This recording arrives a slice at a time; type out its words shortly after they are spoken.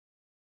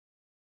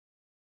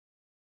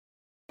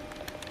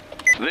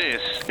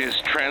This is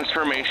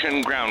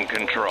Transformation Ground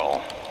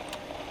Control,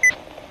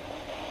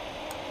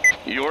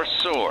 your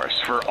source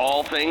for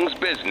all things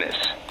business,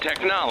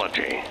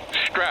 technology,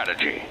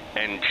 strategy,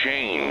 and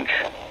change.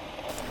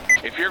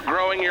 If you're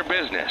growing your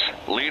business,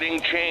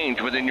 leading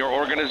change within your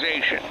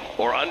organization,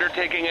 or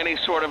undertaking any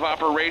sort of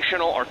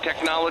operational or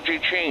technology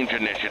change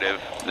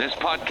initiative, this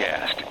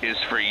podcast is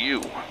for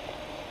you.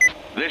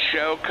 This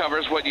show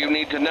covers what you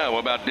need to know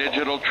about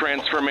digital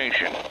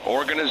transformation,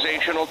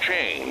 organizational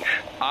change,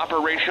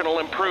 operational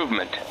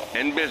improvement,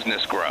 and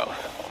business growth.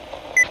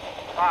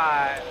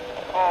 5,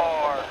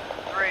 4,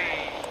 3,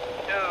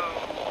 2,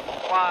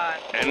 1.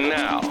 And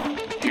now,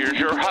 here's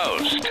your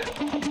host,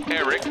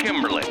 Eric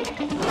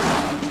Kimberling.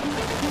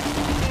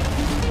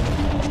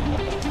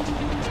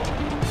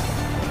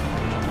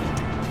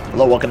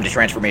 Hello, welcome to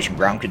Transformation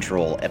Ground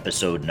Control,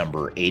 episode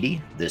number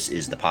 80. This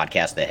is the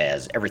podcast that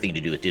has everything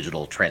to do with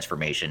digital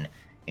transformation,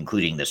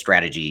 including the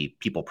strategy,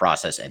 people,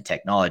 process, and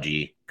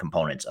technology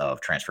components of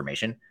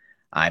transformation.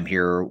 I'm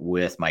here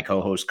with my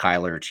co-host,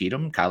 Kyler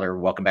Cheatham. Kyler,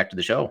 welcome back to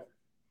the show.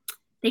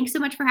 Thanks so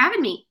much for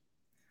having me.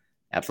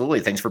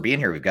 Absolutely. Thanks for being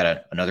here. We've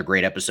got another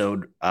great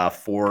episode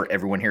for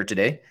everyone here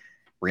today.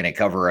 We're going to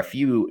cover a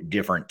few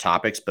different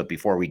topics, but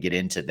before we get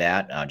into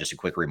that, just a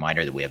quick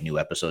reminder that we have new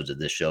episodes of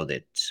this show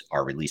that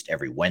are released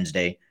every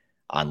Wednesday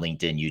on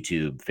LinkedIn,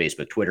 YouTube,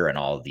 Facebook, Twitter, and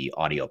all of the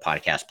audio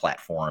podcast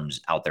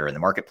platforms out there in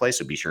the marketplace.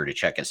 So be sure to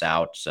check us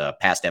out.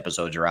 Past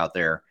episodes are out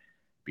there.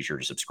 Be sure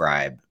to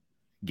subscribe,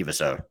 give us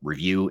a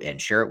review,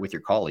 and share it with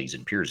your colleagues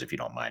and peers if you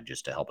don't mind,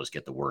 just to help us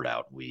get the word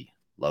out. We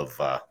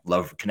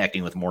love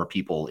connecting with more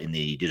people in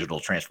the digital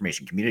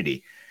transformation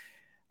community.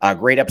 A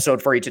great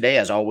episode for you today.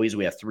 As always,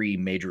 we have three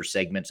major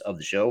segments of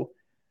the show.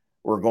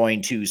 We're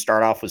going to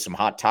start off with some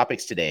hot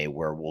topics today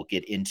where we'll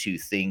get into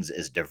things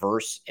as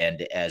diverse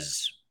and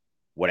as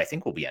what I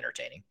think will be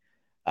entertaining.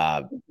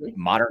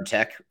 Modern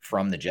tech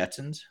from the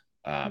Jetsons.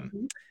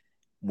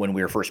 When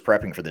we were first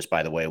prepping for this,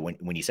 by the way,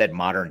 when you said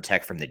modern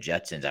tech from the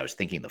Jetsons, I was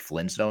thinking the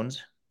Flintstones.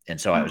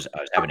 And so I was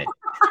having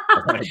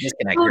a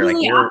disconnect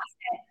totally here.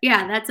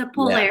 Yeah, that's a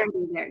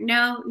polarity there.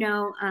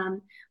 No.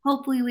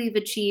 Hopefully we've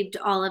achieved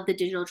all of the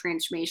digital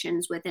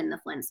transformations within the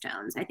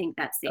Flintstones. I think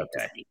that's safe to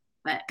say.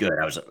 But good.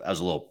 I was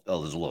a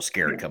little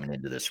scared coming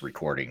into this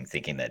recording,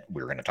 thinking that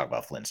we were going to talk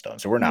about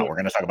Flintstones. So we're not. We're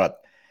going to talk about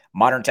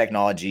modern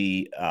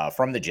technology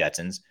from the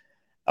Jetsons.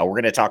 We're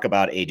going to talk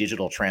about a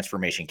digital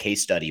transformation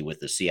case study with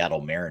the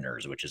Seattle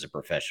Mariners, which is a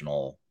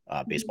professional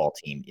baseball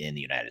team in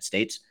the United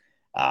States.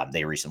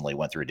 They recently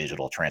went through a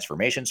digital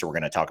transformation. So we're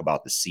going to talk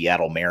about the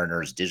Seattle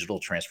Mariners digital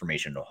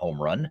transformation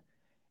home run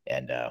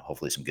and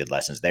hopefully some good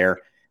lessons there.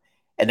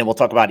 And then we'll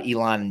talk about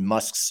Elon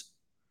Musk's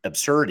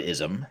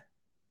absurdism.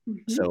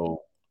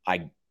 So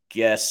I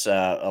guess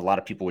a lot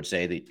of people would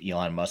say that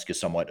Elon Musk is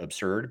somewhat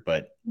absurd,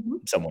 but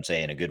some would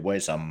say in a good way.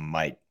 Some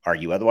might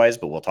argue otherwise,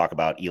 but we'll talk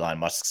about Elon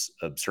Musk's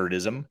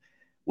absurdism,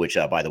 which,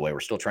 by the way, we're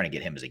still trying to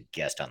get him as a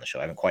guest on the show.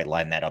 I haven't quite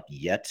lined that up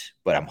yet,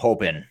 but I'm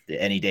hoping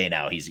that any day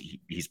now he's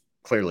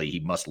clearly he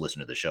must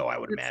listen to the show, I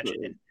would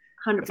imagine. And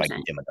 100%. if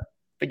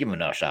I give him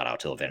enough shout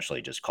out, he'll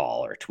eventually just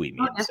call or tweet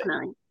me.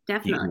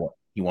 Definitely.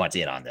 He wants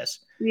in on this.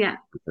 Yeah.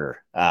 For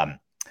sure.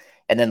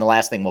 And then the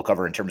last thing we'll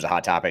cover in terms of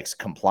hot topics,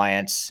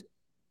 compliance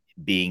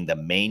being the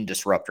main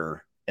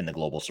disruptor in the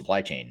global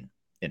supply chain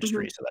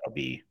industry. So that'll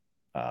be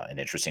an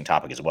interesting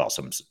topic as well.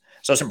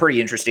 Some pretty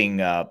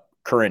interesting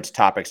current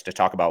topics to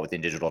talk about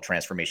within digital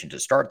transformation to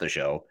start the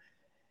show.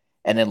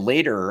 And then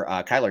later,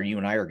 Kyler, you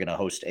and I are going to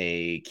host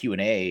a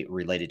Q&A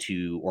related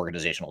to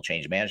organizational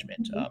change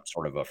management,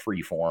 sort of a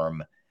free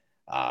form.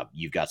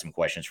 You've got some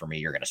questions for me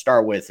you're going to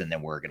start with, and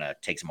then we're going to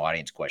take some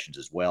audience questions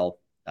as well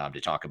to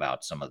talk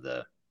about some of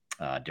the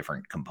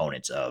different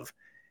components of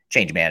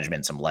change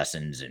management, some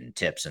lessons and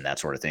tips and that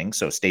sort of thing.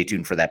 So stay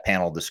tuned for that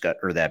panel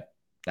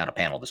not a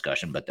panel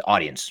discussion, but the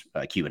audience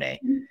Q&A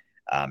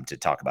to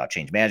talk about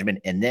change management.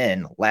 And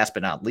then last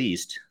but not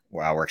least,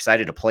 we're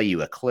excited to play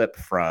you a clip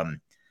from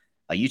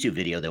a YouTube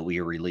video that we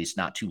released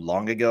not too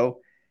long ago.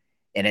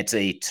 And it's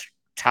a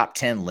top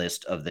 10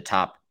 list of the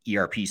top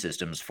ERP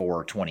systems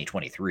for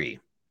 2023.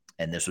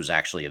 And this was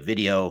actually a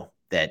video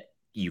that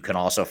you can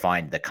also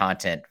find the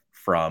content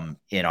from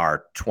in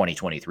our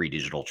 2023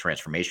 digital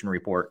transformation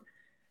report.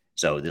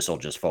 So this will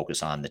just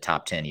focus on the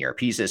top 10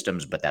 ERP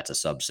systems, but that's a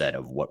subset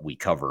of what we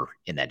cover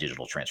in that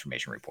digital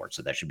transformation report.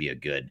 So that should be a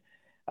good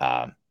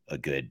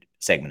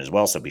segment as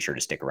well. So be sure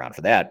to stick around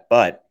for that.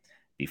 But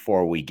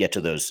before we get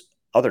to those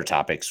other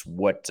topics,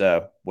 what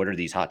are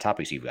these hot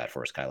topics you've got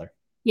for us, Kyler?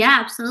 Yeah,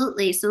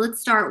 absolutely. So let's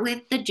start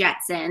with the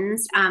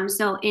Jetsons.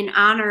 So in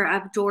honor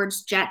of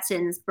George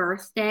Jetson's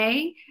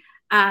birthday,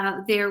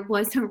 there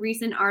was a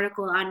recent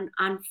article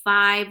on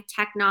 5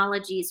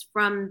 technologies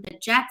from the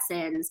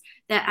Jetsons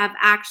that have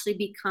actually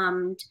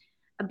become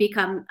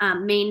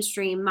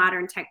mainstream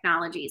modern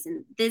technologies.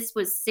 And this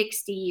was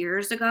 60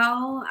 years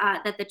ago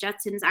that the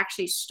Jetsons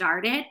actually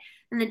started.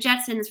 And the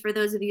Jetsons, for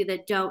those of you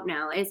that don't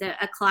know, is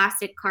a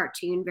classic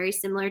cartoon, very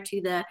similar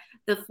to the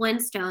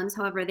Flintstones.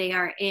 However, they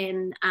are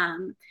in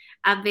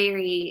a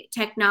very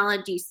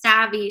technology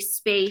savvy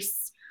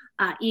space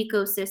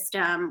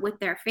ecosystem with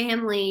their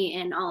family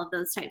and all of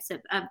those types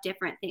of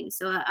different things.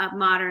 So a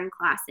modern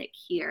classic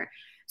here.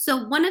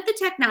 So one of the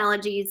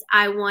technologies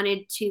I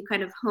wanted to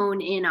kind of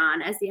hone in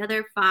on, as the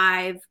other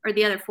five, or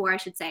the other four, I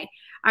should say,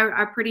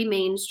 are pretty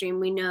mainstream.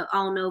 We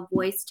all know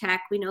voice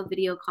tech, we know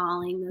video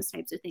calling, those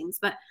types of things.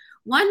 But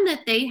one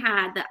that they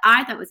had that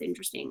I thought was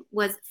interesting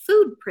was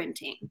food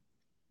printing.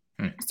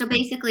 So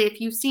basically, if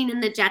you've seen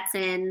in the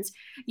Jetsons,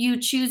 you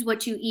choose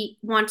what you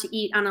want to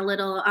eat on a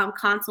little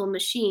console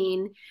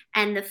machine,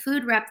 and the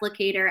food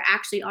replicator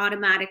actually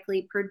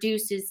automatically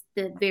produces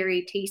the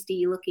very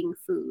tasty looking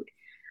food.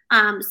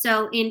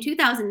 So in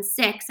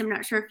 2006, I'm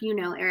not sure if you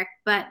know, Eric,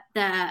 but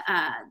the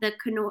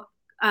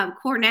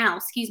Cornell,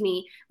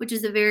 which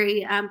is a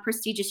very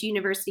prestigious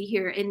university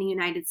here in the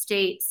United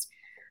States,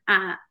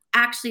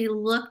 actually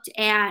looked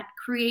at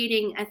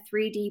creating a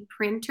 3D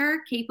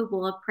printer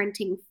capable of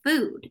printing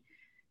food.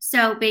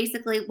 So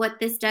basically what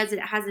this does, it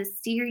has a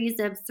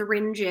series of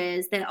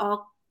syringes that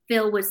all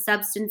fill with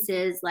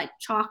substances like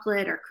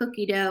chocolate or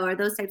cookie dough or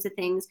those types of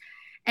things.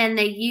 And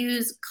they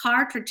use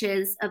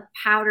cartridges of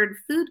powdered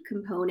food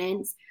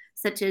components,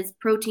 such as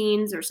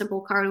proteins or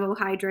simple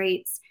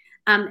carbohydrates.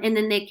 And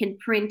then they can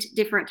print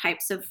different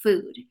types of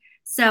food.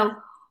 So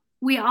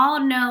we all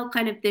know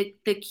kind of the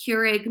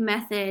Keurig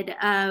method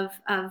of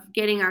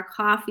getting our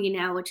coffee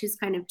now, which has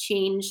kind of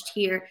changed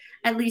here,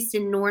 at least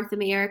in North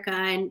America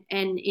and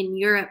in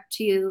Europe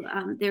too.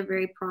 They're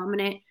very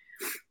prominent.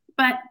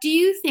 But do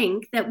you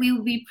think that we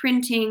will be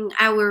printing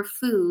our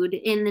food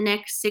in the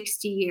next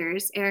 60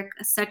 years, Eric,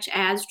 such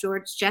as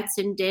George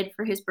Jetson did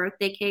for his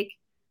birthday cake?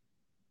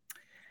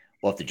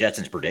 Well, if the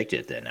Jetsons predict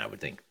it, then I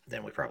would think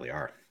then we probably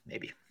are,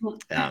 maybe.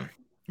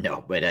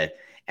 No, but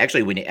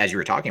actually, as you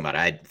were talking about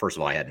it, first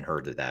of all, I hadn't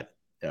heard of that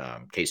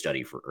case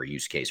study or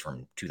use case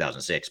from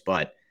 2006,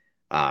 but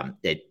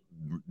it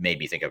made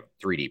me think of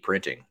 3D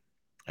printing.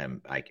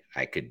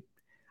 I could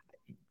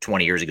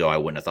 20 years ago, I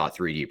wouldn't have thought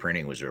 3D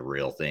printing was a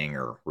real thing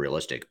or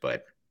realistic,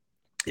 but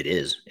it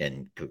is.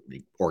 And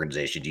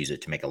organizations use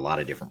it to make a lot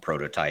of different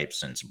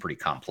prototypes and some pretty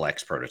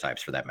complex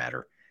prototypes for that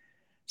matter.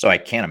 So I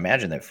can't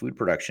imagine that food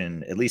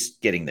production, at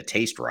least getting the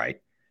taste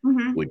right,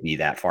 would be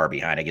that far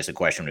behind. I guess the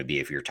question would be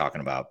if you're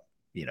talking about,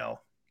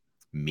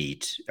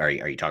 meat, are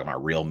you talking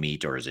about real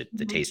meat, or is it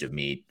the taste of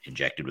meat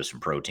injected with some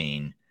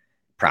protein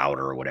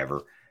powder or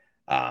whatever?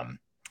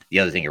 The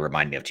other thing it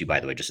reminded me of too,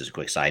 by the way, just as a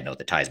quick side note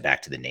that ties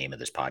back to the name of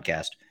this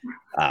podcast,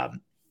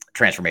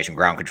 Transformation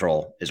Ground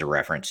Control is a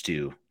reference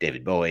to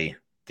David Bowie.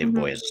 David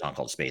Bowie has a song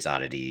called Space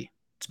Oddity.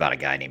 It's about a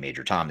guy named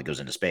Major Tom that goes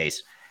into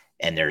space.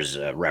 And there's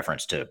a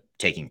reference to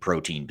taking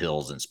protein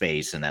pills in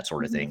space and that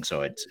sort of thing.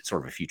 So it's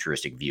sort of a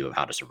futuristic view of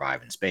how to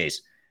survive in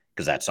space,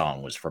 because that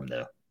song was from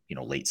the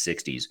late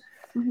 60s.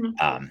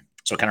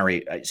 So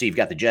so you've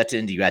got the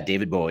Jetsons, you got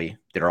David Bowie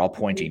that are all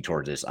pointing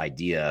towards this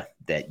idea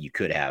that you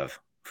could have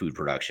food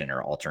production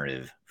or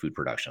alternative food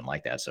production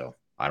like that. So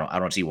I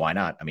don't see why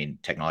not. I mean,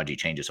 technology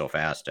changes so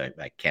fast.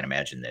 I can't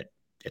imagine that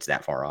it's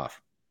that far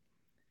off.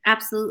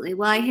 Absolutely.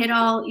 Well, I hit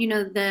all,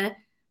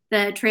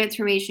 the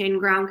Transformation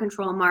Ground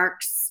Control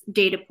marks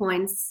data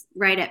points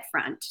right up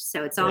front.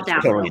 So it's all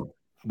down.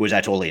 Was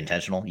that totally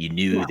intentional? You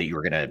knew that you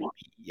were going to,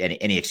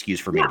 any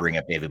excuse for me to bring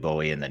up David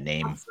Bowie and the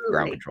name Absolutely.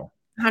 Ground Control.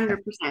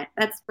 100%.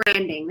 That's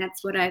branding.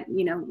 That's what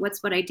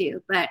what's what I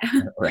do. But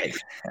right.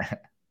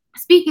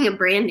 Speaking of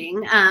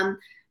branding,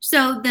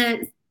 so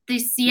the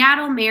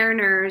Seattle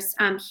Mariners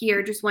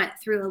here just went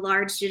through a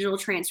large digital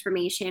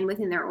transformation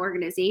within their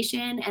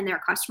organization and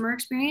their customer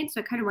experience.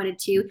 So I kind of wanted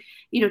to,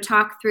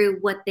 talk through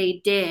what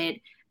they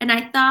did. And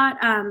I thought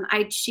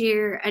I'd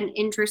share an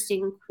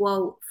interesting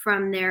quote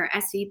from their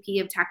SVP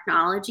of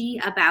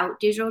technology about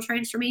digital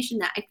transformation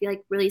that I feel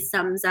like really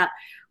sums up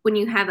when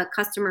you have a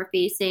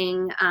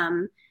customer-facing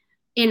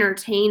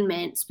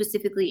entertainment,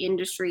 specifically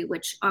industry,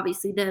 which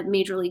obviously the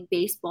Major League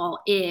Baseball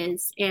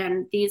is,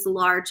 and these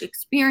large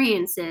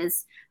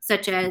experiences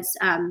such as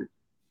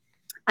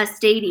a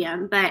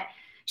stadium. But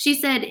she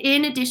said,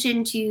 in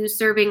addition to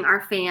serving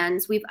our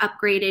fans, we've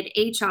upgraded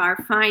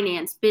HR,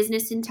 finance,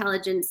 business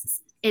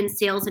intelligence, and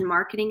sales and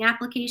marketing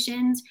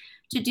applications.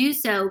 To do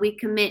so, we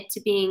commit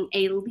to being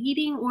a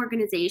leading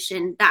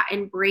organization that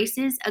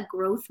embraces a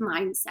growth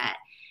mindset,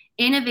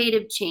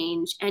 innovative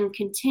change, and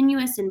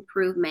continuous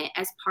improvement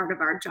as part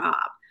of our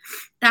job.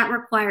 That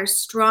requires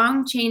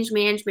strong change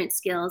management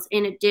skills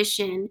in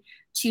addition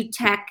to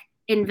tech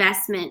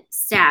investment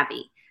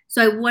savvy.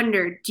 So I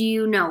wonder, do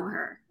you know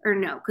her or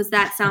no? Because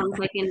that sounds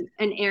like an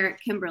Eric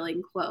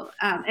Kimberling quote.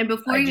 And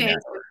before you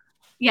answer,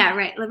 yeah,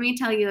 right. Let me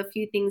tell you a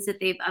few things that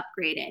they've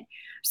upgraded.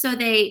 So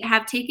they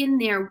have taken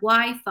their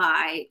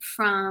Wi-Fi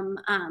from,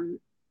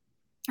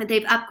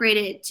 they've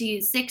upgraded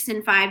to 6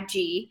 and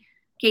 5G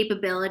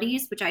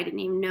capabilities, which I didn't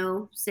even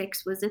know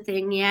 6 was a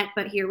thing yet,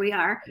 but here we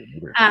are,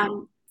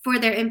 for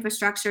their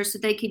infrastructure, so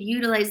they could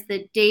utilize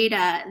the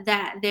data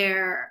that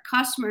their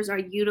customers are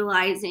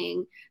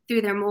utilizing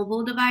through their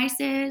mobile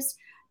devices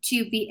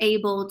to be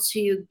able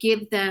to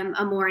give them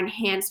a more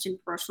enhanced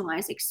and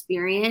personalized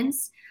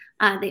experience.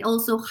 They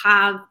also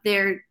have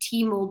their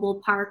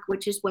T-Mobile Park,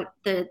 which is what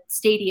the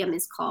stadium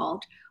is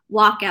called,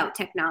 walkout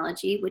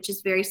technology, which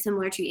is very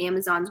similar to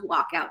Amazon's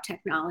walkout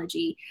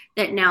technology,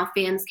 that now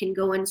fans can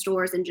go in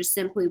stores and just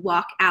simply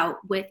walk out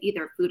with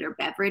either food or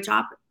beverage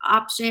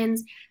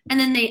options. And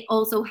then they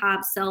also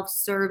have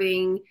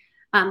self-serving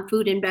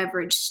food and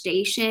beverage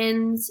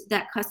stations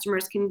that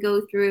customers can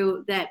go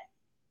through that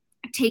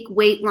take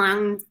wait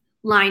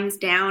lines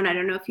down. I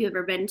don't know if you've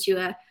ever been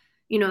to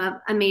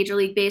a Major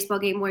League Baseball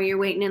game where you're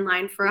waiting in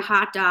line for a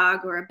hot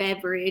dog or a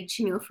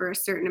beverage, for a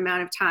certain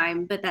amount of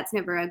time, but that's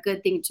never a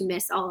good thing to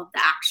miss all of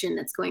the action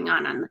that's going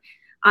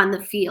on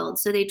the field.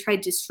 So they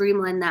tried to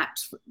streamline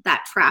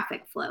that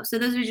traffic flow. So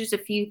those are just a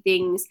few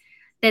things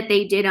that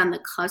they did on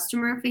the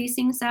customer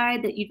facing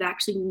side that you've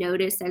actually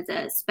noticed as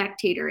a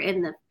spectator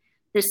in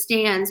the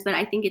stands. But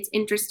I think it's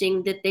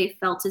interesting that they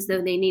felt as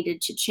though they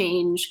needed to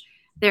change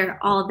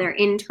all of their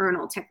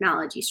internal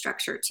technology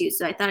structure too.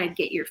 So I thought I'd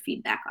get your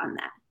feedback on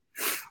that.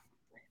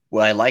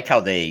 Well, I like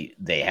how they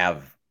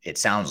have, it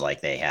sounds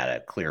like they had a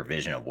clear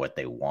vision of what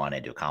they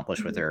wanted to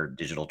accomplish with their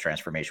digital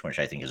transformation, which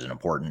I think is an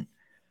important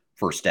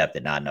first step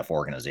that not enough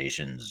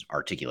organizations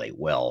articulate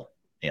well.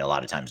 A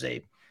lot of times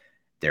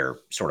they're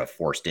sort of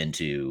forced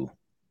into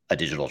a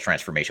digital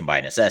transformation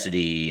by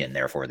necessity, and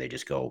therefore they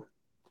just go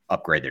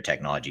upgrade their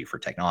technology for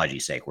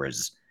technology's sake.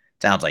 Whereas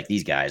it sounds like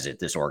these guys at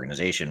this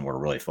organization were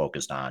really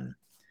focused on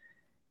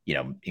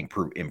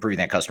improving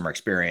that customer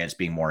experience,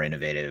 being more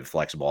innovative,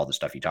 flexible, all the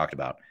stuff you talked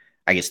about.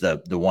 I guess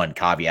the one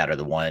caveat or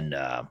the one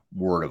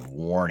word of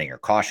warning or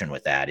caution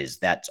with that is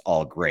that's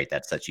all great.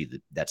 That sets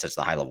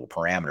the high level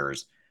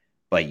parameters,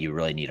 but you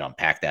really need to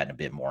unpack that in a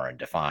bit more and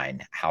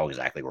define how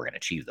exactly we're going to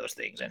achieve those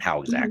things and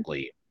how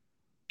exactly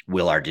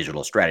will our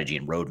digital strategy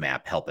and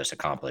roadmap help us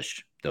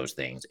accomplish those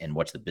things, and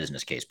what's the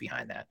business case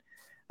behind that.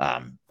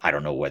 I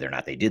don't know whether or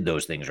not they did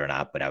those things or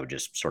not, but I would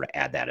just sort of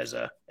add that as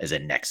a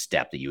next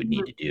step that you would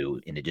need to do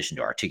in addition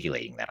to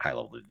articulating that high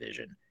level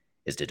vision,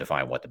 is to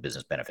define what the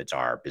business benefits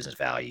are, business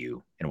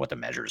value, and what the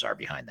measures are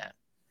behind that.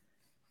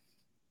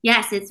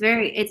 Yes, that's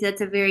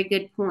a very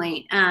good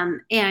point.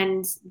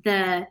 And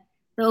the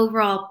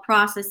overall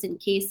process and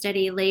case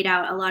study laid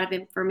out a lot of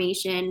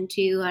information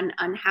too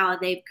on how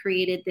they've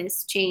created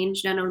this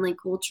change, not only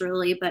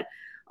culturally, but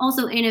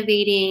also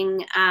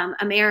innovating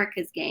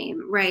America's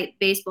game, right?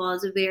 Baseball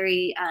is a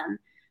very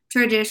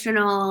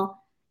traditional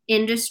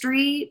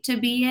industry to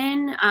be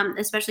in,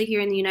 especially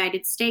here in the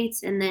United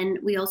States. And then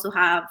we also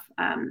have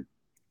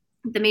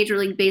the Major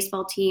League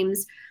Baseball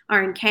teams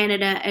are in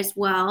Canada as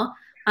well.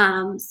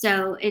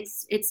 So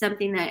it's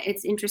something that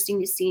it's interesting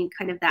to see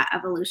kind of that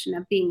evolution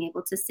of being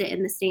able to sit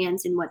in the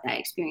stands and what that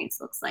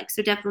experience looks like.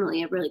 So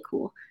definitely a really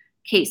cool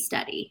case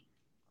study.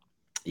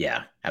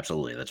 Yeah,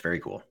 absolutely. That's very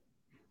cool.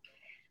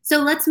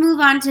 So let's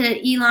move on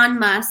to Elon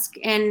Musk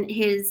and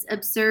his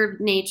absurd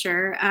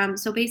nature.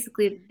 So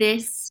basically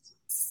this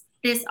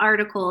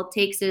article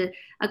takes a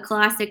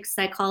classic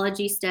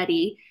psychology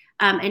study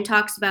and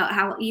talks about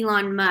how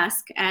Elon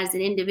Musk as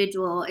an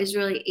individual is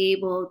really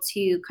able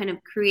to kind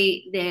of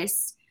create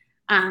this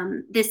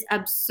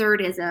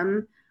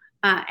absurdism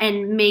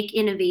and make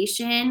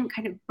innovation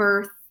kind of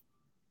birth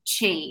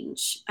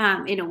change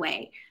in a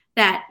way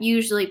that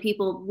usually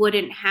people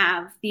wouldn't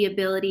have the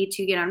ability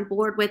to get on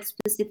board with,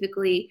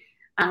 specifically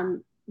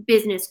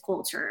business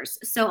cultures.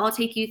 So I'll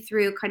take you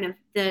through kind of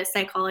the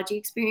psychology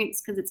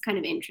experience because it's kind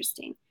of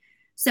interesting.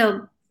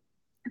 So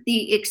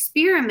the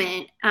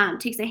experiment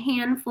takes a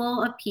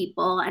handful of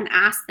people and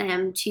asks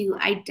them to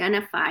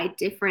identify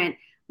different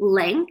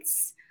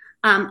lengths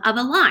of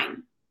a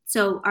line.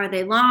 So are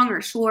they long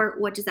or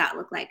short? What does that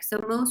look like?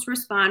 So most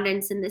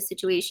respondents in this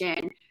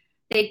situation,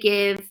 they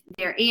give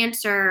their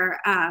answer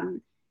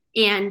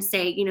and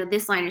say,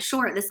 this line is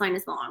short, this line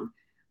is long.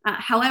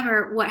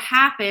 However, what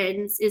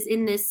happens is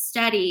in this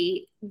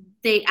study,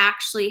 they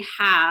actually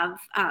have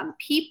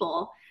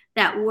people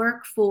that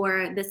work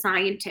for the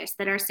scientists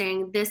that are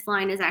saying this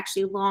line is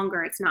actually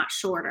longer, it's not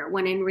shorter,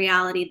 when in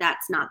reality,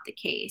 that's not the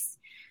case.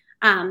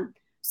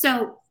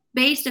 So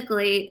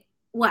basically,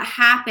 what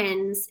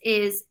happens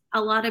is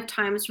a lot of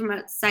times from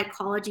a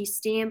psychology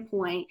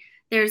standpoint,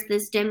 there's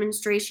this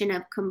demonstration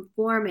of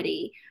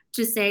conformity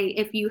to say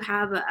if you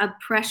have a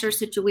pressure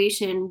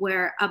situation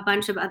where a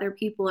bunch of other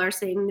people are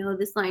saying, no,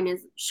 this line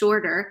is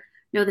shorter,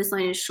 no, this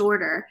line is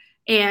shorter,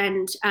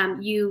 and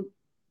you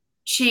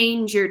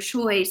change your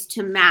choice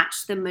to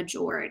match the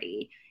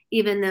majority,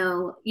 even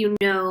though you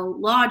know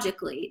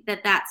logically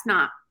that that's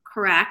not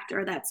correct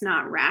or that's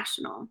not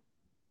rational.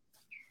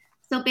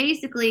 So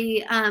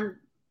basically,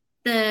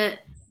 the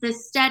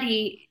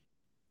study,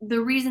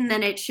 the reason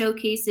that it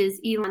showcases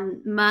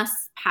Elon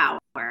Musk's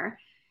power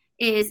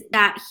is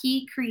that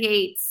he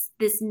creates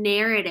this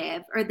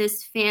narrative or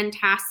this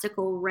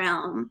fantastical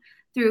realm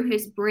through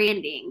his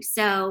branding.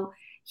 So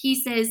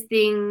he says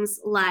things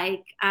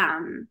like,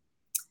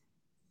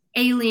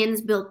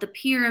 aliens built the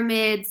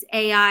pyramids,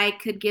 AI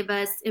could give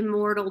us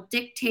immortal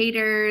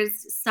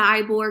dictators,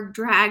 cyborg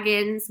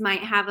dragons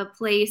might have a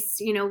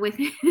place,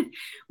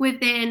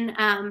 within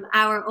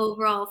our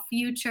overall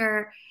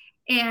future.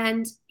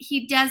 And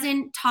he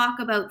doesn't talk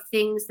about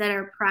things that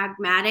are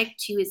pragmatic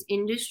to his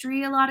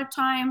industry a lot of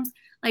times,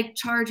 like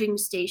charging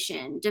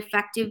station,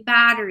 defective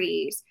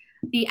batteries,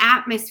 the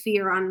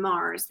atmosphere on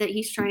Mars that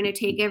he's trying to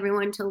take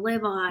everyone to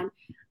live on.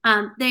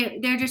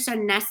 They're just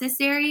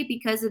unnecessary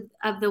because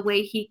of the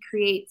way he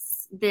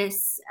creates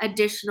this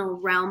additional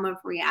realm of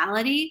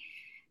reality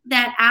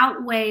that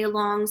outweigh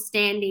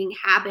long-standing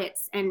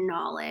habits and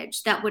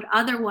knowledge that would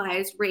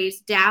otherwise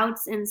raise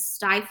doubts and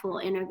stifle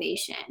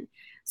innovation.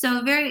 So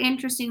a very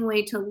interesting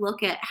way to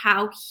look at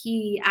how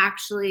he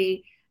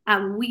actually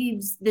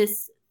weaves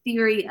this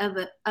theory of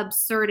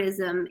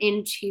absurdism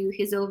into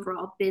his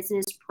overall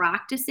business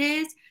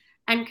practices,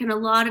 and can a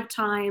lot of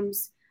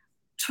times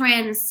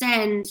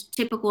transcend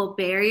typical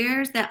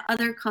barriers that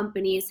other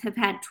companies have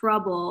had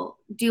trouble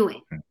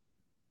doing.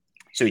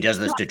 So he does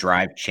this to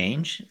drive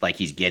change? Like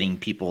he's getting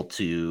people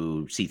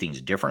to see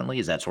things differently?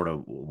 Is that sort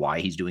of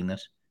why he's doing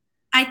this?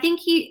 I think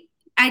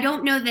I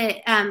don't know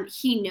that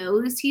he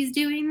knows he's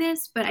doing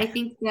this, but I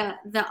think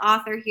the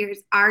author here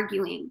is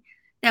arguing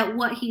that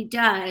what he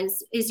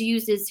does is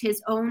uses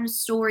his own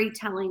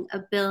storytelling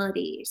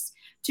abilities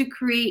to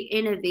create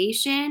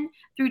innovation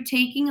through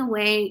taking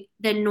away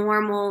the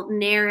normal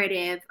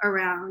narrative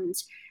around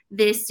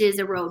this is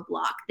a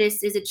roadblock,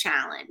 this is a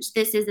challenge,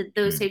 this is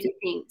those types of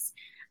things.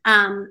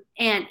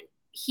 And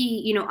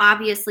he,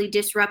 obviously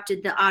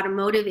disrupted the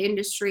automotive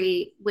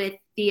industry with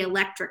the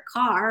electric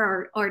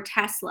car or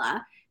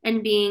Tesla,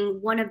 and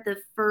being one of the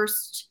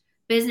first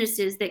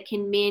businesses that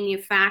can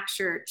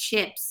manufacture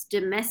chips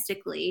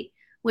domestically,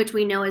 which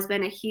we know has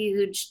been a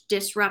huge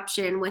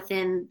disruption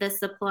within the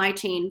supply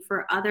chain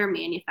for other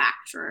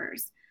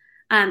manufacturers.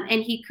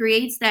 And he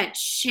creates that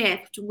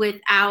shift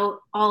without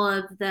all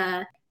of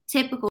the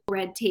typical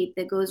red tape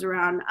that goes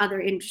around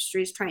other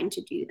industries trying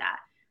to do that.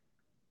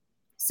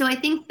 So I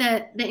think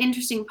that the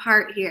interesting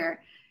part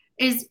here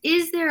is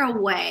there a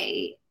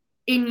way,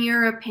 in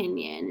your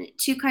opinion,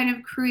 to kind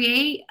of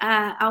create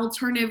an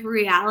alternative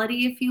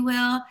reality, if you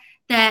will,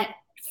 that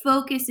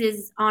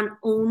focuses on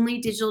only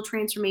digital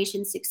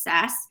transformation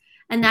success,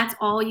 and that's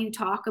all you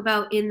talk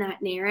about in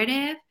that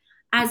narrative,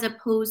 as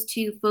opposed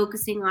to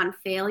focusing on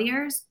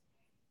failures?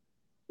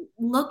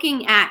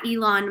 Looking at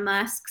Elon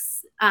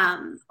Musk's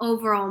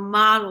overall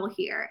model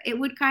here, it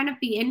would kind of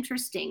be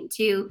interesting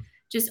to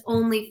just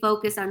only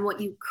focus on what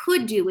you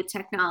could do with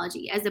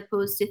technology as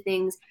opposed to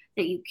things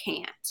that you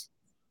can't.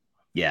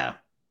 Yeah.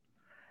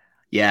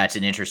 Yeah, it's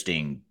an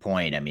interesting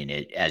point. I mean,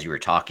 as you were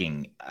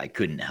talking, I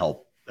couldn't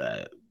help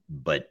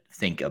but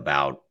think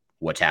about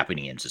what's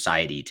happening in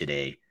society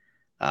today,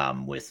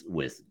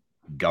 with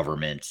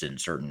governments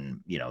and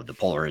certain, the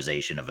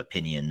polarization of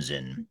opinions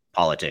in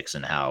politics,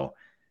 and how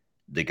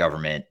the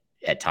government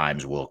at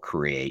times will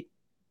create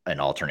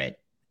an alternate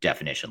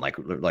definition.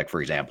 Like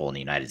for example, in the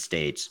United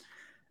States,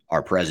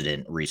 our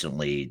president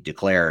recently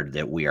declared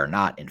that we are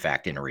not, in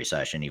fact, in a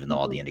recession, even though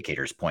all the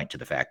indicators point to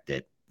the fact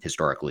that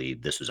historically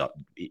this is,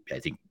 I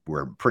think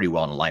we're pretty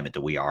well in alignment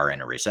that we are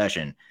in a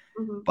recession.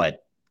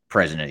 But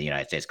president of the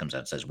United States comes out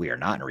and says we are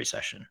not in a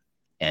recession.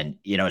 And,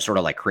 it's sort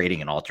of like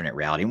creating an alternate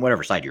reality. And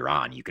whatever side you're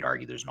on, you could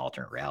argue there's an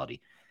alternate reality.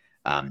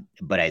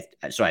 But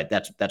that's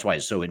why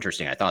it's so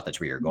interesting. I thought that's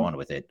where you're going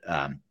with it.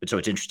 But so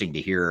it's interesting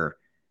to hear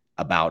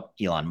about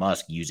Elon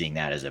Musk using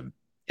that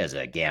as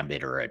a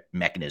gambit or a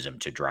mechanism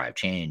to drive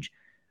change.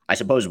 I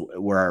suppose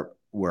where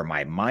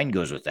my mind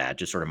goes with that,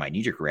 just sort of my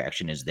knee-jerk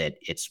reaction, is that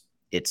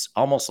it's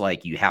almost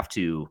like you have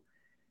to,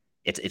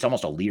 it's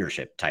almost a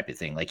leadership type of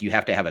thing. Like you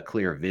have to have a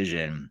clear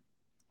vision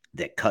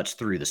that cuts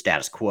through the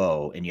status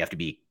quo, and you have to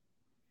be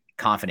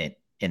confident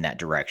in that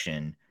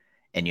direction,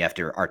 and you have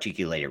to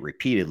articulate it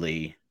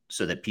repeatedly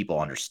so that people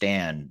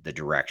understand the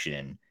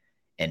direction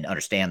and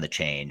understand the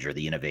change or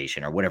the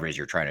innovation or whatever it is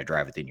you're trying to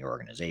drive within your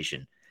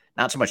organization.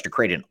 Not so much to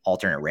create an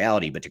alternate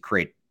reality, but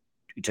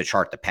to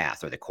chart the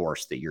path or the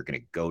course that you're going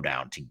to go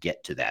down to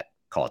get to that,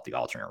 call it the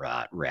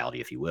alternate reality,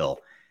 if you will.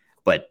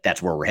 But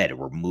that's where we're headed.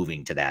 We're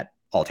moving to that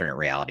alternate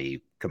reality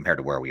compared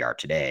to where we are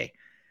today.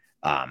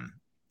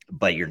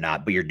 But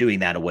you're doing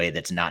that in a way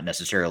that's not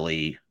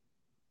necessarily,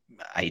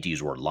 I hate to use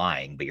the word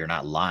lying, but you're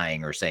not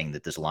lying or saying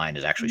that this line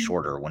is actually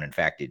shorter when in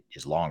fact it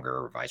is longer,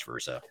 or vice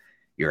versa.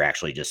 You're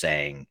actually just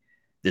saying,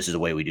 this is the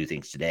way we do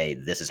things today.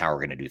 This is how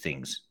we're going to do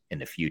things in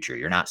the future.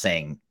 You're not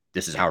saying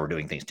this is how we're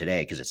doing things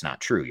today, because it's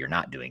not true. You're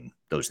not doing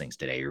those things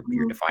today. You're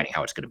defining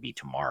how it's going to be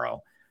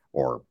tomorrow,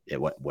 or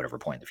at whatever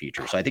point in the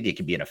future. So I think it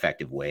can be an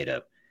effective way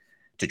to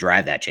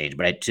drive that change.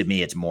 But to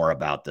me, it's more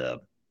about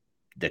the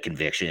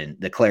conviction,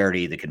 the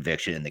clarity, the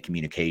conviction, the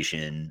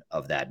communication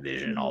of that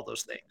vision, all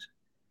those things.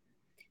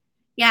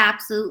 Yeah,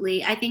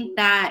 absolutely. I think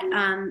that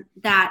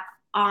that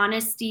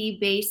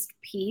honesty-based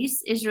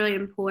piece is really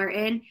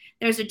important.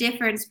 There's a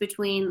difference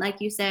between, like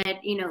you said,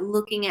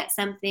 looking at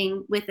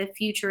something with a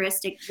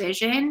futuristic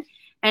vision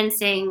and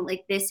saying,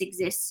 like, this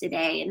exists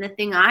today. And the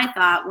thing I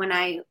thought when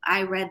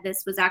I read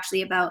this was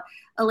actually about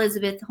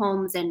Elizabeth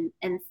Holmes and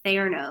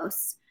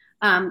Theranos,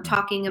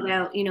 talking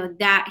about,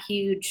 that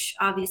huge,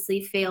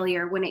 obviously,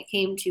 failure when it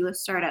came to a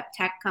startup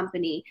tech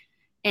company.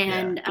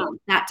 and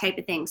that type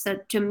of thing. So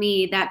to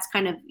me, that's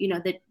kind of,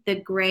 the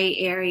gray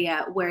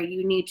area where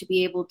you need to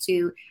be able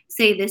to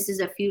say this is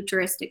a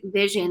futuristic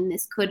vision,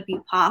 this could be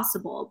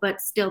possible,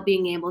 but still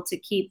being able to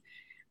keep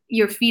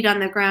your feet on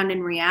the ground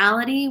in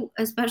reality,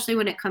 especially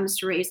when it comes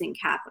to raising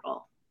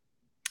capital.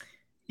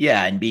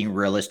 Yeah, and being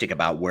realistic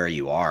about where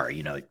you are,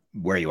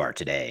 where you are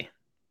today,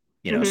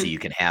 so you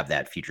can have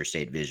that future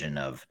state vision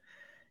of,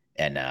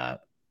 and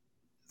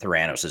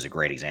Theranos is a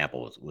great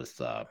example with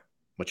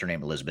what's her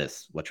name?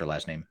 Elizabeth. What's her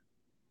last name?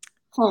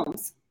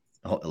 Holmes.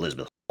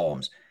 Elizabeth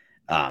Holmes.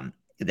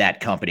 That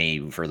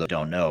company, for those who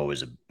don't know,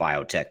 is a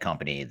biotech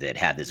company that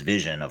had this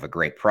vision of a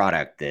great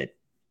product that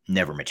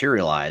never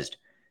materialized.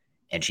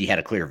 And she had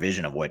a clear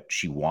vision of what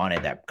she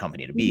wanted that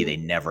company to be. They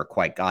never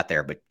quite got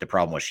there. But the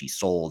problem was she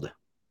sold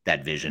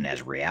that vision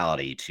as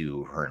reality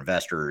to her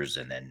investors.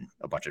 And then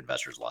a bunch of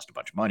investors lost a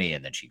bunch of money.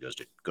 And then she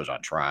goes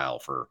on trial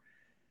for,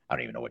 I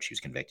don't even know what she was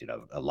convicted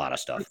of. A lot of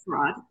stuff.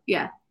 Fraud.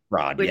 Yeah.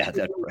 Fraud.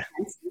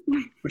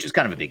 Which is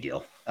kind of a big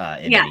deal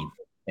in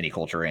any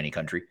culture, any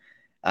country.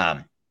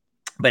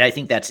 But I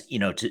think that's,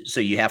 so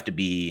you have to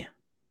be,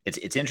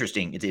 it's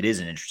interesting. It is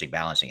an interesting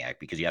balancing act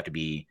because you have to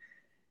be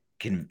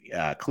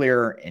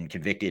clear and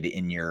convicted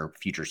in your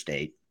future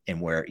state and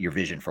where your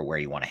vision for where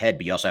you want to head,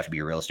 but you also have to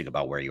be realistic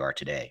about where you are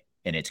today.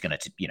 And it's going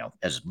to,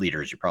 as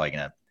leaders, you're probably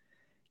going to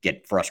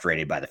get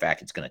frustrated by the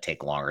fact it's going to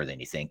take longer than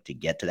you think to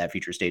get to that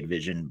future state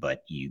vision,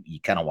 but you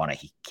kind of want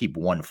to keep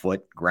one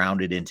foot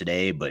grounded in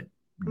today, but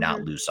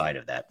not lose sight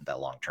of that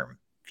long-term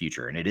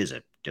future. And it is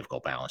a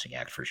difficult balancing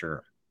act for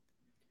sure.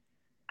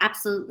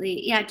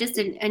 Absolutely. Yeah, just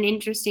an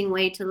interesting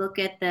way to look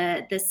at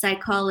the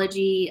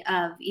psychology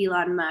of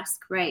Elon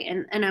Musk, right?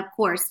 And of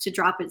course, to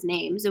drop his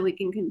name so we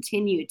can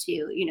continue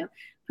to,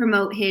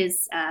 promote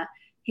his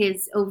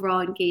overall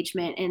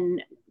engagement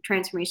in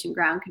transformation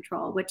ground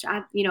control, which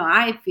I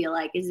feel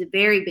like is a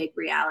very big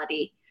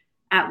reality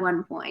at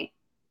one point.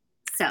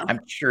 So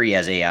I'm sure he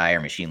has AI or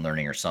machine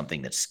learning or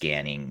something that's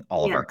scanning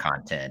all of our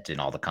content and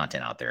all the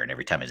content out there. And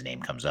every time his name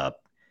comes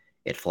up,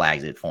 it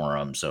flags it for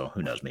him. So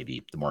who knows,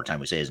 maybe the more time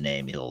we say his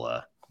name,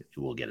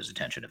 we'll get his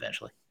attention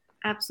eventually.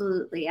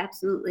 Absolutely.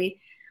 Absolutely.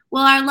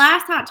 Well, our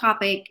last hot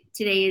topic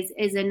today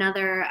is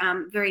another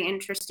very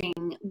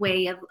interesting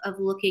way of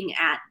looking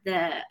at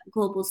the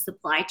global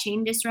supply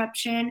chain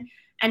disruption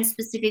and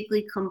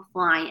specifically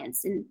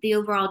compliance and the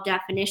overall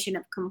definition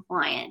of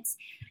compliance.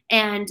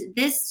 And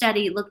this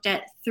study looked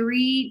at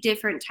 3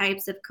 different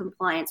types of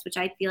compliance, which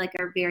I feel like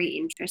are very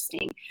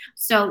interesting.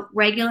 So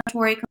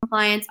regulatory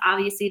compliance,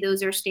 obviously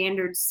those are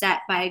standards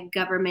set by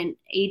government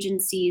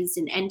agencies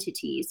and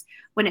entities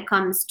when it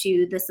comes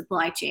to the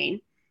supply chain.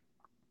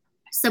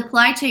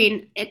 Supply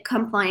chain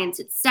compliance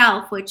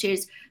itself, which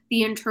is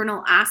the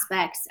internal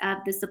aspects of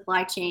the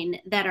supply chain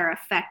that are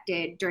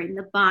affected during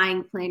the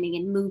buying, planning,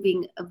 and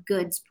moving of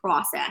goods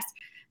process,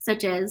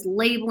 such as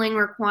labeling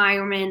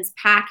requirements,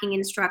 packing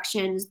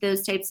instructions,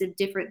 those types of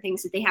different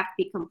things that they have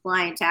to be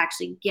compliant to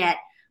actually get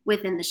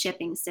within the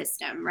shipping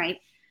system, right?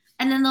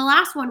 And then the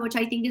last one, which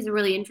I think is a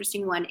really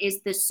interesting one,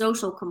 is the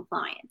social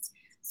compliance.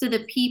 So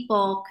the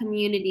people,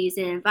 communities,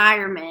 and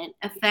environment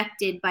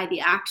affected by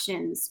the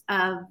actions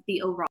of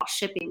the overall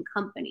shipping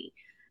company.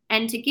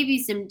 And to give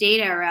you some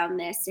data around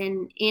this,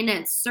 in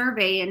a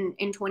survey in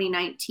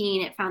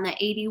 2019, it found that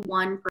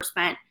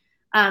 81%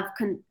 of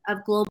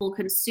global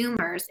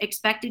consumers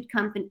expected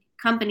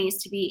companies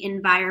to be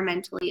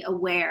environmentally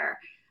aware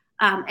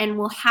and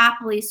will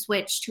happily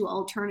switch to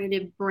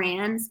alternative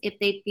brands if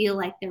they feel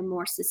like they're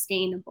more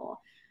sustainable.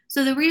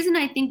 So the reason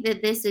I think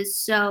that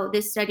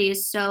this study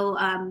is so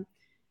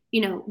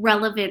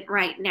relevant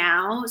right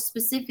now,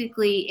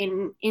 specifically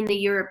in the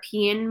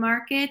European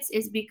markets,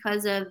 is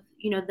because of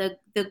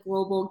the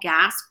global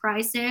gas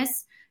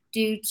crisis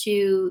due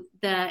to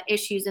the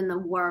issues in the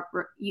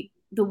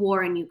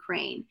war in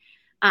Ukraine,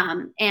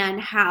 and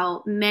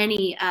how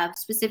many of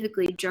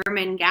specifically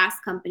German gas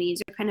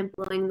companies are kind of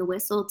blowing the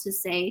whistle to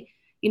say,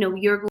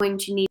 you're going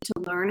to need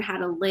to learn how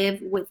to live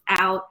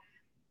without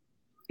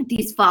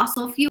these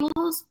fossil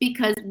fuels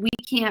because we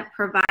can't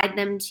provide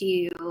them to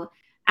you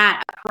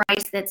at a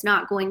price that's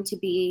not going to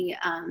be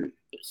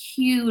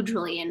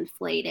hugely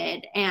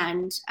inflated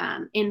and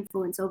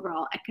influence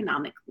overall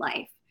economic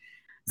life.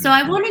 So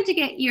I wanted to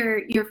get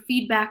your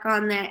feedback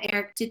on that,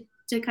 Eric,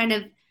 to kind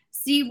of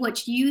see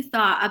what you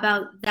thought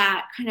about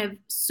that kind of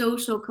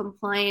social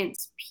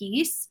compliance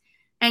piece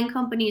and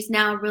companies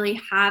now really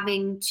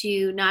having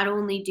to not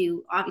only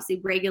do obviously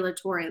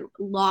regulatory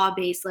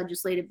law-based,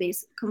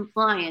 legislative-based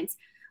compliance,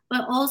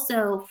 but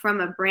also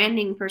from a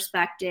branding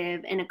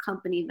perspective and a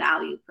company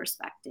value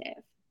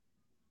perspective.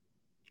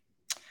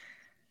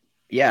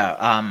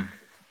 Yeah,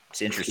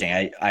 it's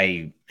interesting.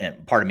 I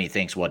part of me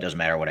thinks, well, it doesn't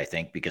matter what I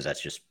think because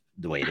that's just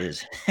the way it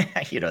is.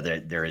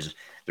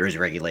 There is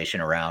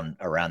regulation around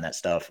that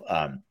stuff.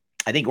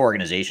 I think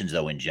organizations,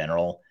 though, in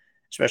general,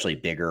 especially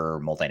bigger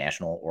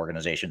multinational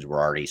organizations, were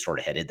already sort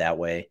of headed that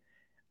way.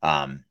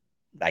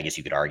 I guess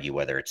you could argue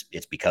whether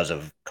it's because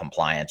of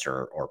compliance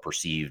or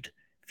perceived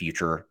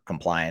future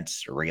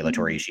compliance or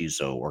regulatory issues.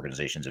 So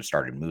organizations have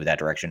started to move that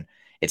direction.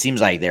 It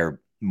seems like they're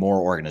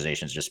more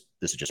organizations, this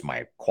is just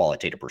my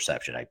qualitative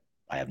perception.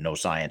 I have no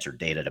science or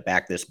data to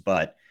back this,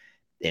 but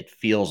it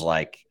feels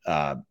like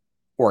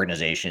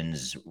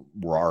organizations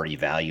were already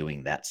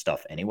valuing that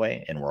stuff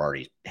anyway, and we're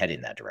already heading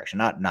in that direction.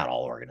 Not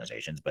all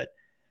organizations, but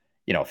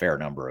a fair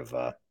number of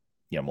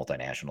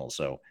multinationals.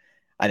 So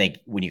I think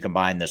when you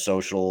combine the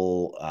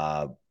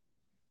social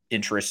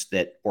interests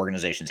that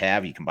organizations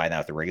have, you combine that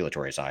with the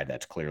regulatory side,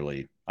 that's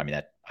clearly, I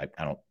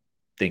don't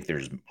think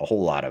there's a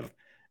whole lot of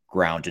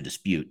ground to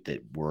dispute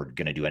that we're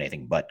going to do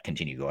anything but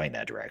continue going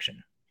that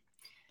direction.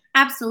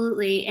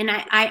 Absolutely. And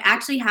I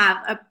actually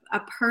have a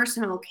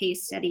personal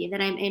case study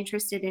that I'm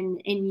interested in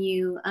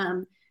you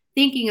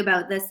thinking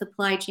about the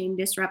supply chain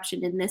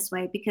disruption in this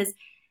way, because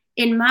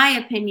in my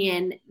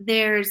opinion,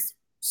 there's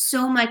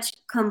so much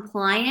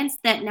compliance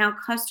that now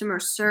customer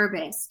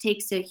service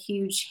takes a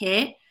huge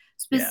hit,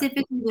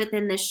 specifically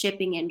within the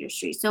shipping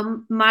industry.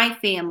 So my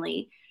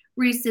family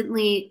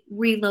recently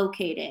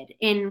relocated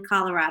in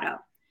Colorado.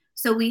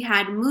 So we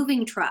had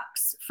moving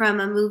trucks from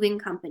a moving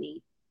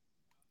company.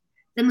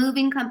 The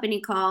moving company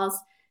calls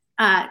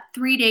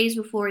 3 days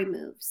before we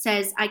move,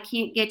 says, I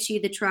can't get you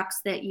the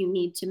trucks that you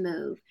need to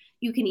move.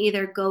 You can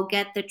either go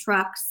get the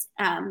trucks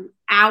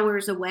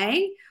hours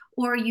away,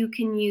 or you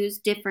can use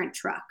different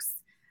trucks.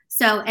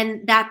 So,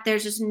 and that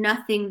there's just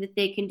nothing that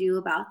they can do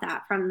about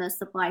that from the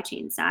supply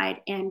chain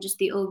side and just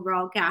the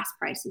overall gas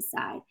prices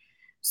side.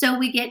 So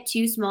we get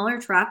 2 smaller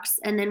trucks,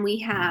 and then we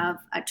have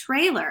a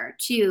trailer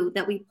too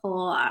that we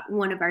pull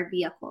one of our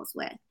vehicles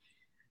with.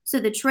 So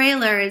the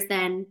trailer is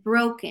then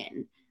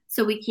broken.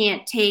 So we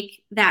can't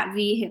take that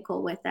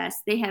vehicle with us.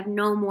 They have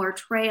no more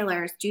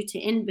trailers due to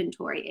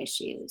inventory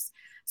issues.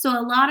 So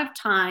a lot of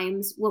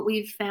times what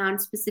we've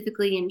found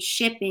specifically in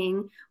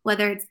shipping,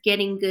 whether it's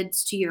getting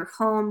goods to your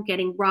home,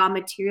 getting raw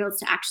materials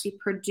to actually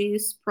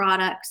produce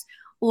products,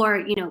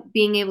 or,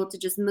 being able to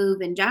just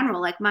move in general,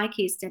 like my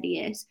case study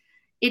is,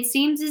 it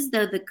seems as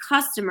though the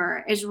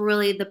customer is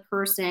really the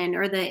person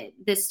or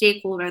the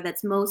stakeholder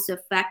that's most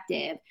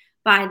effective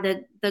by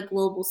the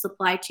global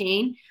supply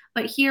chain.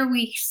 But here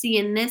we see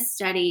in this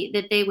study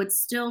that they would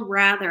still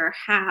rather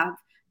have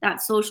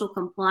that social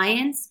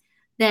compliance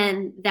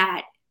than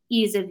that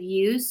ease of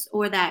use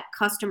or that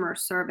customer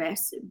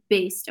service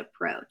based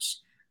approach.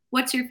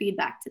 What's your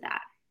feedback to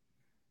that?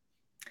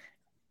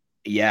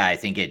 Yeah, I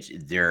think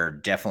they're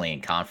definitely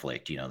in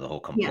conflict, the whole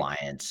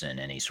compliance and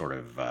any sort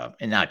of,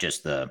 and not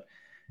just the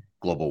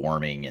global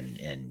warming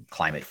and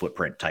climate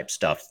footprint type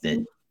stuff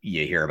that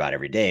you hear about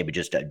every day, but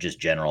just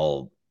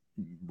general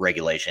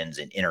regulations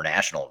and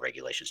international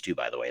regulations too,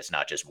 by the way. It's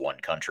not just one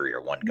country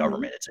or one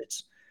government.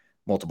 It's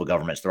multiple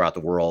governments throughout the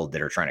world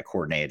that are trying to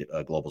coordinate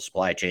a global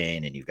supply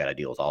chain, and you've got to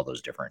deal with all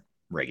those different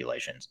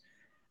regulations.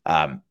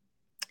 I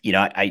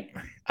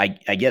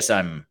guess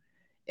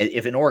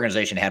if an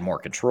organization had more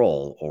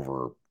control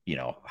over,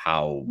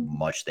 how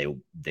much they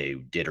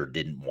did or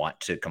didn't want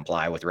to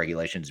comply with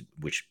regulations,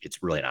 which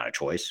it's really not a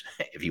choice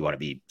if you want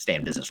to stay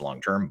in business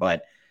long term.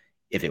 But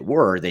if it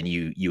were, then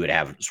you would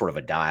have sort of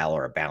a dial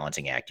or a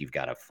balancing act you've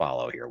got to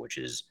follow here, which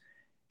is,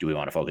 do we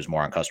want to focus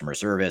more on customer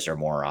service or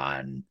more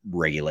on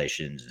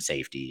regulations and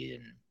safety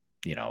and,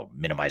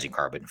 minimizing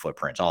carbon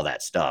footprints, all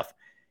that stuff.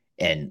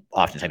 And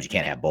oftentimes you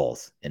can't have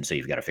both. And so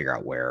you've got to figure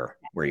out where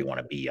you want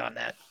to be on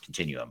that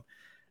continuum.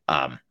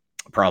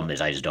 Problem is,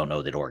 I just don't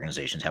know that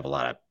organizations have a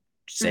lot of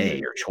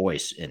say or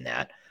choice in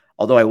that.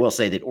 Although I will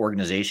say that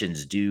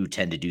organizations do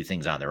tend to do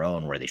things on their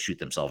own where they shoot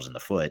themselves in the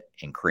foot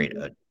and create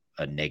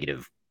a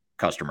negative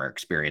customer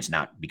experience,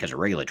 not because of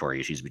regulatory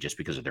issues, but just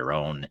because of their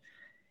own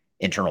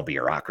internal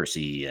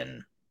bureaucracy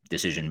and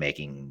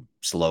decision-making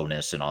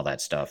slowness and all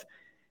that stuff.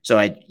 So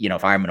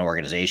if I'm an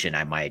organization,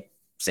 I might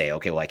say,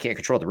 okay, well, I can't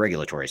control the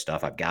regulatory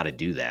stuff. I've got to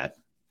do that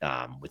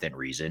within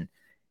reason.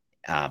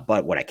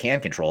 But what I can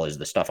control is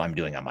the stuff I'm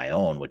doing on my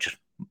own, which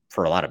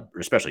for a lot of,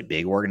 especially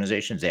big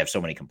organizations, they have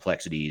so many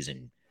complexities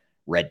and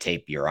red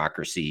tape,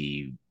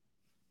 bureaucracy,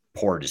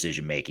 poor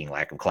decision-making,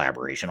 lack of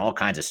collaboration, all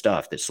kinds of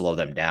stuff that slow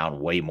them down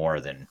way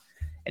more than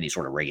any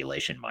sort of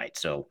regulation might.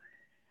 So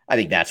I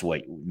think that's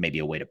maybe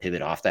a way to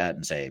pivot off that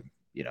and say,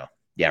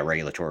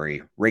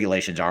 regulatory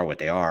regulations are what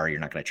they are. You're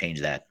not going to change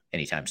that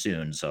anytime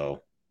soon.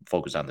 So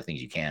focus on the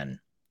things you can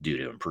do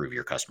to improve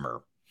your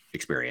customer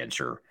experience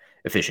or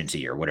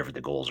efficiency or whatever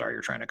the goals are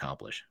you're trying to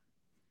accomplish.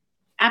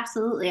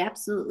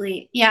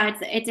 Absolutely. Yeah,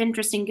 it's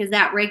interesting because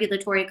that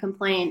regulatory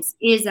compliance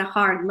is a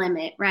hard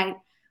limit, right?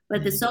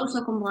 But the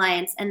social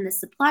compliance and the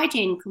supply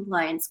chain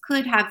compliance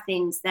could have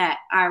things that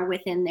are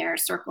within their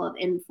circle of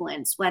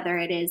influence, whether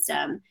it is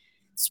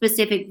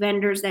specific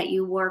vendors that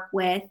you work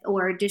with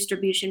or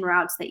distribution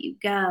routes that you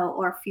go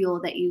or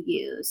fuel that you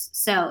use.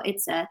 So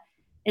it's a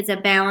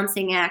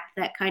balancing act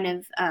that kind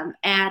of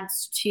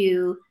adds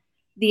to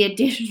the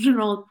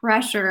additional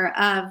pressure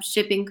of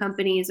shipping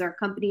companies or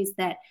companies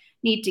that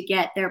need to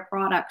get their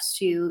products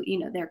to,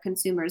 their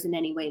consumers in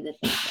any way that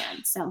they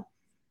can. So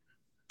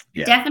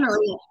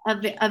definitely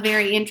a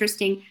very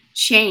interesting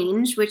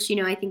change, which,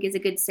 I think is a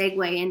good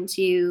segue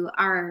into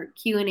our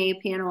Q&A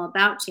panel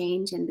about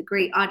change and the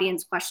great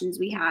audience questions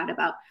we had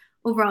about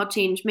overall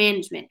change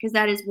management, because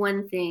that is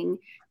one thing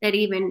that,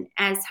 even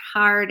as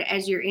hard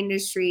as your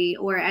industry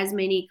or as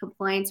many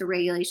compliance or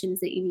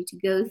regulations that you need to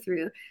go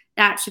through,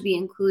 that should be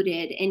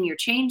included in your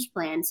change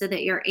plan so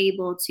that you're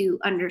able to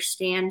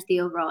understand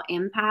the overall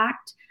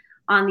impact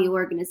on the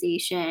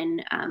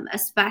organization,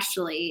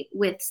 especially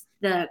with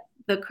the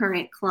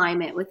current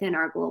climate within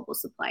our global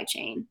supply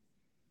chain.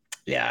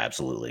 Yeah,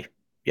 absolutely.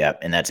 Yeah,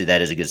 and that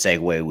is a good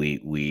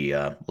segue. We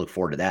look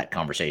forward to that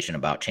conversation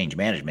about change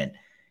management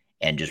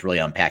and just really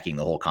unpacking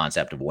the whole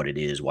concept of what it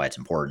is, why it's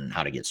important,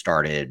 how to get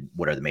started,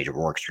 what are the major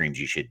work streams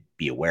you should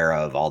be aware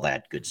of, all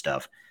that good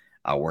stuff.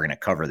 We're going to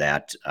cover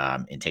that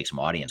and take some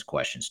audience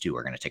questions too.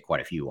 We're going to take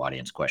quite a few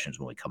audience questions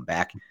when we come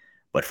back.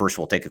 But first,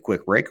 we'll take a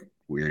quick break.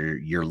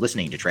 You're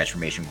listening to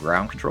Transformation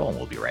Ground Control, and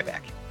we'll be right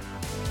back.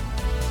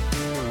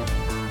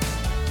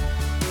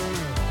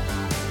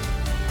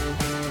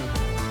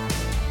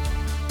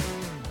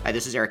 Hi,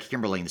 this is Eric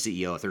Kimberling,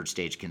 the CEO of Third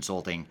Stage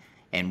Consulting,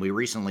 and we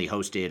recently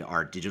hosted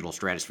our Digital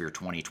Stratosphere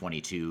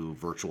 2022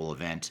 virtual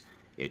event.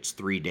 It's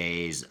 3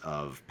 days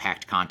of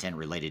packed content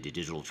related to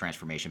digital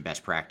transformation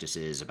best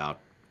practices, about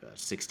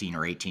 16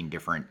 or 18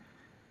 different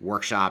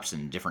workshops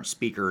and different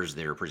speakers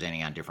that are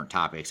presenting on different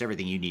topics,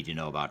 everything you need to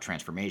know about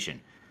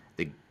transformation.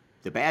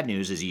 The bad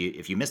news is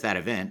if you miss that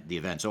event, the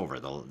event's over.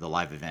 The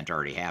live event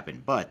already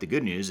happened. But the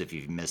good news, if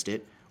you've missed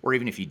it, or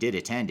even if you did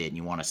attend it and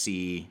you want to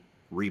see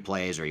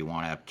replays or you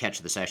want to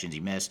catch the sessions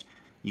you missed,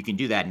 you can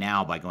do that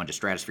now by going to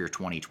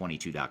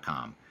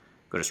stratosphere2022.com.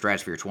 Go to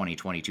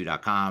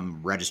stratosphere2022.com,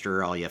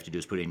 register. All you have to do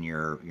is put in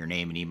your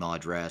name and email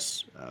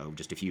address,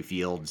 just a few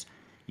fields.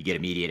 You get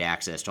immediate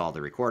access to all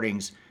the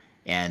recordings,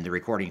 and the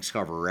recordings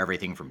cover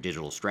everything from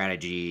digital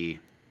strategy,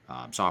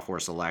 software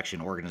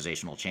selection,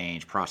 organizational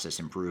change, process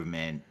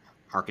improvement,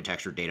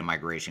 architecture, data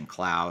migration,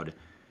 cloud,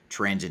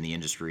 trends in the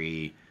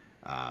industry,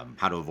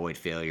 how to avoid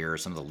failure,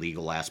 some of the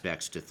legal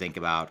aspects to think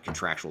about,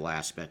 contractual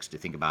aspects to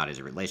think about as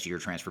it relates to your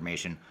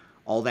transformation.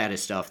 All that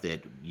is stuff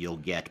that you'll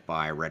get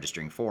by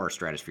registering for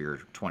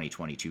Stratosphere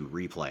 2022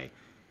 replay.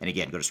 And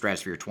again, go to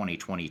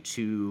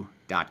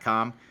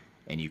stratosphere2022.com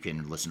and you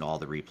can listen to all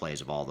the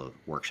replays of all the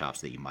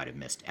workshops that you might have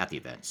missed at the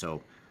event.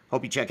 So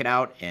hope you check it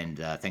out, and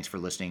thanks for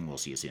listening. We'll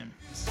see you soon.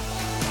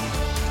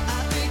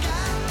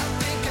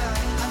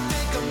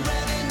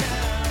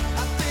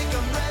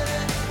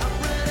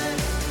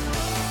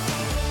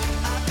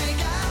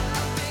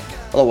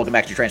 Hello, welcome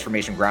back to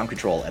Transformation Ground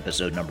Control,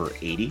 episode number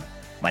 80.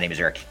 My name is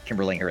Eric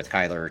Kimberling here with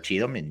Kyler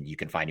Cheatham, and you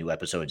can find new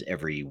episodes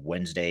every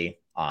Wednesday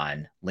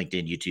on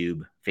LinkedIn,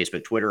 YouTube,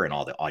 Facebook, Twitter, and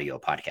all the audio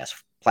podcast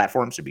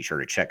platforms, so be sure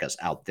to check us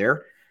out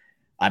there.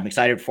 I'm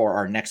excited for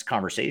our next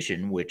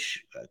conversation,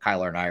 which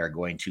Kyler and I are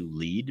going to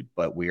lead,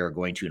 but we are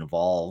going to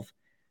involve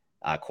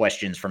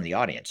questions from the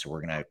audience. So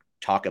we're going to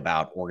talk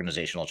about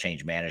organizational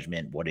change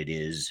management, what it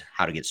is,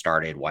 how to get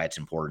started, why it's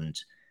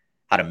important,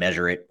 how to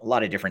measure it, a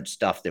lot of different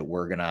stuff that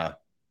we're going to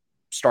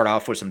start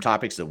off with some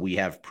topics that we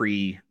have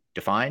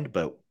pre-defined,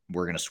 but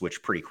we're going to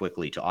switch pretty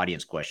quickly to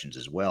audience questions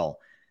as well.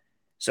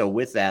 So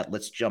with that,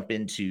 let's jump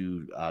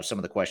into some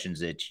of the questions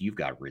that you've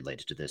got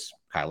related to this,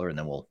 Kyler, and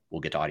then we'll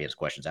get to audience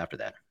questions after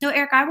that. So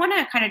Eric, I want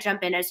to kind of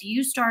jump in. As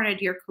you started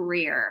your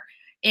career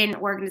in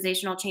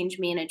organizational change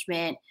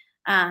management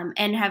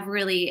and have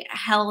really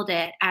held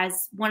it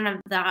as one of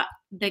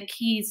the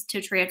keys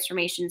to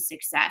transformation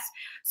success.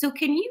 So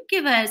can you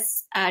give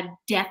us a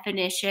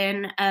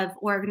definition of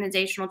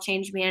organizational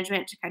change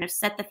management to kind of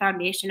set the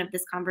foundation of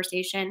this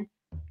conversation?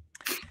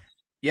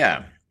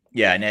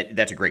 Yeah, and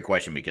that's a great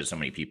question because so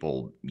many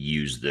people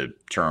use the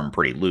term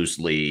pretty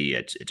loosely.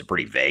 It's a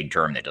pretty vague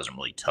term that doesn't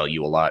really tell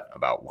you a lot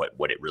about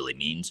what it really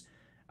means,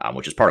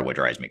 which is part of what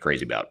drives me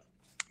crazy about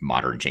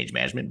modern change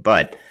management.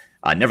 But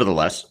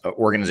nevertheless,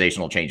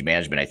 organizational change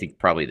management, I think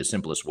probably the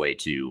simplest way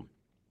to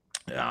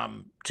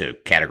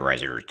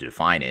categorize it or to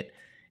define it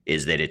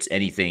is that it's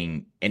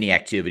any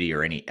activity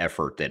or any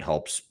effort that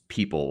helps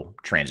people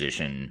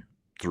transition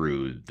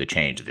through the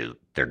change that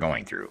they're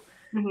going through.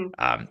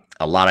 Mm-hmm.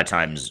 A lot of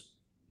times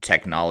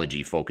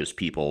technology-focused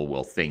people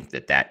will think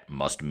that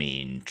must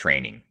mean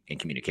training and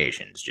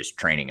communications, just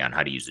training on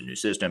how to use the new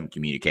system,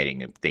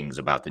 communicating things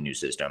about the new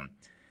system.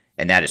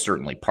 And that is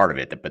certainly part of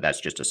it, but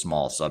that's just a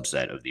small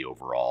subset of the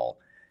overall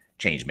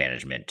change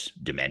management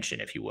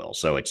dimension, if you will.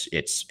 So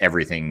it's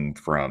everything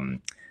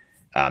from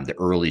the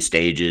early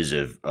stages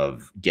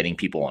of getting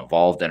people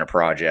involved in a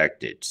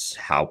project. It's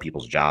how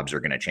people's jobs are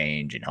going to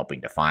change and helping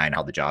define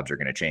how the jobs are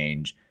going to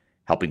change,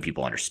 helping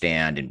people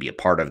understand and be a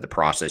part of the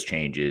process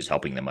changes,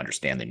 helping them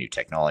understand the new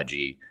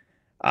technology,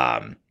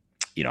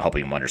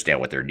 helping them understand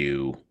what their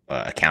new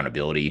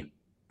accountability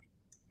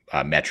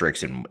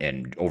metrics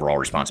and overall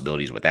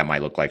responsibilities, what that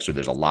might look like. So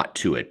there's a lot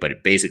to it,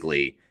 but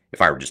basically,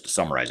 if I were just to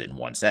summarize it in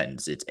one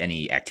sentence, it's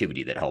any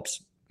activity that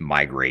helps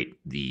migrate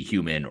the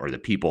human or the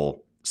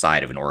people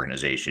side of an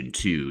organization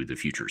to the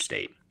future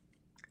state.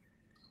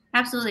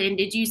 Absolutely. And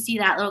did you see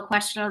that little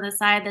question on the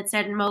side that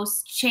said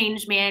most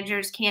change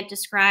managers can't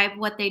describe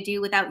what they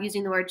do without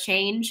using the word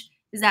change?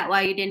 Is that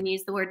why you didn't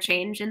use the word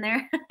change in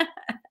there?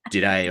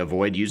 Did I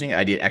avoid using it?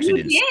 I did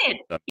actually You didn't. did.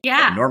 So,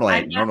 Yeah.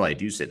 normally I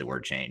do say the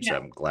word change. Yeah. So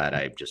I'm glad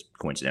I just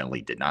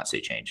coincidentally did not say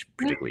change,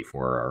 particularly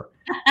for our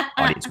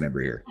audience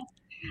member here.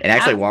 And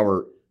actually,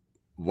 while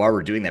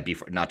we're doing that,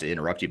 before, not to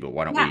interrupt you, but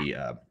why don't we?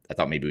 I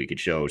thought maybe we could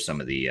show some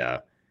of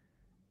the.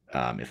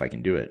 If I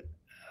can do it,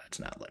 it's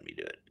not letting me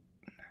do it.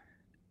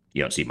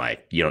 You don't see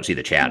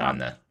the chat on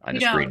the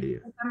screen, do you?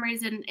 For some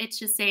reason, it's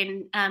just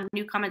saying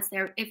new comments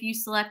there. If you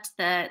select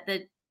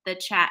the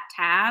chat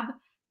tab,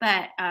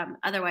 but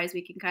otherwise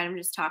we can kind of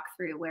just talk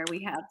through where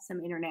we have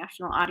some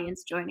international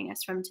audience joining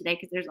us from today,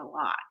 because there's a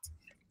lot.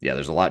 Yeah,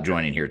 there's a lot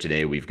joining here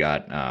today. We've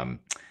got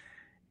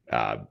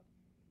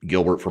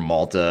Gilbert from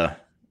Malta,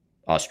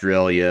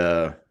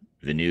 Australia,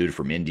 Vinud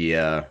from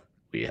India.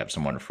 We have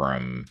someone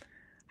from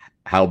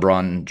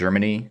Heilbronn,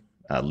 Germany,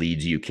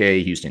 Leeds,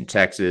 UK, Houston,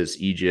 Texas,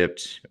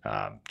 Egypt,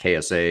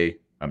 KSA,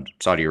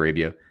 Saudi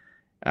Arabia,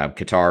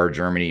 Qatar,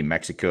 Germany,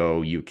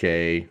 Mexico,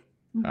 UK,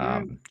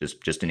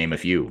 just to name a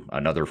few.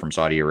 Another from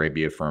Saudi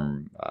Arabia,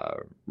 from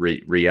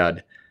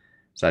Riyadh,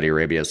 Saudi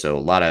Arabia. So a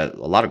lot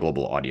of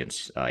global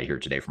audience here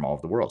today from all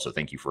over the world. So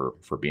thank you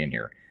for being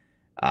here.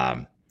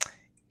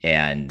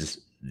 And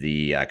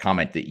the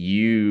comment that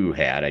you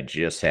had, I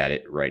just had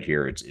it right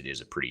here. It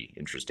is a pretty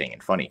interesting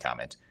and funny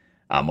comment.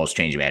 Most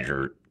change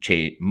managers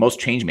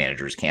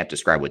can't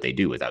describe what they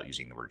do without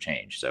using the word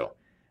change. So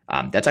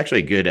that's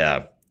actually a good.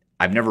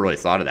 I've never really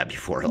thought of that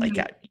before. Like,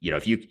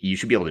 if you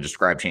should be able to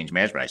describe change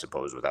management, I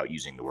suppose, without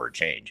using the word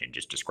change and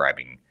just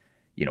describing,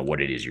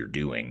 what it is you're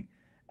doing.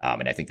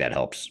 And I think that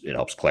helps. It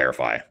helps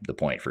clarify the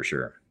point for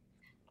sure.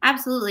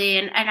 Absolutely.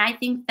 And I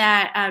think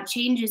that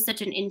change is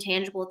such an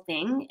intangible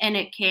thing, and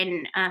it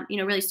can,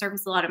 really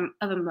surface a lot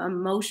of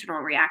emotional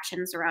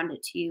reactions around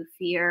it too.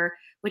 Fear,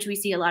 which we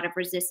see a lot of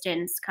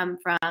resistance come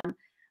from.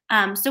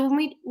 So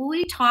when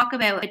we talk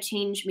about a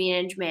change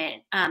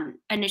management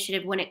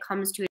initiative when it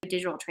comes to a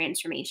digital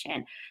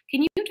transformation,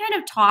 can you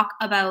kind of talk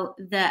about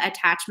the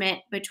attachment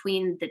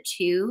between the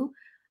two?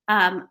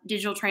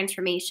 Digital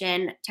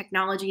transformation,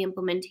 technology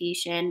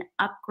implementation,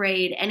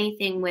 upgrade,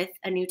 anything with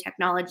a new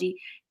technology,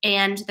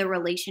 and the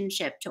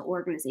relationship to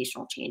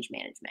organizational change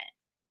management?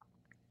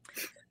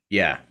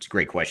 Yeah, it's a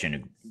great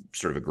question.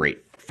 Sort of a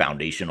great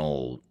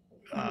foundational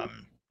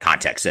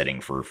context setting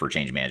for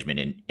change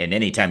management. And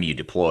anytime you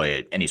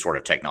deploy any sort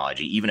of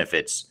technology, even if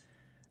it's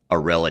a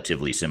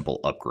relatively simple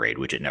upgrade,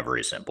 which it never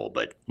is simple,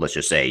 but let's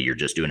just say you're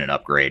just doing an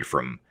upgrade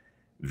from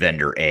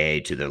vendor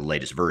A to the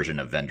latest version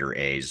of vendor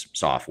A's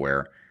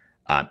software.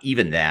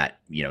 Even that,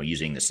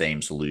 using the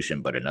same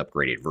solution but an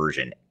upgraded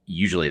version,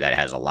 usually that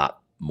has a lot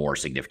more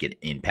significant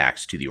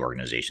impacts to the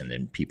organization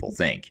than people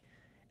think.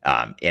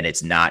 And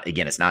it's not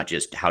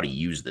just how to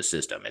use the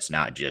system. It's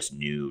not just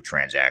new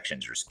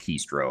transactions or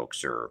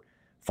keystrokes or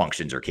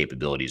functions or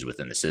capabilities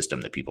within the system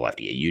that people have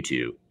to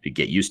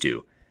get used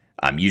to.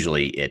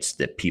 Usually it's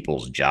that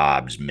people's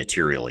jobs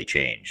materially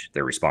change,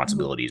 their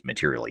responsibilities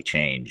materially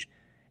change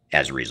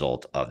as a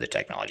result of the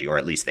technology, or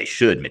at least they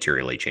should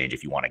materially change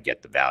if you want to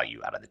get the value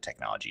out of the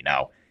technology.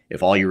 Now,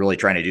 if all you're really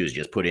trying to do is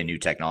just put in new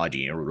technology,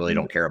 you really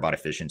don't care about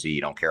efficiency,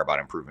 you don't care about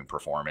improving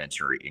performance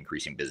or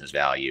increasing business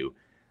value,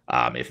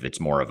 if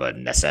it's more of a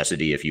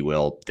necessity, if you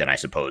will, then I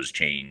suppose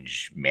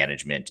change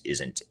management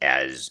isn't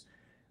as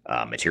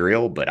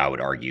material, but I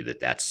would argue that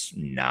that's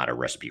not a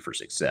recipe for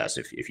success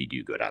if you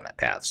do go down that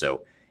path.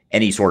 So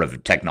any sort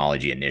of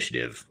technology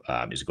initiative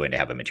is going to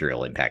have a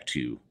material impact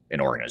to an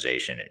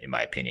organization, in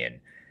my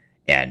opinion.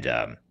 And,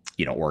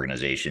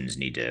 organizations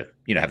need to,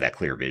 have that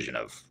clear vision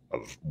of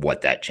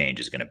what that change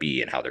is going to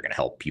be and how they're going to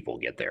help people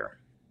get there.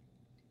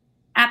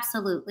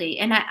 Absolutely.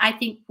 And I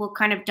think we'll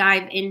kind of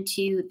dive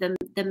into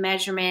the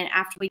measurement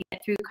after we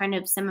get through kind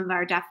of some of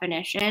our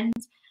definitions.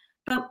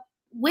 But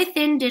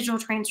within digital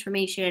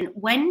transformation,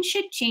 when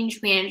should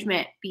change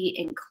management be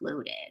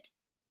included?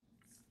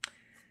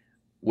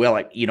 Well,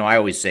 I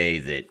always say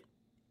that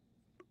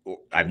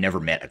I've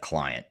never met a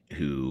client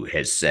who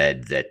has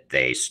said that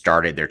they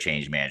started their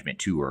change management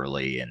too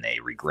early and they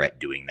regret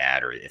doing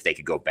that, or if they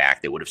could go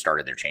back, they would have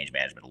started their change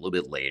management a little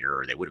bit later,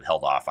 or they would have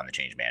held off on the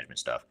change management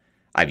stuff.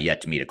 I've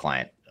yet to meet a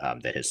client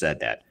that has said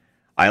that.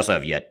 I also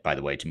have yet, by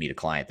the way, to meet a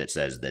client that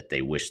says that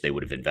they wish they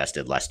would have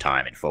invested less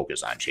time and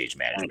focus on change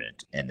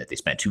management, and that they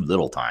spent too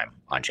little time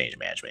on change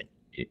management.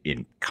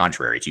 In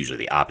contrary, it's usually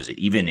the opposite.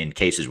 Even in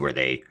cases where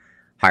they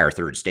hire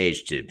third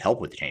stage to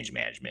help with the change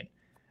management,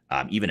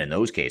 even in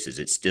those cases,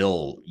 it's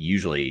still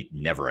usually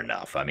never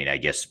enough. I mean, I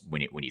guess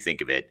when you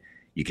think of it,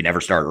 you can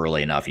never start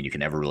early enough, and you can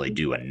never really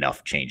do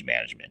enough change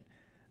management.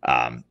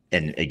 And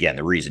again,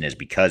 the reason is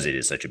because it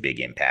is such a big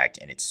impact,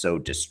 and it's so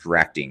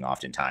distracting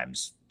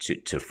oftentimes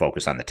to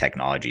focus on the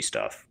technology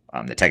stuff.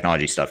 The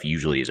technology stuff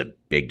usually is a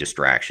big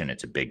distraction.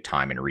 It's a big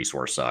time and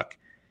resource suck.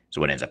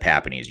 So what ends up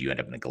happening is you end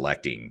up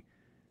neglecting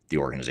the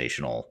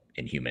organizational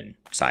and human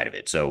side of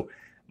it. So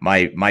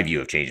my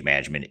view of change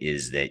management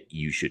is that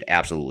you should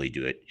absolutely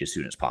do it as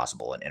soon as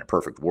possible. And in a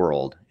perfect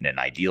world, in an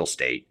ideal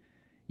state,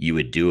 you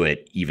would do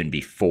it even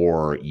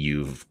before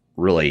you've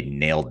really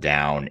nailed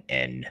down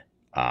and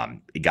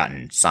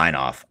gotten sign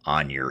off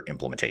on your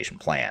implementation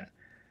plan.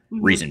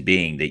 Reason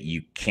being that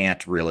you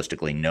can't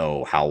realistically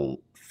know how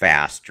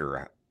fast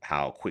or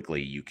how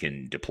quickly you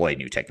can deploy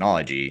new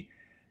technology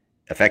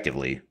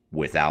effectively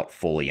without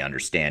fully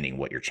understanding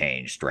what your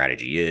change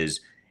strategy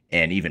is.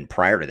 And even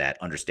prior to that,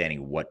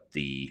 understanding what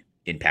the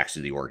impacts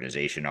of the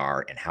organization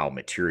are and how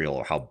material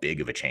or how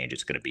big of a change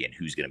it's going to be and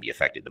who's going to be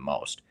affected the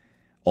most.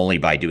 Only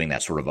by doing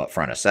that sort of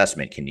upfront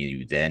assessment can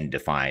you then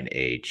define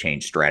a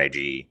change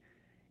strategy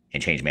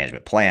and change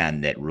management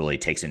plan that really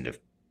takes into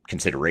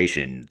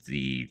consideration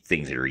the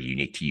things that are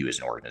unique to you as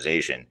an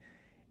organization.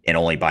 And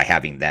only by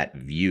having that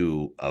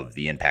view of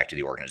the impact of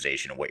the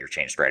organization and what your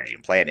change strategy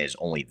and plan is,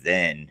 only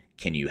then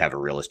can you have a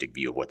realistic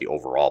view of what the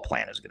overall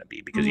plan is going to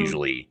be. Because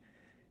usually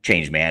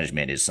change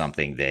management is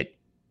something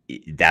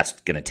that's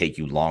going to take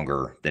you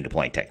longer than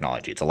deploying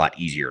technology. It's a lot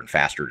easier and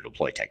faster to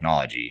deploy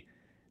technology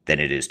than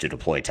it is to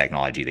deploy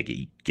technology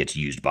that gets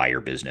used by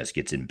your business,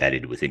 gets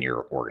embedded within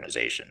your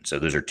organization. So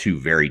those are two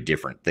very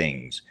different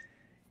things.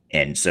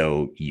 And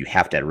so you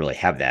have to really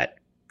have that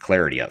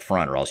clarity up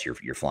front, or else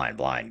you're flying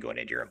blind going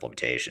into your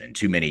implementation. And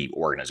too many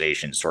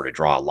organizations sort of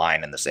draw a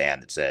line in the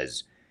sand that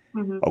says,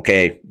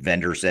 okay,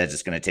 vendor says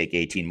it's going to take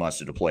 18 months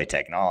to deploy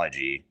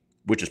technology,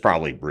 which is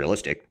probably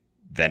realistic.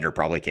 Vendor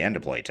probably can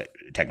deploy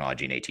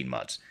technology in 18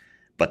 months.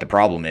 But the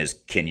problem is,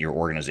 can your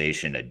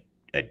organization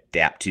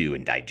adapt to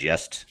and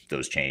digest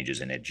those changes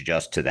and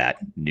adjust to that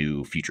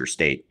new future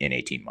state in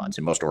 18 months?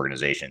 And most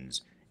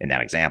organizations in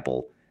that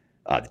example,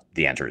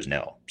 the answer is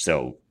no.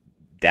 So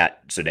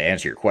to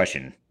answer your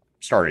question,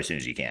 start as soon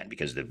as you can,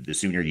 because the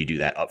sooner you do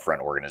that upfront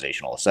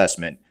organizational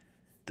assessment,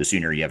 the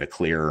sooner you have a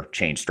clear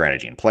change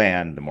strategy and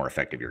plan, the more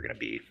effective you're going to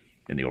be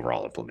in the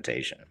overall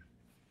implementation.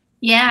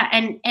 Yeah,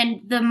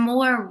 and the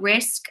more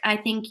risk I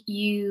think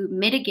you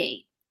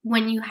mitigate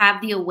when you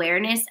have the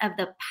awareness of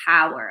the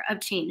power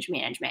of change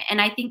management.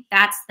 And I think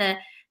that's the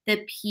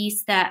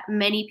piece that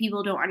many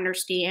people don't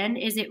understand,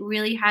 is it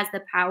really has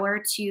the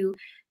power to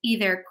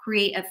either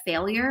create a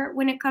failure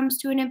when it comes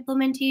to an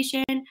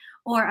implementation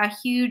or a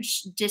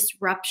huge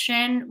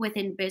disruption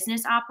within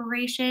business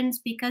operations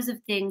because of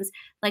things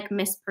like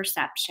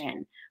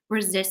misperception,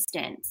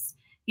 resistance,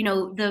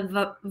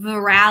 the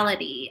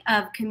virality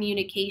of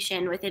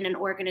communication within an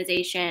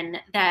organization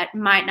that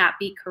might not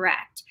be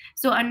correct.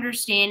 So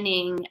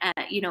understanding,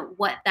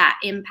 what that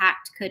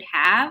impact could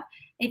have,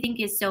 I think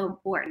is so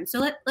important.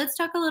 So let's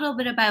talk a little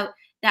bit about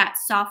that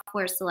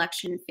software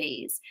selection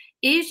phase.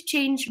 Is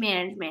change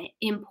management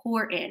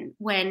important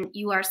when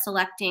you are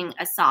selecting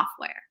a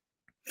software?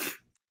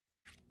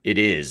 It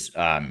is,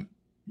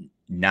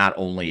 not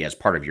only as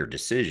part of your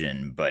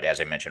decision, but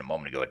as I mentioned a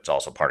moment ago, it's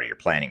also part of your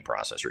planning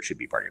process, or it should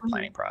be part of your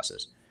planning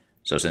process.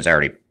 So since I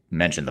already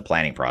mentioned the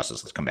planning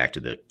process, let's come back to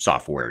the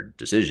software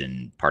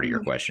decision part of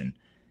your question.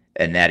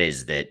 And that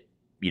is that,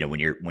 when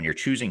you're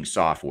choosing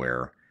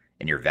software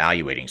and you're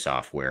evaluating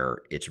software,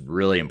 it's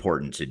really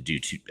important to do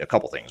a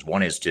couple things.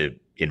 One is to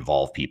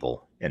involve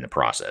people in the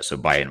process. So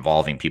by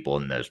involving people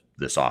in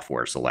the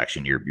software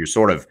selection, you're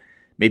sort of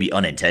maybe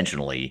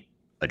unintentionally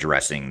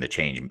addressing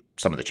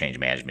some of the change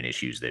management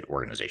issues that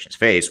organizations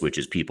face, which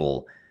is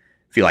people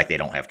feel like they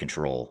don't have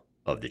control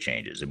of the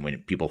changes. And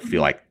when people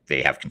feel like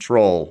they have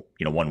control,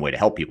 one way to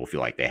help people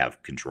feel like they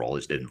have control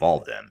is to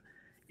involve them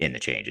in the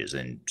changes.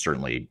 And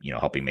certainly,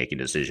 helping make a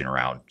decision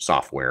around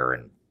software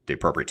and the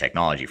appropriate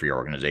technology for your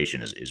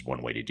organization is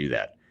one way to do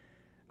that.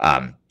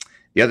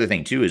 The other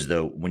thing too is,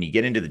 though, when you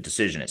get into the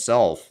decision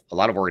itself, a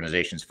lot of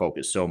organizations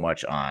focus so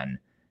much on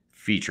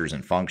features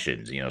and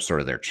functions,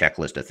 sort of their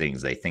checklist of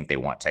things they think they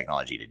want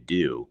technology to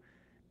do,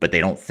 but they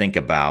don't think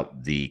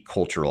about the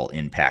cultural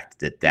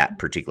impact that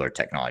particular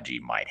technology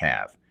might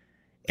have.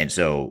 And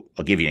so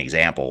I'll give you an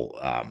example.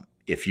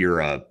 If you're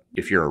a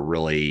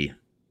really,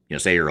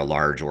 say you're a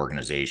large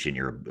organization,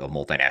 you're a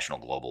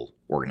multinational global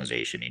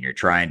organization, and you're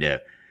trying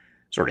to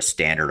sort of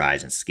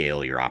standardize and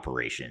scale your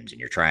operations, and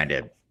you're trying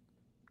to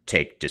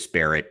take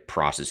disparate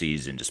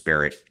processes and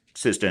disparate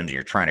systems, and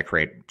you're trying to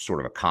create sort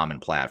of a common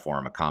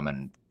platform, a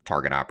common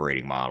target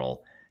operating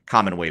model,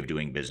 common way of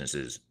doing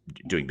business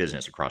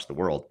across the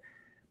world.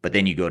 But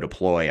then you go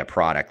deploy a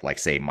product like,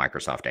 say,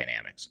 Microsoft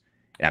Dynamics.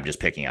 And I'm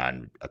just picking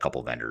on a couple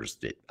of vendors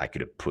that I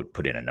could have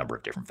put in a number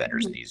of different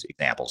vendors in these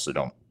examples, so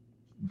don't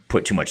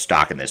put too much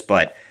stock in this.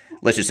 But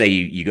let's just say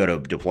you go to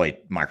deploy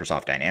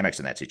Microsoft Dynamics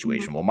in that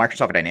situation. Well,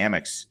 Microsoft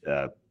Dynamics,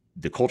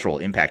 the cultural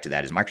impact of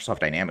that is Microsoft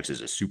Dynamics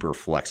is a super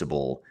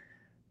flexible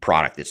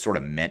product that's sort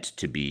of meant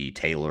to be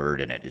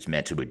tailored, and it's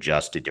meant to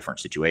adjust to different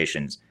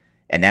situations.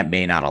 And that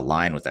may not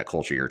align with that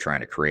culture you're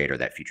trying to create or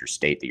that future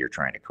state that you're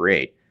trying to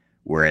create.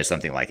 Whereas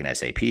something like an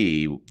SAP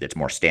that's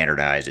more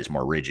standardized, it's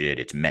more rigid,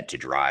 it's meant to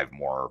drive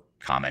more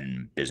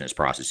common business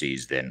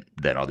processes than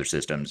other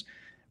systems.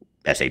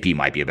 SAP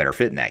might be a better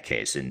fit in that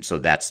case. And so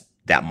that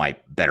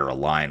might better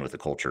align with the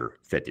culture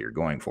fit that you're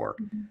going for.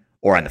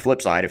 Or on the flip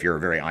side, if you're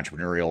a very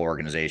entrepreneurial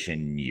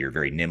organization, you're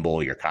very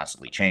nimble, you're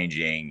constantly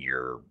changing,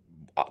 you're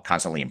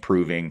constantly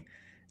improving,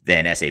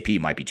 then SAP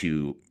might be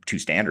too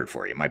standard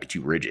for you. It might be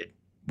too rigid.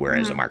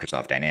 Whereas a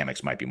Microsoft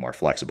Dynamics might be more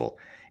flexible.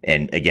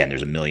 And again,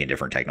 there's a million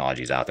different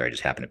technologies out there. I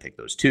just happen to pick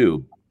those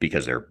two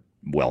because they're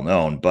well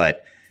known.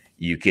 But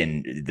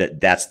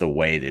that's the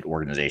way that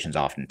organizations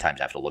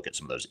oftentimes have to look at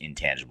some of those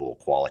intangible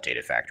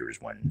qualitative factors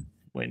when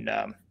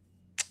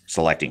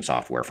selecting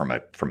software from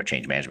a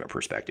change management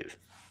perspective.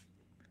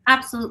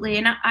 Absolutely.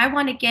 And I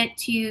want to get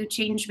to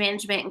change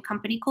management and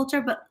company culture,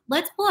 but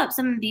let's pull up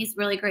some of these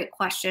really great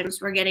questions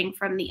we're getting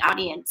from the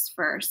audience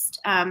first.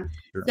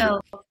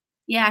 Sure.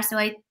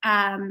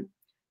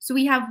 So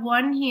we have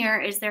one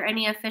here. Is there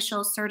any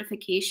official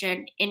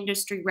certification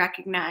industry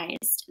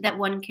recognized that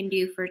one can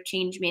do for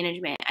change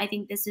management? I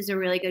think this is a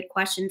really good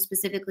question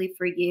specifically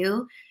for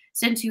you,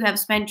 since you have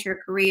spent your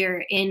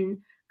career in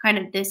kind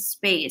of this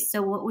space.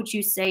 So what would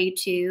you say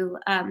to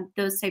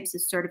those types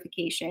of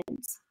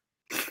certifications?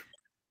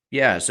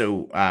 Yeah.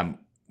 So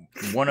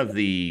one of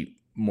the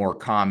more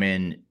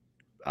common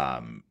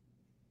and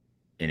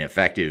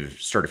effective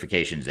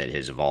certifications that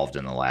has evolved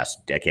in the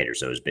last decade or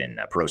so has been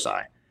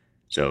ProSci.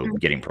 So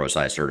getting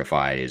ProSci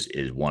certified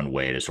is one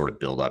way to sort of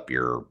build up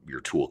your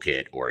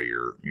toolkit or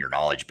your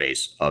knowledge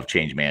base of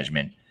change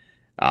management.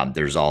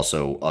 There's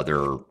also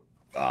other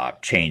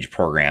change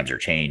programs or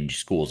change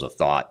schools of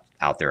thought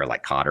out there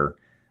like Kotter,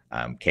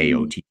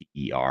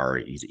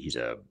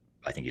 Kotter.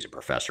 I think he's a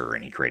professor,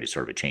 and he created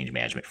sort of a change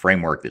management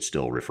framework that's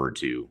still referred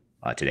to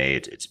today.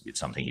 It's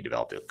something he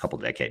developed a couple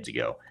of decades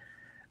ago.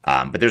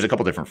 But there's a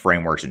couple different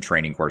frameworks and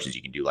training courses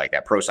you can do like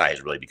that. ProSci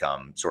has really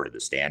become sort of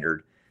the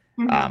standard.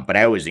 But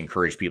I always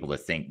encourage people to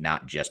think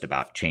not just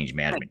about change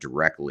management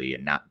directly,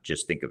 and not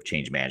just think of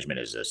change management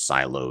as a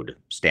siloed,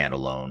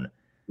 standalone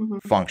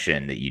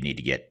function that you need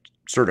to get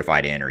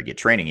certified in or get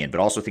training in,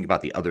 but also think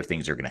about the other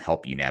things that are going to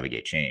help you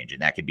navigate change.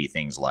 And that could be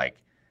things like,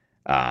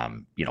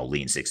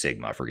 Lean Six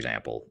Sigma, for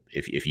example.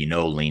 If you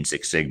know Lean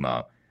Six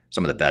Sigma,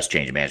 some of the best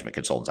change management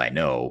consultants I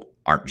know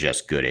aren't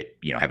just good at,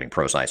 having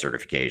ProSci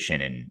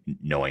certification and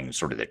knowing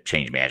sort of the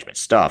change management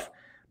stuff,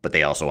 but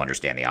they also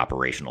understand the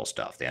operational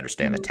stuff. They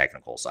understand the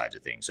technical sides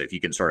of things. So if you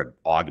can sort of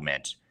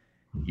augment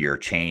your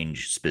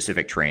change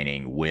specific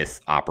training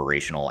with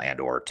operational and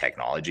or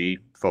technology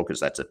focus,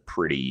 that's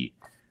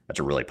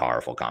a really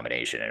powerful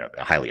combination and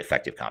a highly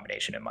effective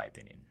combination, in my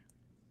opinion.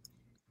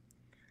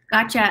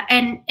 Gotcha.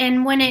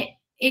 And when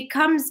it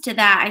comes to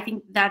that, I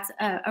think that's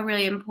a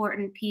really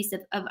important piece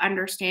of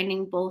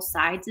understanding both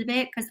sides of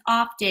it, because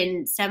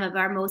often some of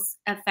our most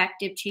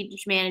effective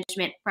change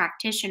management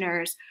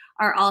practitioners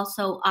are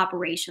also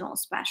operational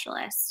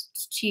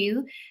specialists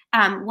too.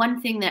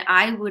 One thing that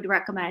I would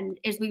recommend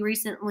is we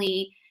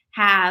recently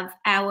have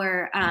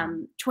our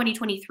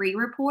 2023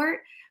 report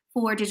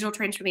for digital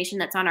transformation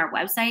that's on our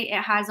website.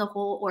 It has a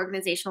whole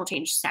organizational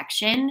change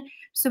section.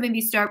 So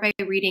maybe start by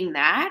reading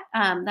that.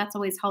 That's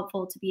always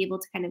helpful to be able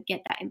to kind of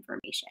get that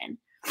information.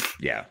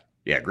 Yeah,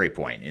 great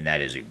point. And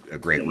that is a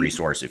great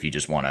resource. If you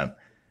just want a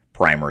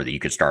primer that you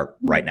could start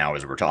right now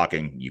as we're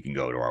talking, you can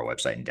go to our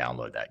website and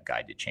download that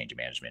guide to change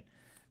management.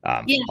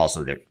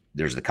 Also,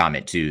 there's the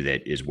comment too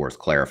that is worth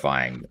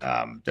clarifying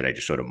that I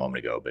just showed a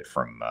moment ago, but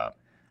from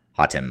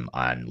Hatem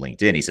on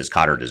LinkedIn, he says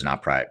Kotter does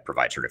not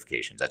provide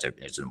certifications.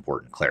 It's an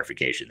important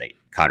clarification that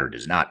Kotter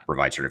does not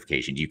provide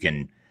certifications. You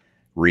can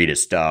read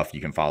his stuff, you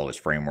can follow his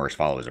frameworks,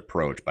 follow his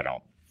approach, but I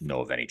don't know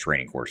of any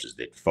training courses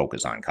that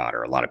focus on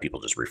Kotter. A lot of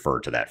people just refer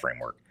to that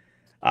framework.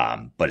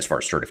 But as far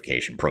as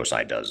certification,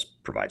 ProSci does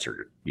provide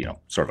sort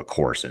of a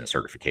course and a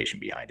certification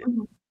behind it.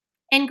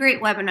 And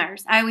great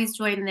webinars. I always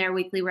join their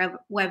weekly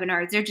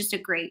webinars. They're just a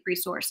great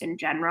resource in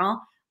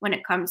general when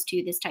it comes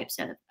to this types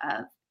of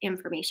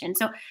information.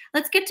 So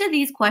let's get to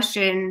these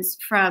questions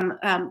from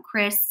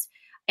Chris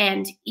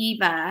and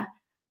Eva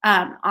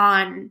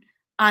on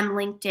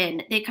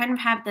LinkedIn. They kind of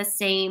have the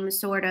same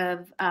sort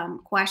of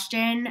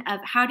question of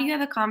how do you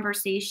have a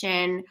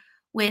conversation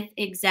with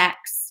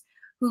execs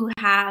who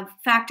have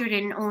factored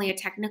in only a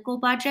technical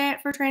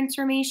budget for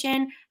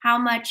transformation? How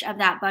much of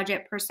that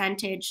budget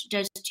percentage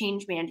does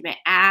change management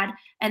add?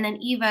 And then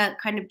Eva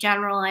kind of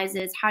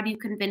generalizes, how do you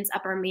convince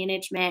upper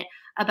management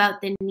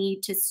about the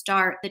need to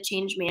start the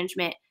change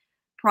management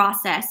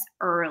process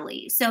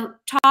early? So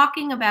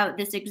talking about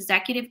this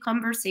executive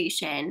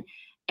conversation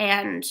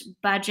and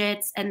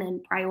budgets and then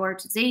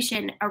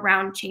prioritization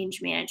around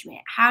change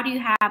management, how do you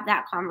have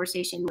that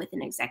conversation with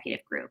an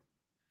executive group?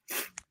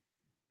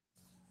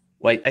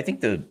 Well, I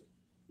think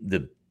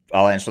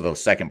I'll answer the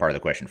second part of the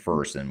question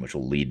first, and which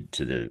will lead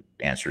to the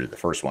answer to the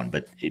first one.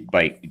 But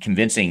by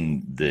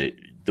convincing the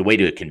way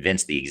to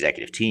convince the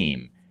executive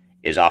team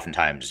is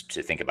oftentimes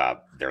to think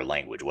about their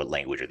language. What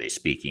language are they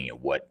speaking,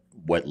 and what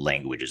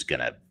language is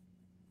going to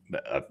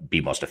be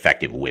most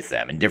effective with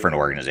them? And different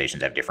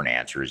organizations have different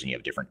answers, and you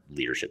have different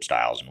leadership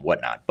styles and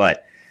whatnot.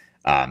 But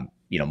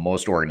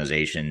most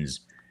organizations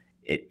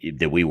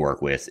that we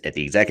work with at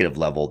the executive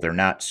level, they're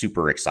not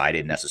super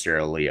excited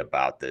necessarily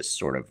about this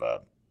sort of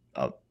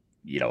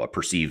a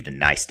perceived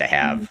nice to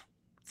have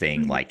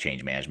thing like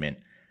change management.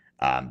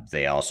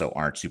 They also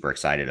aren't super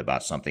excited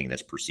about something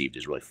that's perceived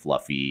as really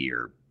fluffy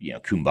or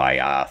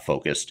kumbaya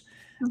focused.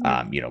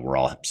 We're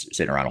all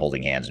sitting around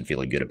holding hands and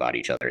feeling good about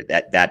each other.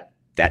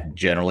 That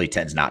generally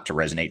tends not to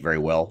resonate very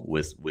well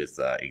with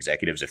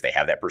executives if they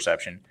have that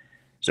perception.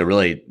 So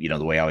really,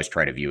 the way I always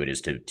try to view it is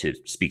to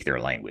speak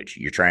their language.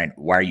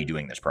 Why are you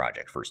doing this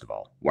project? First of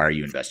all, why are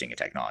you investing in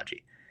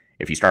technology?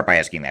 If you start by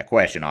asking that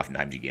question,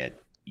 oftentimes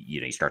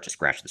you start to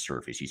scratch the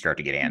surface. You start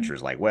to get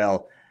answers like,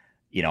 well,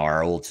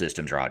 our old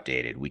systems are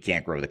outdated. We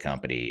can't grow the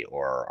company,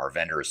 or our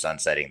vendor is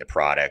sunsetting the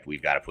product.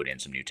 We've got to put in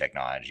some new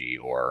technology,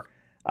 or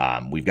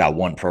we've got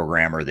one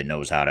programmer that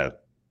knows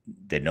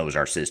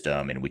our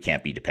system, and we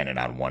can't be dependent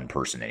on one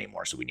person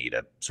anymore. So we need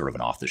a sort of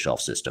an off-the-shelf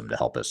system to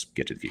help us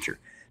get to the future.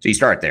 So you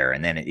start there,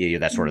 and then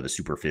that's sort of the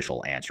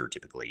superficial answer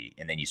typically.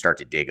 And then you start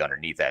to dig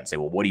underneath that and say,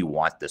 well, what do you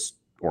want this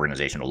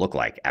organization to look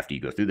like after you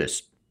go through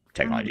this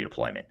technology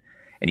deployment?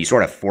 And you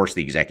sort of force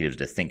the executives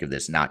to think of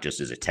this not just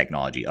as a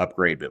technology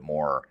upgrade, but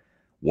more,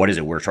 what is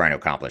it we're trying to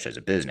accomplish as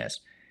a business?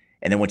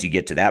 And then once you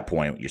get to that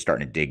point, you're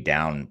starting to dig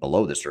down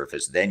below the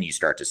surface. Then you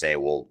start to say,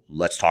 well,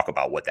 let's talk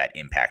about what that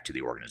impact to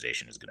the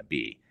organization is going to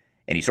be.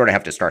 And you sort of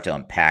have to start to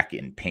unpack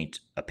and paint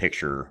a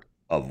picture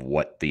of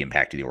what the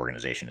impact to the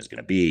organization is going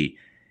to be.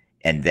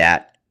 And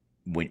that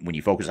when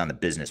you focus on the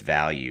business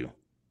value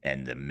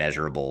and the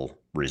measurable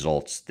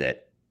results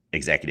that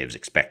executives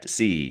expect to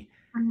see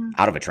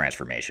out of a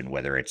transformation,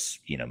 whether it's,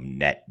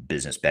 net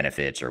business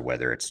benefits, or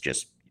whether it's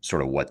just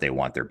sort of what they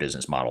want their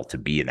business model to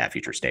be in that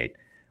future state,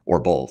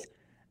 or both,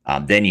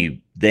 then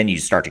you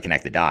start to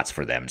connect the dots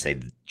for them and say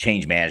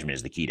change management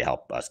is the key to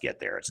help us get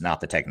there. It's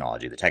not the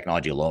technology. The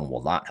technology alone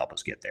will not help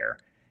us get there.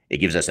 It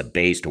gives us a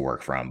base to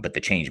work from, but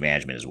the change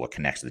management is what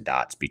connects the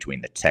dots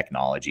between the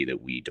technology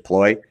that we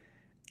deploy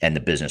and the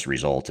business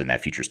results and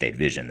that future state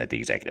vision that the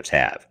executives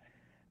have.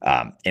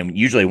 And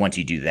usually once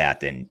you do that,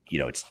 then,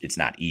 it's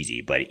not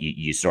easy, but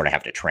you sort of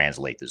have to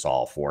translate this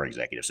all for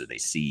executives so they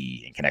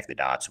see and connect the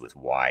dots with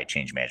why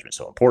change management is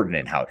so important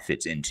and how it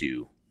fits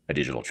into a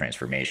digital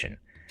transformation.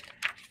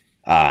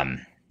 Now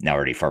I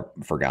already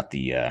forgot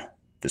the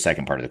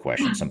second part of the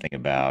question, something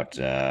about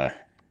the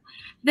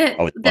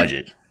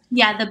budget.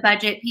 Yeah, the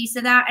budget piece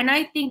of that. And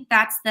I think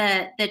that's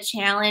the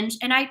challenge.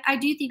 And I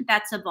do think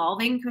that's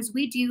evolving, because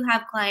we do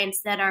have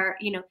clients that are,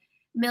 $1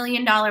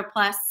 million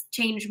plus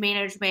change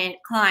management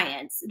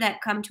clients that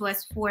come to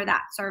us for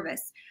that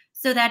service.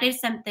 So that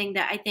is something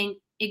that I think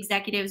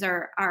executives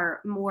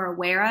are more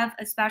aware of,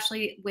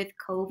 especially with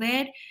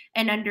COVID,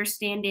 and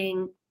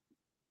understanding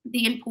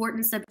the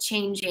importance of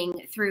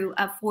changing through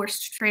a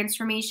forced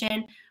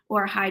transformation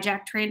or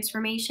hijack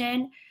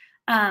transformation.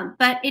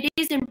 But it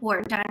is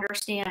important to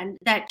understand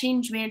that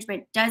change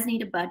management does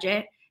need a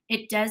budget.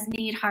 It does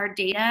need hard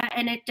data,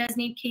 and it does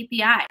need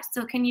KPIs.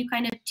 So can you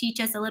kind of teach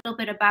us a little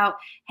bit about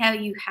how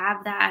you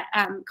have that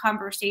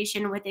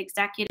conversation with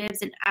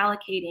executives and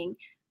allocating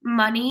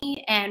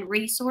money and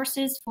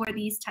resources for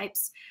these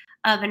types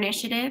of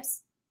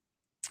initiatives?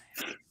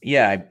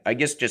 Yeah, I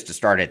guess just to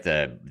start at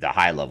the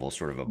high level,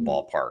 sort of a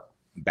ballpark,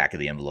 back of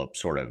the envelope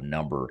sort of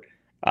number.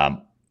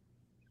 And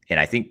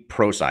I think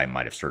ProSci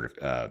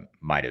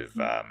might have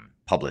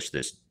published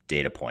this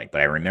data point,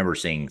 but I remember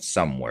seeing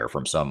somewhere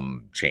from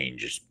some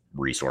change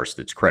resource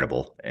that's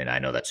credible, and I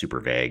know that's super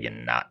vague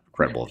and not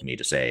credible of me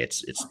to say.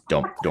 It's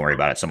don't worry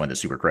about it. Someone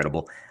that's super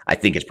credible. I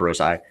think it's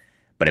ProSci,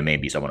 but it may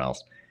be someone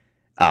else.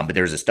 But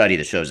there's a study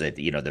that shows that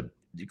the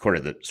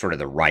sort of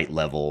the right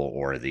level,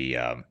 or the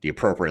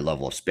appropriate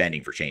level of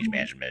spending for change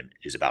management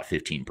is about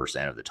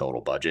 15% of the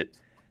total budget.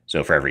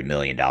 So for every $1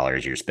 million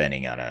you're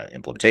spending on an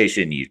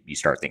implementation, you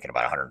start thinking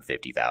about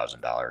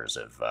 $150,000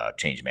 of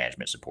change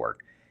management support.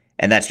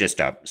 And that's just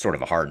a sort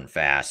of a hard and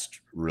fast,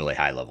 really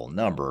high level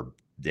number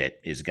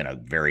that is going to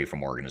vary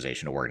from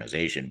organization to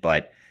organization.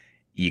 But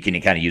you can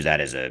kind of use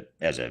that as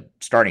a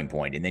starting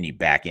point. And then you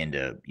back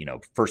into,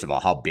 first of all,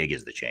 how big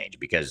is the change?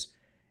 Because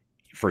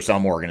for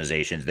some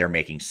organizations, they're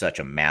making such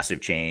a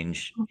massive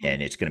change,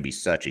 and it's going to be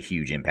such a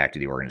huge impact to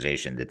the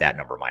organization that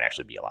number might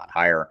actually be a lot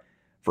higher.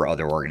 For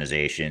other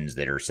organizations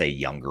that are, say,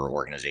 younger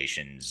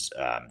organizations,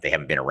 they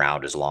haven't been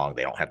around as long.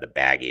 They don't have the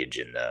baggage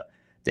and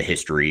the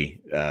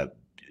history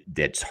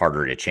that's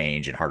harder to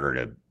change and harder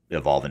to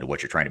evolve into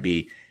what you're trying to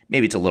be.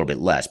 Maybe it's a little bit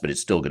less, but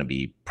it's still going to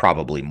be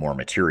probably more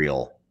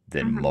material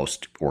than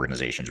most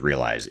organizations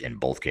realize in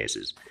both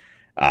cases.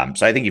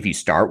 So I think if you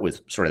start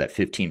with sort of that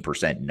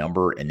 15%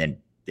 number and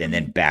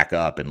then back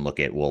up and look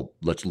at, well,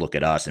 let's look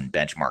at us and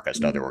benchmark us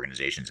to other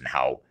organizations, and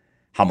how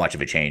much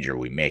of a change are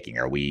we making?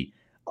 Are we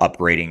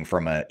upgrading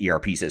from an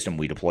ERP system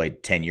we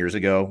deployed 10 years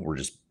ago? We're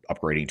just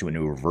upgrading to a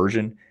newer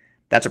version.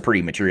 That's a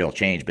pretty material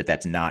change, but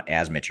that's not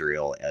as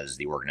material as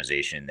the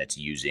organization that's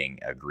using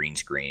a green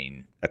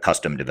screen, a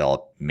custom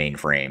developed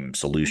mainframe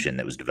solution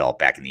that was developed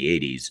back in the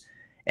 80s.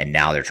 And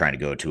now they're trying to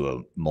go to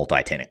a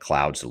multi-tenant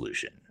cloud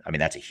solution. I mean,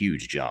 that's a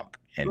huge jump.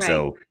 And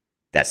so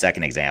that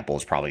second example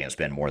is probably going to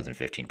spend more than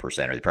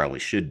 15%, or they probably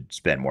should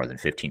spend more than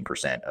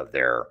 15% of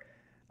their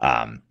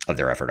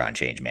effort on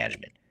change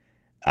management.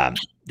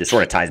 This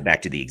sort of ties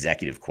back to the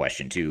executive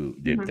question too.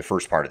 The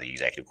first part of the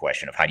executive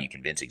question of how do you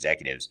convince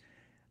executives?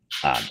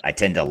 I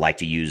tend to like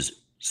to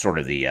use sort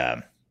of the,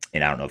 and I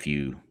don't know if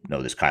you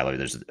know this,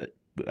 Kyler,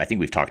 I think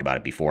we've talked about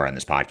it before on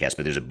this podcast,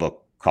 but there's a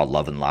book called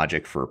Love and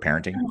Logic for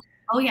Parenting.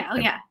 Oh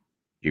yeah.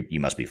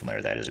 You must be familiar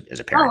with that as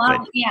a Oh, parent.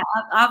 But yeah,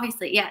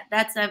 obviously, yeah.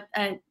 That's a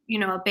a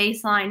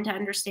baseline to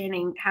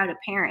understanding how to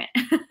parent.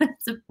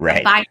 It's a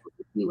right. Bible,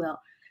 if you will.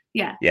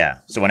 Yeah.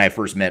 Yeah. So when I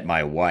first met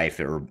my wife,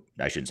 or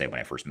I shouldn't say when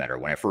I first met her,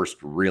 when I first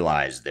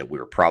realized that we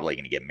were probably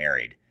going to get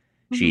married,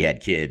 she Mhm.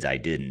 had kids, I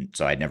didn't.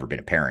 So I'd never been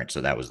a parent.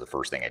 So that was the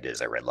first thing I did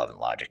is I read Love and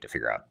Logic to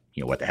figure out,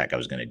 what the heck I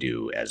was going to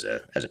do as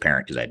a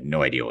parent, because I had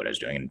no idea what I was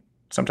doing. And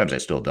sometimes I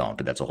still don't,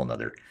 but that's a whole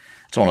nother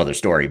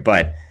story.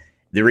 But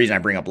the reason I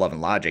bring up Love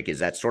and Logic is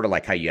that's sort of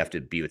like how you have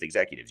to be with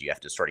executives. You have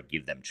to sort of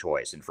give them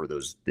choice. And for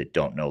those that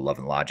don't know, Love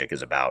and Logic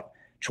is about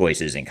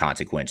choices and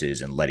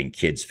consequences and letting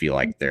kids feel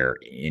like they're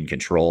in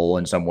control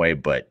in some way,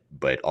 but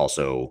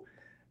also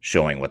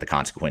showing what the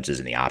consequences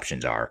and the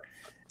options are.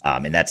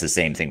 And that's the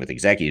same thing with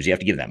executives. You have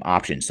to give them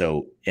options.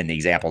 So in the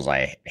examples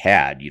I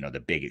had, the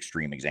big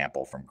extreme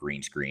example from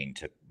green screen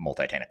to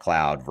multi-tenant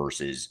cloud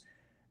versus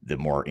the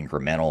more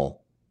incremental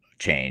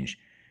change.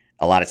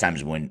 A lot of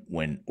times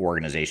when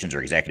organizations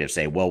or executives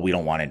say, well, we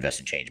don't want to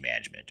invest in change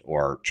management,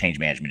 or change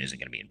management isn't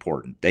going to be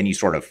important, then you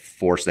sort of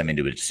force them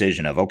into a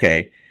decision of,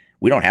 okay,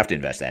 we don't have to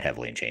invest that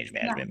heavily in change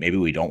management. Yeah. Maybe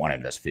we don't want to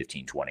invest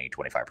 15, 20,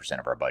 25%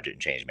 of our budget in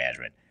change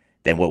management.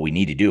 Then what we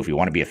need to do if we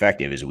want to be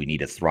effective is we need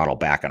to throttle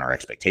back on our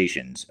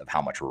expectations of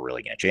how much we're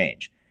really going to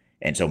change.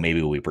 And so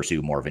maybe we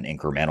pursue more of an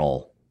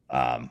incremental,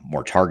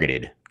 more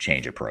targeted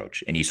change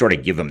approach. And you sort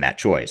of give them that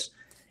choice.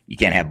 You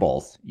can't have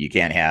both. You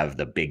can't have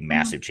the big,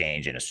 massive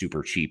change and a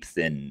super cheap,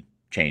 thin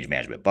change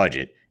management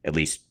budget. At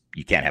least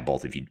you can't have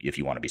both if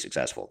you want to be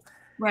successful.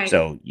 Right.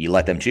 So you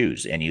let them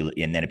choose, and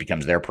then it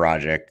becomes their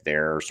project.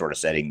 They're sort of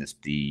setting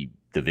the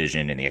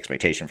vision and the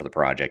expectation for the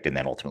project, and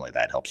then ultimately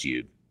that helps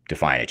you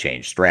define a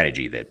change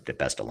strategy that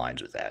best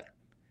aligns with that.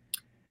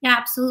 Yeah,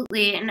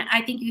 absolutely. And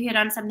I think you hit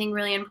on something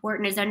really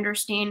important, is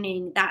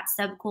understanding that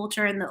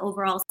subculture and the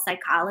overall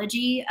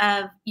psychology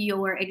of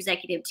your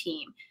executive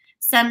team.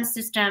 Some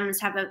systems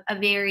have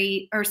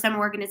some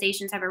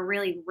organizations have a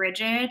really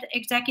rigid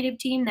executive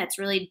team that's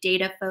really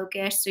data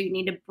focused. So you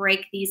need to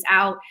break these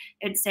out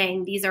and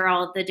saying these are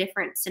all the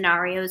different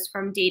scenarios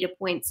from data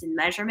points and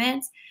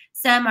measurements.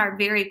 Some are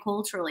very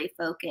culturally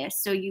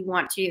focused. So you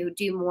want to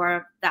do more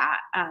of that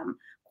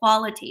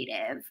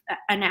qualitative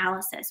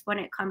analysis when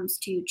it comes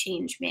to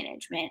change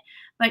management.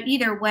 But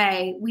either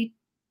way,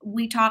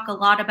 we talk a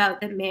lot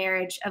about the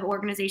marriage of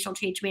organizational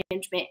change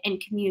management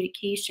and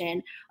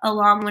communication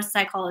along with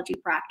psychology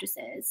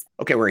practices.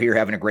 Okay, we're here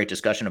having a great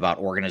discussion about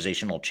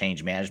organizational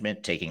change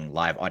management, taking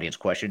live audience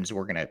questions.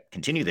 We're going to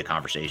continue the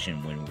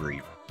conversation when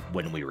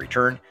we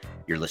return.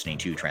 You're listening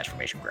to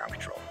Transformation Ground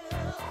Control.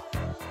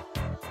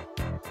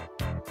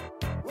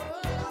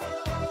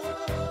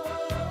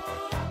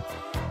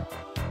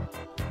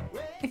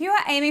 If you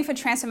are aiming for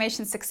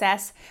transformation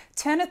success,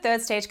 turn to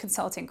Third Stage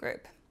Consulting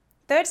Group.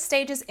 Third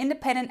Stage's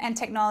independent and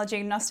technology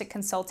agnostic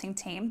consulting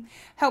team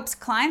helps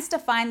clients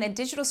define their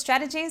digital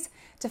strategies,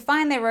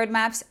 define their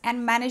roadmaps,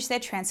 and manage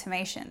their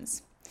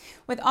transformations.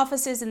 With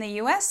offices in the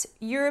US,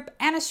 Europe,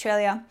 and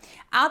Australia,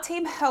 our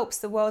team helps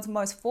the world's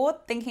most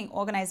forward-thinking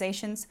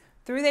organizations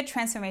through their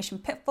transformation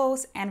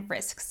pitfalls and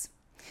risks.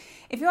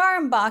 If you are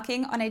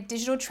embarking on a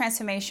digital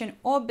transformation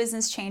or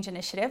business change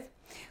initiative,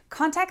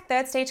 contact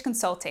Third Stage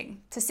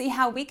Consulting to see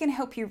how we can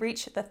help you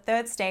reach the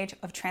third stage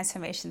of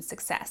transformation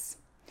success.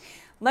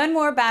 Learn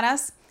more about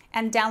us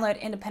and download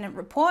independent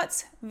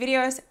reports,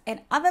 videos,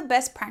 and other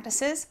best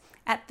practices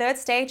at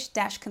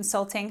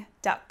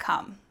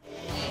thirdstage-consulting.com.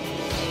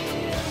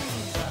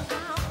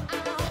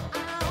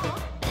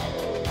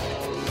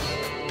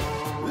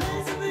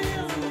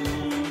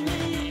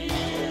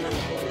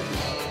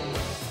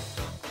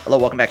 Hello,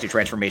 welcome back to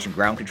Transformation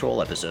Ground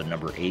Control, episode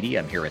number 80.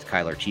 I'm here with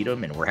Kyler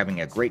Cheatham, and we're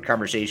having a great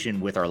conversation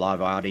with our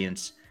live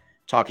audience,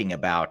 talking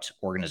about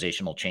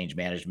organizational change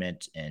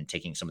management and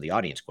taking some of the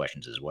audience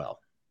questions as well.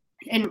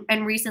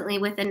 And recently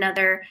with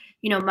another,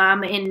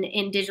 mom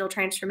in digital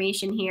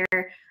transformation here,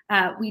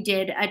 we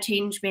did a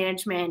change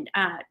management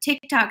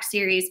TikTok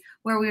series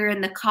where we were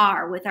in the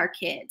car with our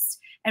kids.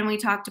 And we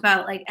talked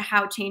about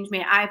how change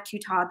I have 2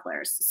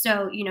 toddlers.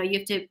 So,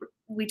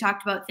 we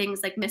talked about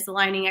things like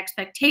misaligning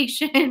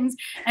expectations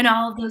and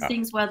all of those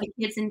things while the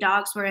kids and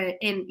dogs were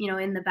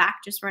in the back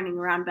just running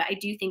around. But I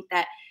do think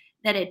that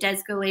it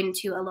does go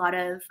into a lot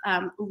of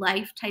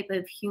life type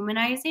of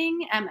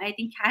humanizing. I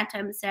think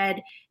Hatem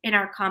said in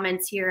our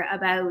comments here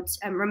about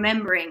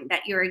remembering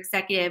that your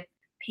executive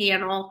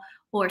panel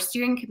or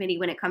steering committee,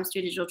 when it comes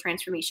to digital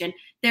transformation,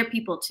 they're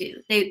people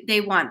too. They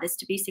want this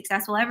to be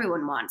successful.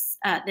 Everyone wants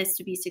this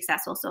to be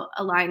successful. So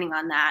aligning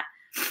on that.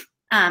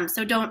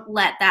 So don't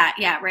let that,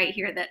 right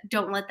here,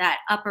 don't let that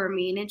upper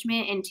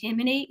management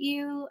intimidate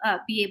you.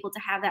 Be able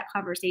to have that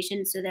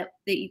conversation so that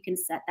you can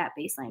set that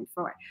baseline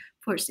for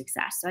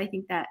success. So I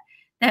think that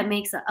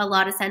makes a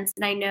lot of sense.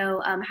 And I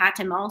know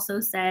Hatem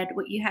also said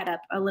what you had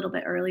up a little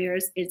bit earlier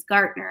is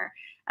Gartner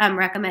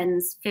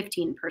recommends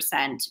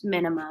 15%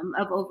 minimum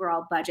of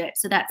overall budget.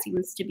 So that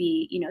seems to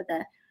be,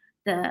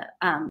 the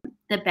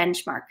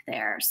benchmark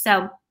there.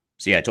 So.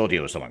 See, I told you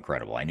it was someone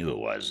credible. I knew it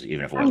was,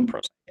 even if it wasn't pro.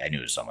 I knew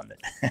it was someone that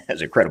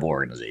has a credible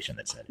organization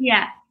that said it.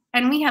 Yeah.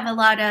 And we have a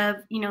lot of,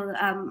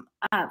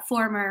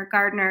 former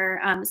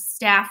Gardner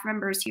staff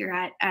members here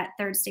at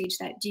Third Stage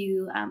that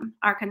do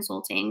our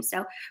consulting.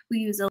 So we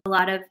use a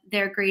lot of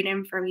their great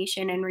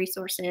information and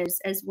resources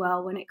as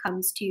well when it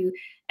comes to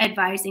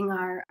advising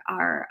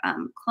our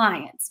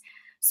clients.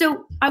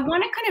 So I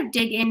want to kind of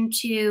dig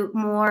into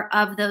more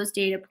of those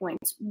data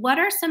points. What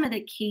are some of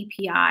the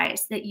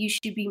KPIs that you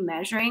should be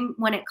measuring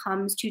when it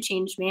comes to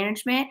change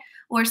management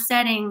or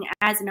setting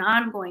as an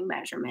ongoing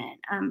measurement?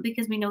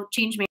 Because we know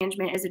change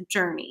management is a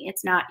journey.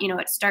 It's not,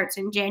 it starts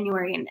in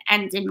January and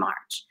ends in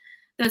March,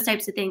 those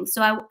types of things.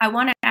 So I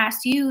want to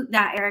ask you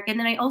that, Eric. And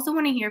then I also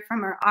want to hear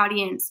from our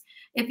audience.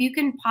 If you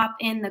can pop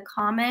in the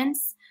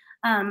comments,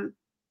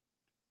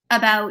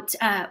 about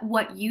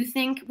what you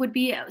think would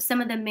be some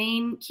of the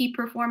main key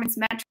performance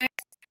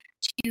metrics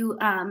to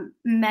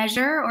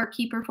measure, or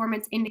key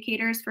performance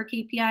indicators for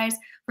KPIs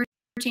for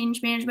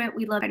change management.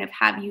 We'd love to kind of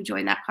have you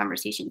join that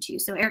conversation too.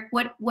 So Eric,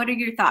 what are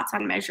your thoughts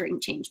on measuring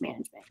change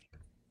management?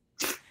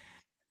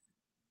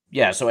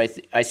 Yeah, so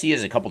I see it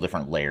as a couple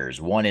different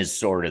layers. One is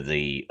sort of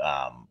the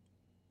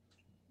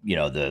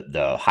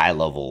the high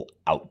level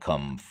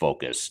outcome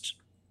focused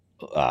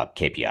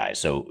KPI.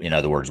 So in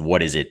other words,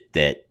 what is it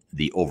that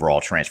the overall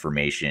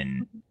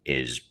transformation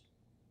is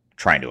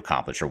trying to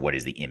accomplish, or what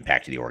is the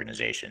impact of the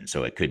organization?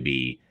 So it could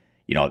be,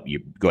 you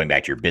going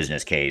back to your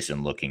business case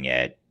and looking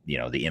at,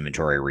 the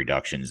inventory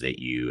reductions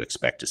that you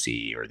expect to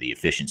see, or the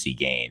efficiency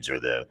gains, or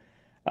the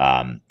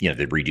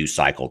reduced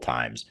cycle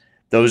times.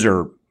 Those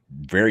are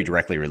very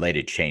directly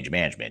related to change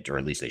management, or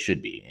at least they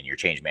should be. And your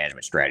change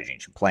management strategy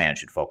and plan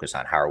should focus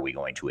on how are we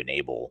going to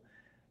enable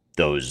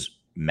those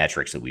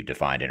metrics that we've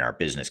defined in our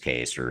business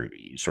case, or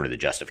sort of the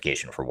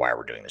justification for why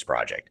we're doing this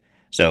project.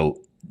 So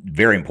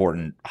very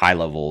important, high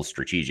level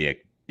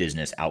strategic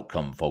business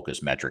outcome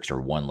focused metrics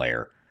are one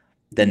layer.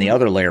 Then the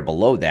other layer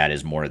below that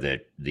is more the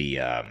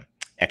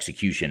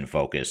execution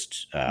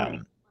focused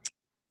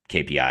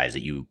KPIs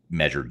that you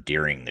measure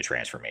during the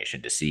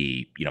transformation to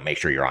see, make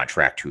sure you're on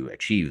track to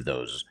achieve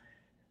those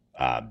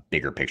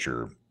bigger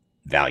picture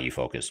value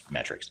focused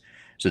metrics.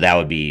 So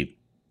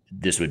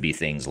this would be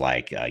things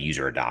like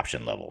user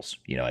adoption levels.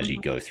 As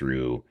you go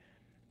through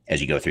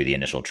the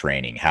initial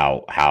training,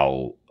 how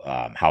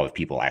have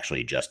people actually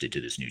adjusted to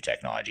this new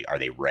technology? Are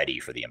they ready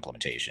for the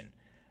implementation?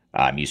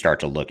 You start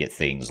to look at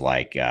things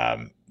like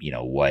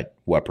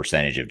what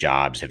percentage of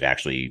jobs have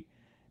actually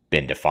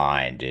been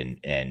defined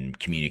and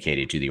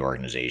communicated to the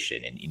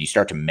organization, and you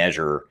start to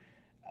measure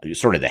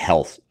sort of the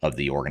health of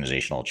the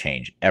organizational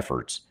change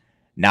efforts.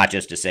 Not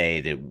just to say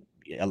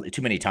that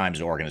too many times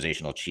the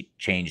organizational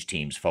change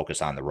teams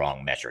focus on the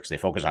wrong metrics. They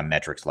focus on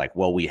metrics like,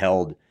 well, we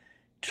held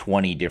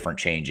 20 different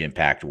change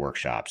impact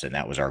workshops, and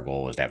that was our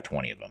goal, was to have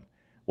 20 of them.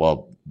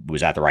 Well,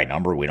 was that the right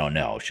number? We don't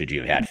know. Should you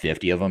have had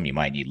 50 of them? You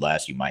might need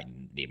less. You might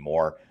need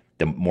more.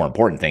 The more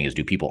important thing is,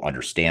 do people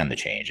understand the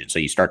change? And so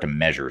you start to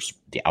measure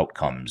the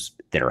outcomes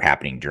that are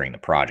happening during the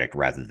project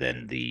rather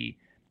than the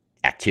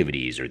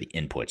activities or the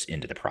inputs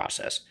into the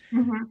process.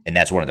 Mm-hmm. And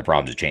that's one of the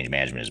problems with change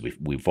management is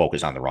we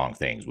focus on the wrong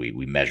things.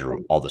 We measure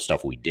all the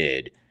stuff we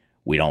did.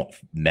 We don't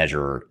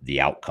measure the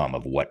outcome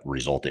of what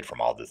resulted from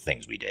all the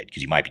things we did,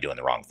 because you might be doing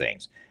the wrong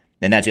things.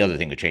 And that's the other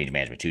thing with change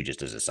management too,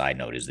 just as a side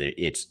note, is that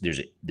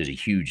there's a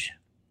huge,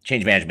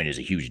 change management is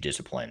a huge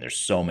discipline. There's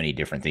so many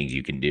different things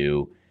you can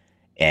do.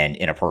 And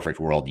in a perfect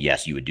world,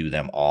 yes, you would do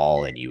them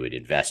all and you would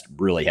invest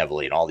really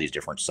heavily in all these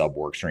different sub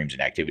work streams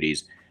and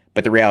activities.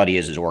 But the reality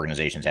is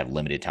organizations have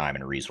limited time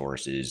and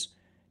resources.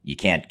 You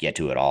can't get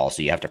to it all.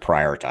 So you have to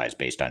prioritize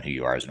based on who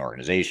you are as an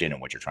organization and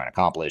what you're trying to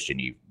accomplish.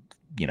 And you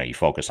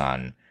focus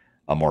on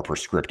a more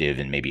prescriptive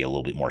and maybe a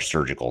little bit more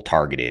surgical,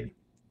 targeted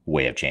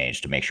way of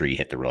change to make sure you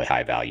hit the really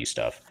high value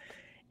stuff.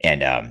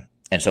 And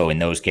so in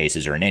those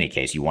cases, or in any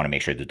case, you want to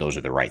make sure that those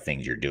are the right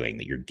things you're doing,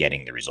 that you're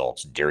getting the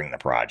results during the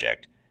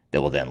project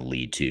that will then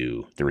lead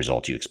to the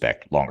results you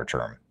expect longer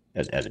term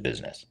as a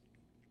business.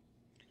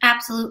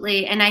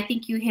 Absolutely. And I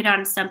think you hit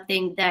on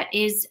something that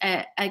is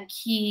a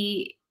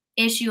key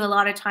issue a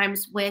lot of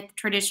times with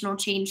traditional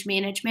change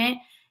management,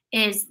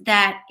 is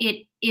that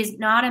it is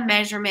not a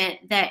measurement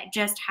that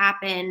just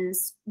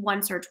happens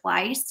once or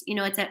twice.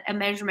 It's a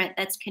measurement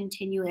that's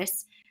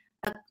continuous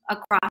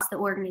across the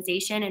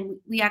organization. And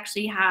we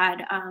actually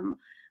had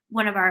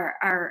one of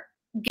our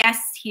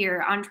guests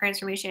here on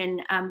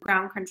Transformation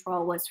Ground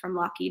Control was from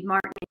Lockheed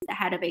Martin, the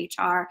head of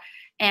HR.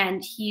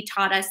 And he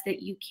taught us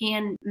that you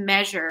can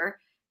measure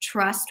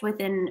trust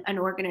within an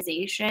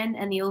organization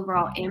and the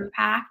overall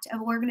impact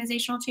of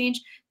organizational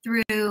change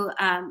through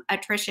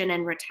attrition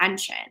and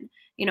retention.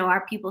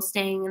 Are people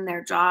staying in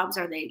their jobs?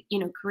 Are they,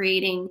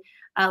 creating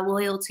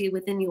loyalty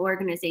within the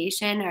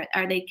organization?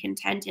 Are they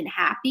content and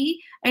happy?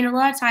 And a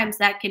lot of times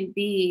that can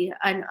be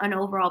an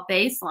overall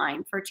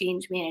baseline for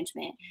change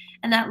management.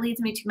 And that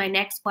leads me to my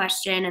next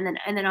question.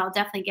 And then I'll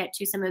definitely get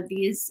to some of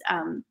these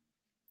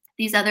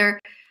other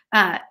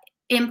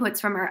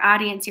inputs from our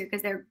audience here,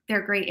 because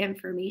they're great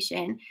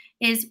information.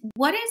 Is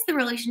what is the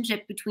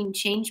relationship between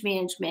change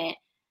management,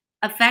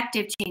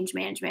 effective change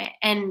management,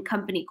 and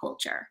company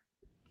culture?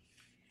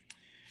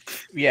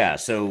 Yeah.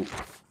 So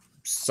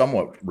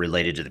somewhat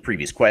related to the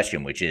previous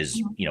question, which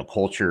is,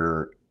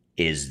 culture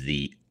is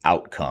the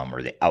outcome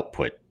or the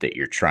output that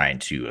you're trying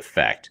to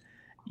affect.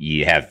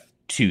 You have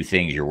two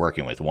things you're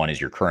working with. One is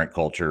your current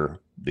culture,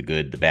 the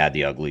good, the bad,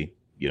 the ugly.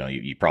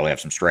 You probably have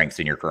some strengths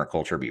in your current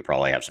culture, but you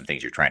probably have some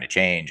things you're trying to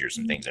change or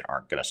some things that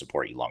aren't going to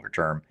support you longer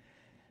term.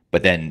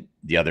 But then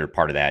the other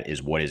part of that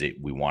is, what is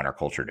it we want our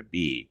culture to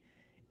be,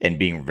 and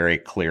being very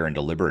clear and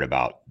deliberate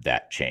about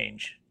that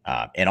change.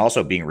 And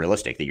also being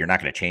realistic that you're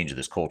not going to change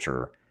this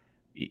culture.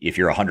 If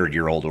you're a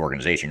 100-year-old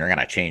organization, you're going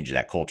to change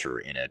that culture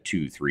in a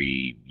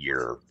 2-3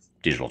 year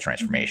digital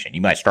transformation.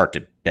 You might start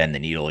to bend the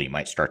needle. You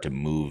might start to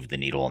move the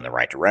needle in the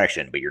right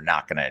direction, but you're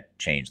not going to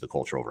change the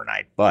culture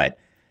overnight. But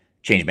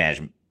change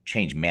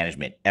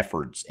management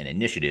efforts and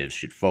initiatives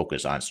should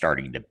focus on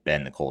starting to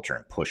bend the culture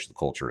and push the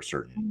culture a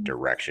certain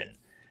direction.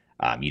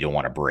 You don't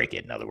want to break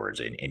it, in other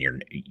words, and you're,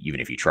 even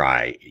if you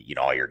try,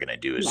 all you're going to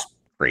do is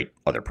create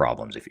other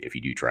problems if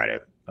you do try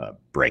to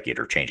break it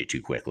or change it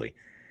too quickly.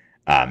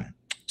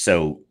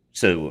 So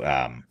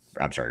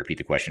I'm sorry, repeat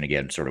the question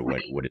again. Sort of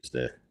what is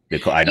the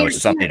I know it's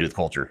something to do with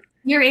culture.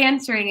 You're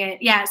answering it.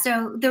 Yeah.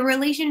 So the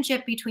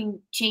relationship between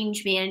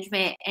change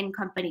management and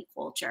company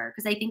culture,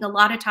 because I think a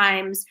lot of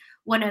times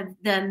one of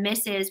the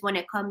misses when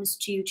it comes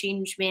to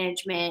change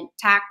management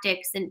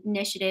tactics and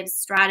initiatives,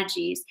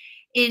 strategies,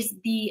 is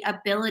the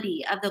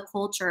ability of the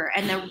culture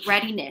and the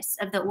readiness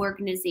of the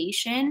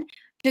organization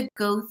to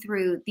go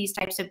through these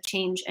types of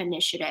change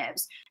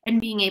initiatives,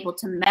 and being able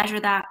to measure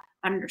that,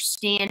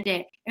 understand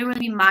it, and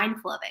really be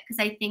mindful of it. Because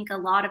I think a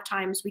lot of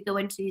times we go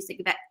into these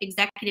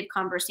executive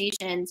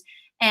conversations,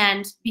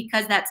 and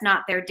because that's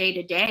not their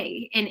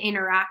day-to-day in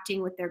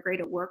interacting with their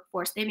greater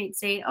workforce, they may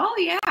say, oh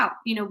yeah,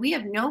 we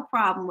have no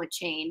problem with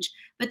change,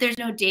 but there's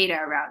no data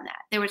around that.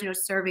 There was no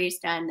surveys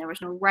done. There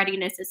was no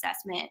readiness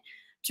assessment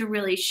to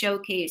really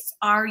showcase,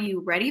 are you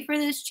ready for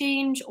this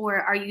change, or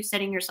are you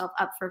setting yourself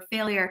up for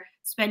failure,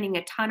 spending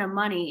a ton of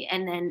money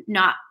and then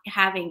not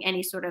having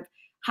any sort of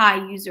high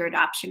user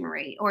adoption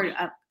rate or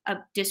a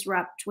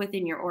disrupt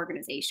within your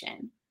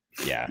organization?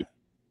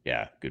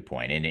 Yeah, good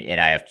point. And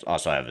I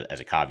also have as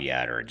a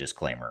caveat or a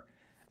disclaimer,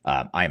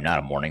 I am not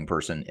a morning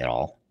person at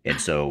all,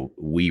 and so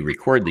we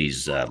record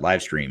these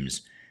live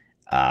streams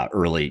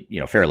early,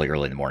 fairly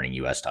early in the morning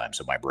U.S. time.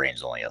 So my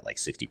brain's only at like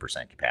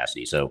 60%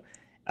 capacity. So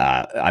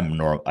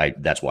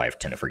that's why I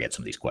tend to forget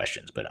some of these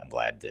questions, but I'm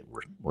glad that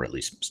we're at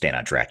least staying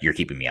on track. You're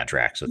keeping me on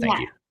track, so thank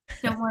you.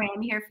 Don't worry,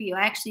 I'm here for you.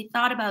 I actually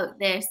thought about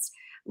this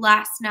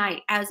last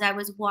night as I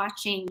was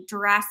watching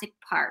Jurassic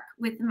Park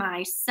with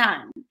my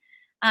son.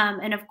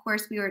 And of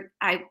course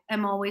I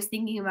am always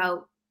thinking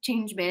about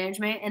change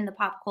management and the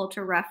pop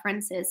culture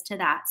references to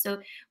that. So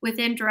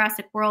within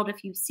Jurassic World,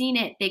 if you've seen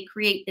it, they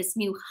create this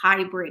new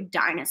hybrid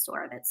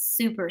dinosaur that's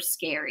super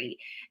scary.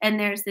 And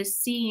there's this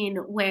scene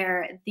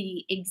where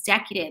the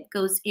executive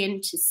goes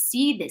in to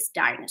see this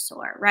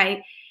dinosaur,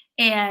 right?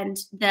 And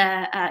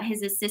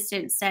his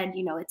assistant said,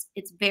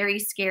 it's very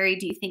scary.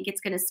 Do you think it's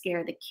going to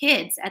scare the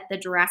kids at the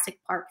Jurassic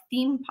Park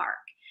theme park?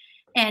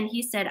 And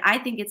he said, I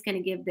think it's going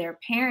to give their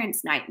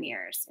parents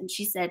nightmares. And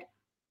she said,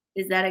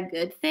 is that a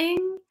good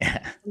thing?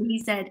 And he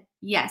said,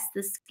 yes,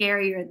 the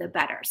scarier, the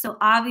better. So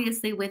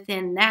obviously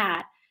within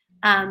that,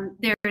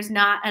 there's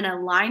not an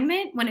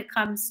alignment when it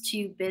comes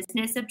to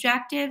business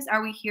objectives.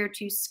 Are we here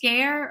to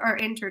scare or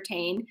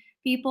entertain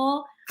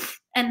people?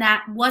 And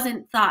that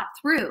wasn't thought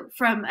through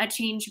from a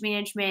change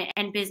management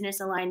and business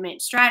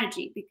alignment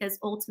strategy, because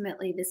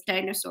ultimately this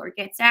dinosaur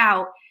gets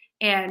out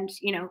and,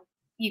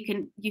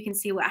 you can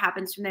see what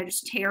happens from there,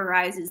 just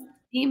terrorizes the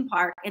theme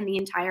park and the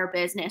entire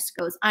business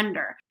goes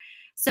under.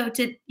 So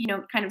to,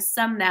 kind of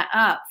sum that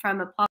up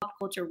from a pop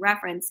culture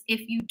reference,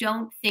 if you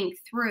don't think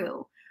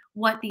through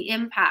what the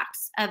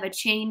impacts of a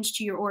change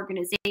to your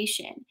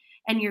organization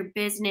and your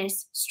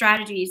business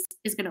strategies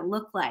is going to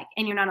look like,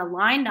 and you're not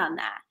aligned on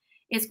that,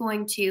 it's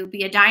going to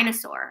be a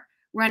dinosaur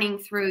running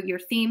through your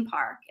theme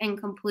park and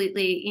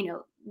completely,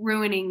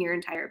 ruining your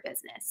entire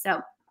business.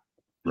 So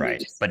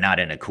right. But not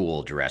in a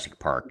cool Jurassic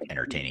Park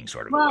entertaining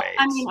sort of way.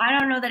 I mean, I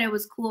don't know that it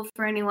was cool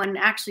for anyone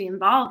actually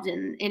involved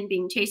in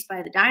being chased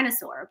by the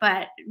dinosaur,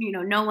 but,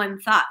 no one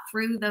thought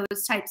through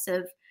those types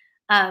of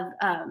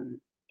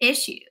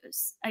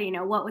issues.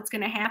 What's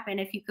going to happen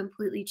if you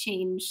completely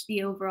change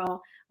the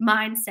overall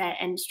mindset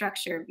and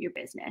structure of your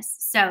business.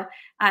 So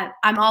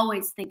I'm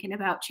always thinking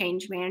about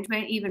change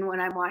management, even when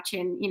I'm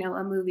watching,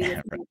 a movie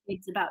with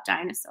kids about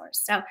dinosaurs.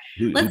 So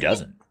who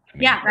doesn't?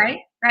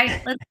 Right.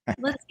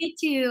 Let's get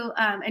to,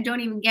 and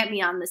don't even get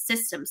me on the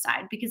system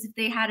side, because if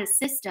they had a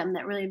system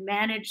that really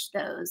managed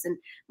those, and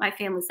my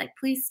family's like,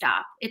 please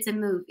stop. It's a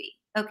movie.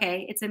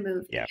 Okay. It's a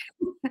movie. Yeah.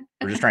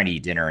 We're just trying to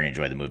eat dinner and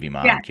enjoy the movie,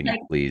 Mom. Can you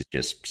please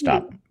just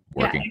stop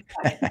working?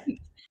 Yeah,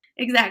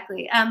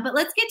 exactly. But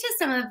let's get to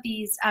some of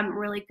these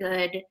really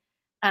good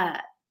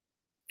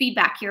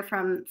feedback here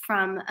from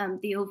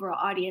the overall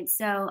audience.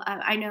 So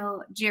I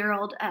know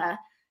Gerald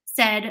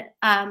said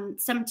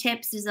some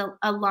tips is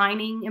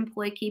aligning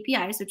employee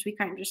KPIs, which we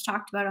kind of just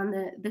talked about on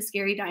the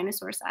scary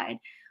dinosaur side.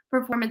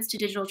 Performance to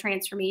digital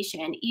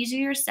transformation,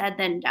 easier said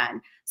than done.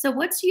 So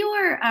what's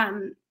your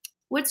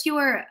What's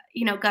your,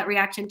 gut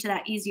reaction to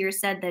that easier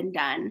said than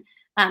done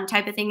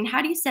type of thing? And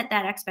how do you set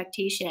that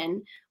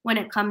expectation when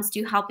it comes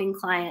to helping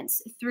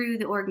clients through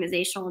the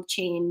organizational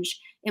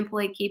change,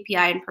 employee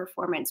KPI, and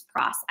performance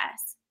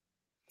process?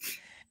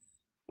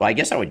 Well, I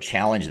guess I would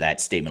challenge that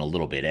statement a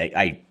little bit.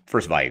 I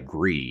first of all, I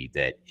agree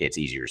that it's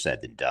easier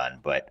said than done,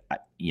 but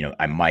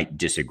I might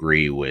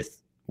disagree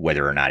with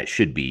whether or not it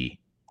should be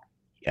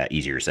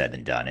easier said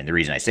than done. And the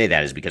reason I say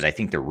that is because I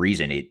think the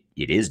reason it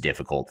is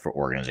difficult for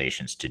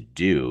organizations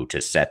to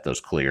set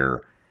those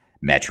clear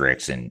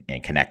metrics and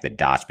connect the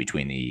dots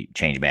between the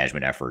change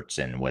management efforts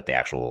and what the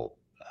actual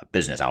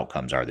business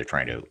outcomes are they're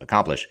trying to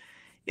accomplish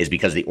is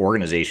because the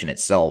organization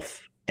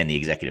itself and the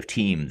executive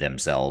team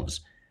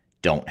themselves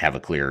don't have a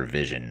clear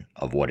vision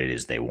of what it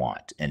is they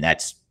want. And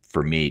that's,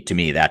 to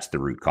me, that's the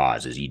root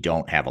cause, is you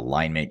don't have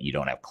alignment, you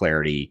don't have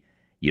clarity,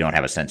 you don't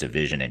have a sense of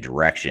vision and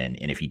direction.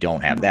 And if you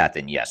don't have that,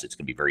 then yes, it's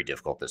going to be very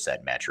difficult to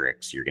set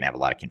metrics. You're going to have a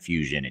lot of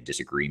confusion and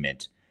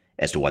disagreement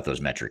as to what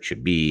those metrics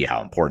should be,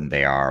 how important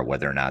they are,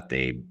 whether or not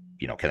they,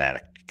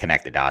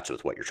 connect the dots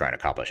with what you're trying to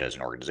accomplish as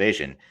an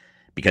organization,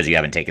 because you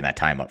haven't taken that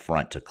time up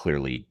front to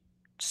clearly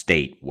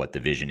state what the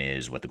vision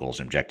is, what the goals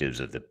and objectives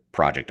of the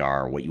project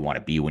are, what you want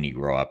to be when you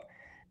grow up.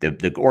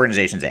 The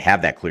organizations that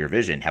have that clear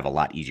vision have a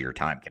lot easier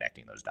time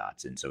connecting those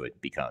dots. And so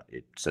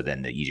so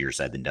then the easier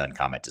said than done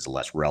comment is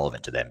less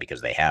relevant to them because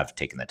they have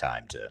taken the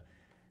time to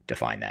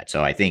define that.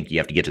 So I think you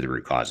have to get to the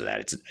root cause of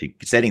that.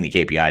 Setting the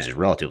KPIs is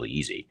relatively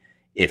easy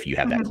if you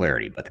have that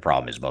clarity. But the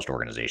problem is most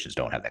organizations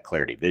don't have that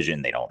clarity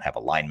vision. They don't have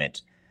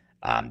alignment.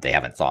 They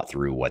haven't thought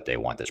through what they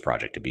want this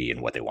project to be and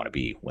what they want to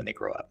be when they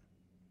grow up.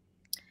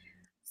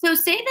 So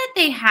say that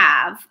they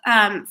have,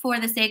 for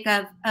the sake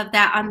of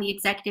that on the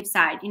executive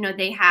side,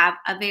 they have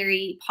a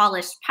very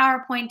polished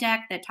PowerPoint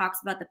deck that talks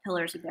about the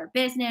pillars of their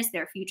business,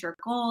 their future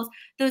goals,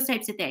 those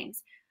types of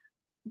things.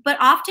 But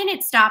often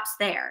it stops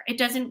there.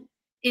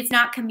 It's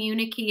not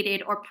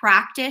communicated or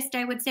practiced,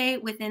 I would say,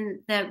 within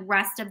the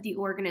rest of the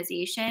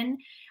organization.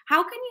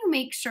 How can you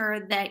make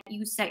sure that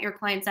you set your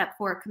clients up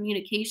for a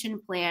communication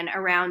plan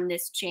around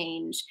this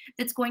change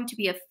that's going to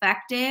be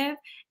effective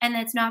and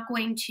that's not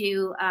going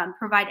to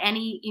provide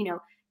any,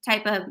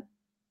 type of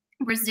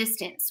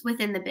resistance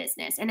within the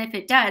business? And if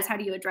it does, how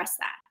do you address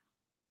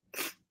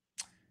that?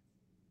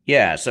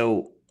 Yeah.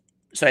 So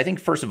I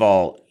think, first of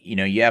all,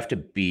 you have to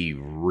be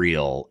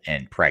real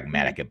and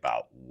pragmatic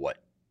about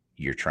what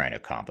you're trying to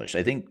accomplish.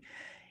 I think,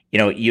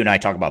 you and I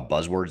talk about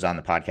buzzwords on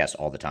the podcast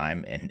all the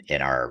time, and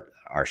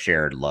our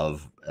shared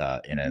love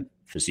in a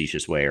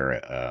facetious way, or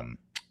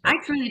I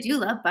truly do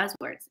love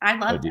buzzwords. I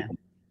love them.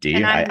 Do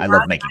you? I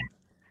love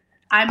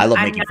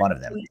making fun of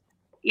them.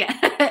 Yeah,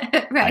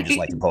 right. I just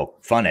like to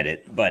poke fun at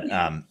it. But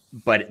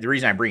the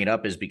reason I bring it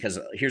up is because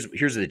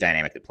here's the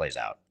dynamic that plays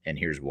out, and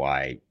here's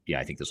why.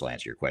 I think this will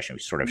answer your question. We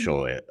sort of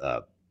show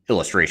a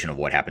illustration of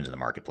what happens in the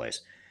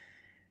marketplace.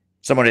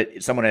 Someone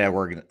at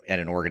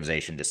an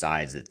organization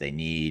decides that they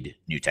need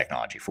new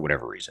technology for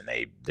whatever reason.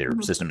 Their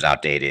system's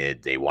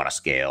outdated. They want to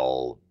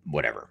scale,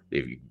 whatever.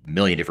 There's a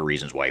million different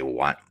reasons why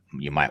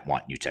you might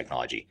want new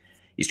technology.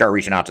 You start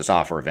reaching out to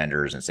software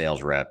vendors and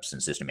sales reps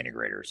and system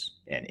integrators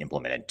and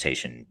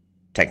implementation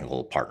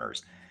technical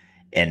partners,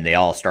 and they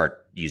all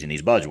start using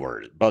these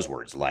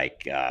buzzwords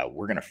like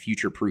we're going to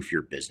future-proof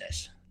your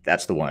business.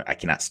 That's the one. I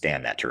cannot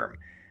stand that term.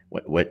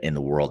 What in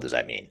the world does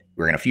that mean?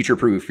 We're going to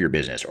future-proof your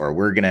business, or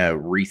we're going to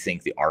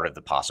rethink the art of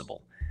the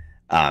possible.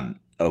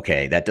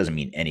 Okay, that doesn't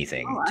mean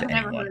anything to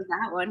anyone. I've never heard of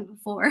that one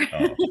before.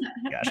 Oh,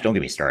 gosh, don't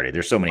get me started.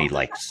 There's so many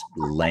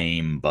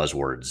lame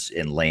buzzwords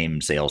and lame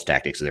sales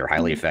tactics that are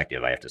highly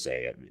effective, I have to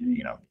say,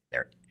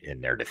 they're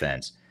in their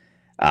defense.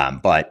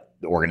 But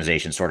the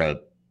organizations sort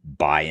of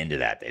buy into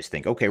that. They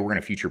think, okay, we're going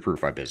to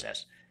future-proof our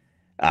business.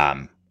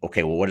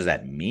 Okay, well, what does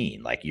that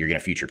mean? Like, you're going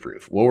to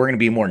future-proof. Well, we're going to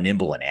be more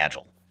nimble and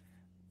agile.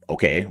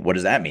 Okay, what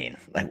does that mean?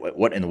 Like,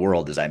 what in the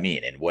world does that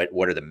mean? And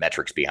what are the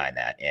metrics behind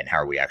that? And how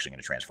are we actually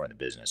going to transform the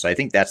business? So I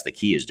think that's the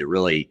key, is to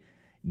really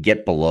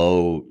get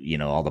below,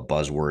 all the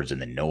buzzwords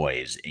and the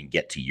noise, and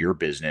get to your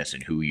business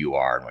and who you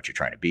are and what you're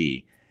trying to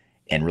be,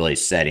 and really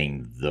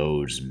setting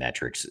those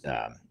metrics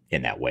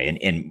in that way.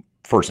 And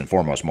first and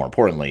foremost, more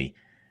importantly,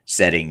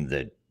 setting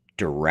the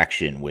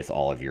direction with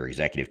all of your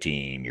executive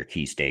team, your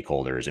key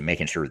stakeholders, and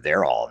making sure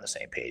they're all on the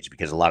same page.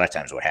 Because a lot of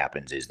times what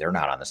happens is they're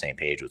not on the same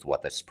page with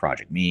what this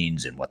project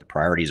means and what the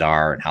priorities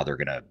are and how they're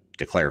going to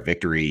declare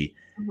victory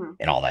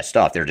and all that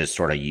stuff. They're just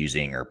sort of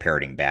using or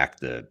parroting back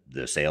the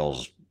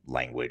sales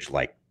language,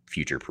 like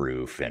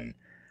future-proof and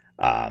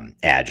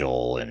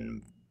agile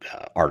and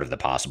art of the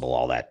possible,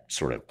 all that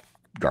sort of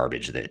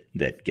garbage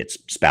that gets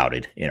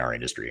spouted in our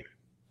industry.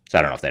 So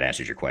I don't know if that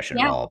answers your question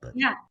at all. But.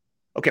 Yeah.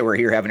 Okay, we're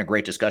here having a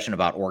great discussion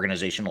about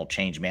organizational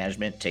change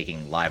management,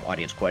 taking live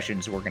audience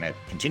questions. We're going to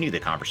continue the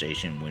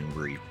conversation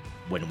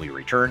when we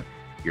return.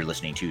 You're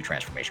listening to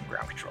Transformation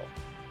Ground Control.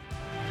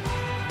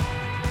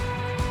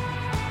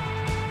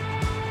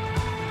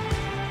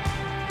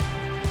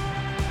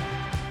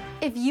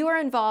 If you are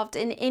involved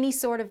in any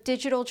sort of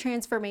digital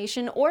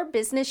transformation or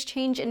business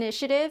change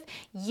initiative,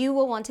 you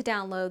will want to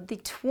download the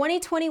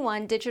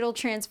 2021 Digital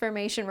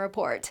Transformation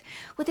Report.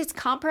 With its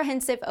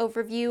comprehensive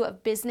overview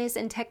of business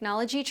and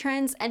technology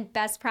trends and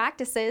best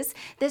practices,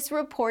 this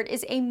report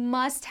is a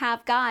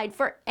must-have guide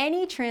for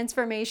any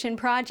transformation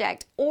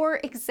project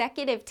or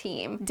executive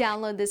team.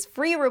 Download this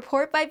free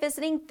report by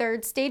visiting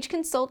Third Stage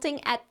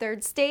Consulting at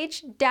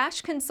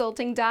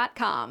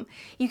thirdstage-consulting.com.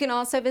 You can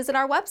also visit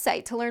our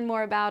website to learn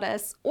more about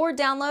us or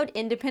download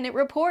independent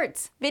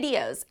reports,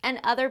 videos, and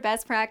other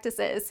best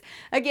practices.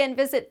 Again,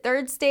 visit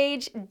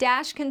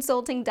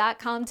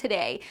thirdstage-consulting.com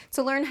today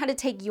to learn how to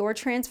take your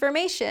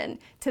transformation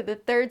to the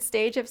third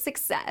stage of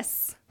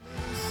success.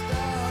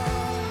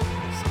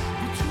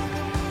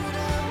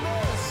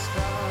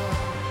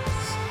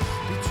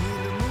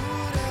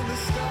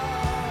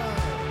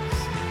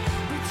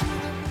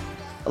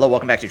 Hello,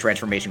 welcome back to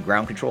Transformation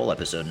Ground Control,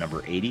 episode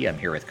number 80. I'm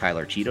here with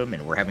Kyler Cheatham,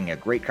 and we're having a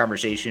great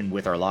conversation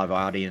with our live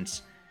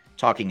audience,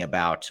 talking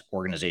about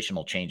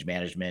organizational change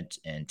management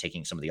and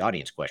taking some of the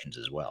audience questions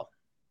as well.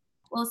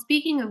 Well,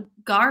 speaking of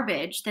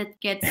garbage that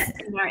gets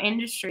in our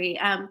industry,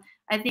 I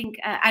think,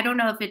 I don't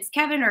know if it's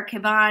Kevin or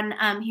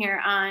Kevon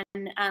here on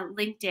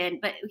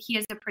LinkedIn, but he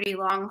has a pretty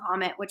long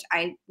comment, which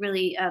I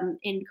really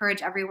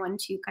encourage everyone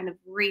to kind of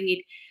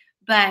read.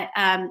 But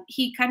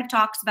he kind of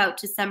talks about,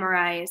 to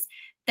summarize,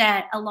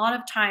 that a lot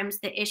of times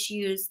the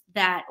issues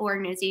that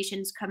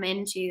organizations come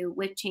into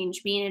with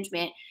change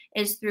management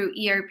is through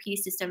ERP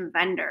system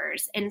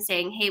vendors and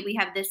saying, hey, we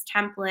have this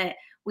template,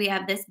 we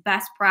have this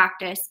best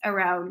practice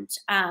around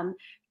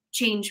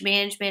change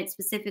management,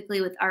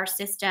 specifically with our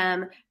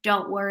system.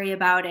 Don't worry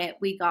about it.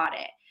 We got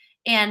it.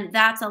 And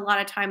that's a lot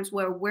of times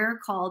where we're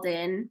called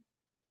in,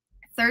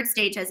 third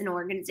stage, as an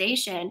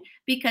organization,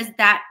 because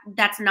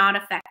that's not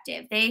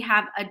effective. They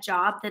have a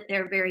job that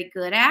they're very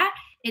good at.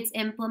 It's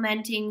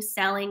implementing,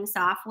 selling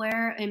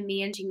software and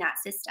managing that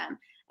system.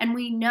 And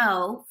we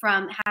know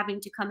from having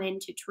to come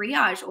into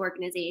triage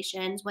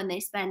organizations when they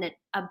spend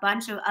a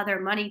bunch of other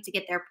money to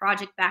get their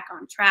project back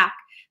on track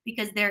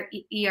because their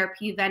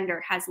ERP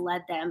vendor has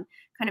led them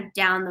kind of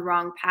down the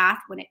wrong path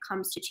when it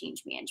comes to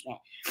change management.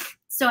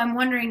 So I'm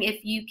wondering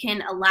if you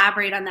can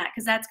elaborate on that,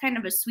 because that's kind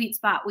of a sweet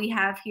spot we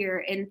have here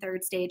in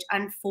third stage.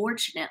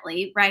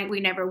 Unfortunately, right? We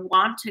never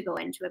want to go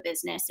into a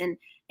business and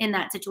in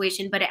that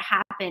situation, but it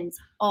happens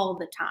all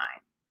the time.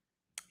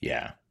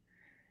 Yeah.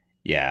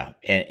 Yeah.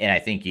 And I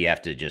think you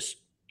have to just,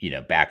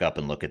 back up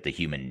and look at the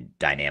human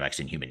dynamics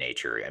and human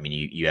nature. I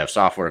mean, you have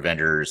software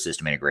vendors,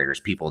 system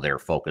integrators, people that are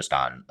focused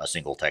on a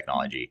single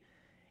technology,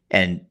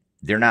 and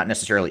they're not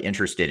necessarily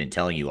interested in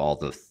telling you all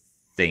the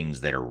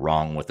things that are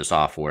wrong with the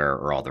software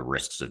or all the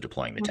risks of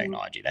deploying the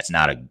technology. That's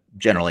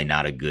generally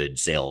not a good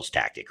sales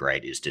tactic,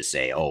 right? Is to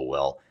say, oh,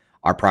 well,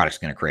 our product's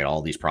going to create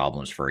all these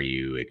problems for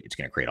you. It's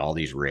going to create all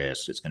these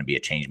risks. It's going to be a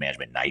change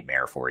management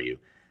nightmare for you.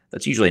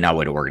 That's usually not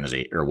what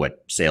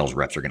what sales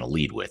reps are going to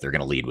lead with. They're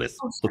going to lead with,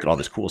 look at all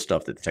this cool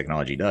stuff that the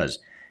technology does.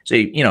 So,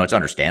 it's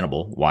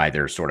understandable why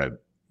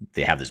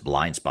they have this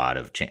blind spot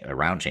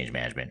around change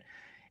management.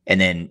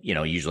 And then,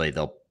 usually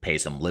they'll pay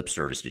some lip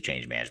service to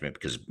change management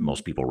because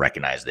most people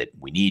recognize that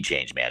we need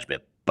change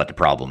management. But the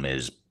problem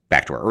is,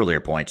 back to our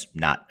earlier points,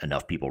 not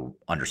enough people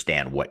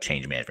understand what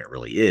change management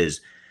really is.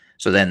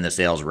 So then the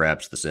sales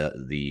reps,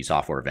 the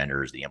software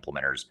vendors, the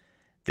implementers,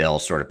 they'll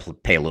sort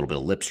of pay a little bit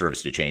of lip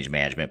service to change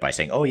management by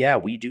saying, oh, yeah,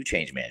 we do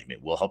change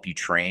management. We'll help you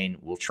train.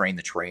 We'll train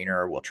the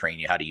trainer. We'll train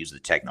you how to use the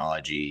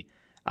technology.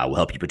 We'll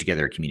help you put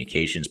together a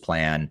communications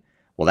plan.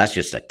 Well, that's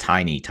just a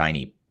tiny,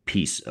 tiny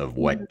piece of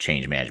what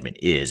change management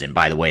is. And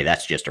by the way,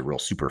 that's just a real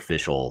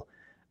superficial,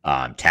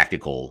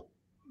 tactical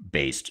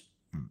based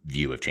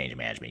view of change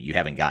management. You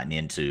haven't gotten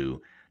into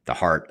the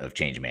heart of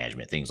change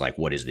management. Things like,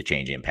 what is the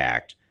change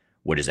impact?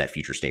 What is that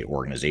future state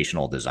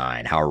organizational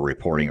design? How are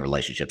reporting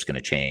relationships going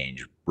to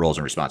change? Roles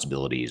and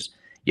responsibilities.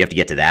 You have to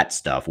get to that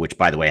stuff, which,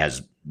 by the way,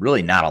 has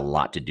really not a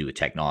lot to do with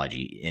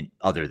technology,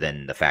 other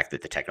than the fact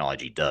that the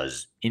technology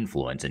does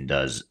influence and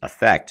does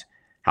affect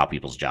how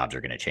people's jobs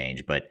are going to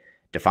change. But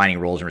defining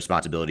roles and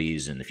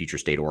responsibilities in the future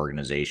state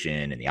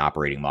organization and the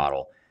operating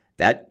model,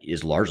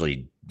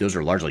 those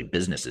are largely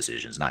business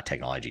decisions, not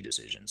technology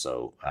decisions.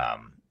 So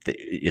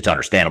it's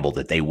understandable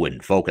that they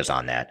wouldn't focus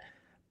on that.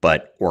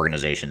 But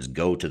organizations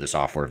go to the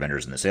software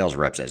vendors and the sales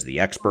reps as the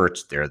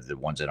experts. They're the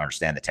ones that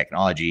understand the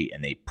technology,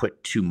 and they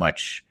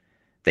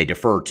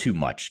defer too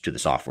much to the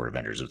software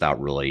vendors without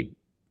really,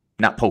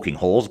 not poking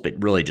holes,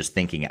 but really just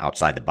thinking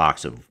outside the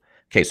box of,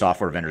 okay,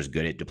 software vendors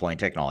good at deploying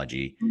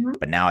technology,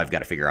 but now I've got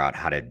to figure out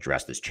how to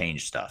address this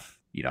change stuff.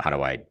 How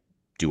do I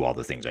do all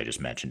the things I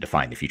just mentioned?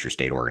 Define the future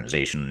state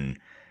organization,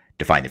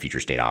 define the future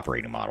state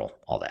operating model,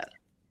 all that.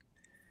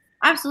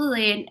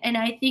 Absolutely. And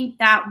I think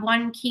that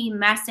one key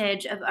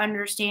message of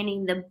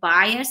understanding the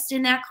bias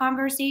in that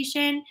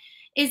conversation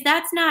is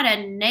that's not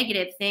a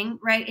negative thing,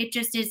 right? It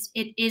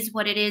is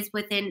what it is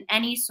within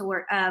any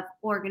sort of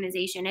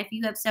organization. If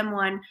you have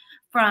someone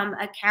from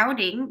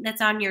accounting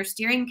that's on your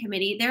steering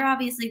committee, they're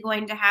obviously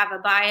going to have a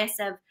bias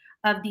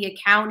of the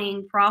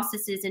accounting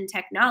processes and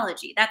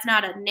technology. That's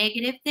not a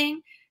negative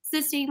thing.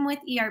 the same with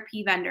ERP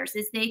vendors.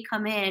 As they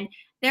come in,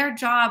 their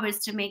job is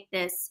to make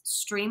this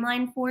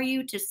streamlined for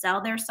you, to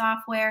sell their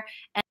software.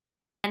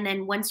 And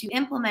then once you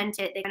implement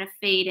it, they kind of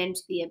fade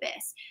into the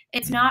abyss.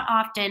 It's not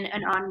often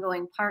an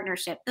ongoing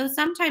partnership, though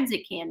sometimes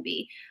it can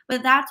be.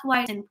 But that's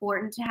why it's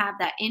important to have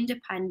that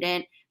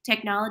independent,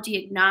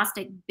 technology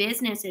agnostic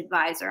business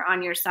advisor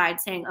on your side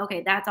saying,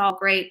 okay, that's all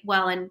great,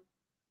 well, and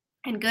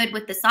good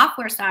with the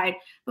software side,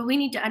 but we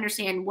need to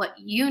understand what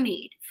you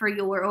need for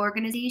your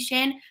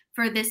organization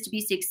for this to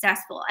be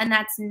successful. And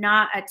that's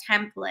not a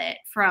template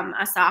from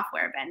a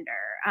software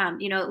vendor.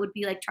 It would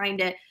be like trying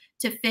to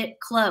fit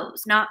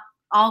clothes. Not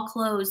all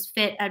clothes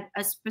fit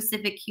a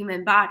specific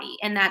human body,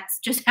 and that's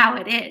just how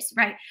it is,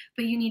 right?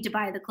 But you need to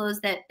buy the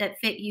clothes that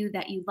fit you,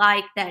 that you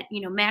like, that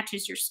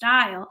matches your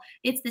style.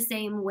 It's the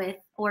same with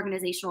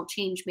organizational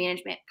change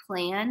management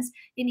plans.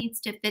 It needs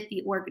to fit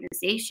the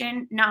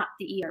organization, not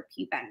the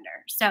ERP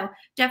vendor. So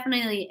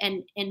definitely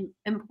an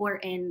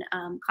important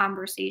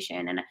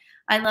conversation. And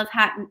I love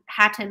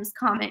Hatim's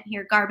comment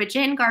here: garbage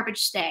in,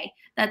 garbage stay.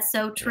 That's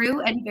so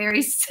true and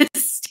very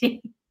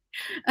sustained.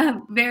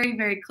 Very,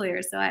 very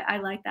clear. So I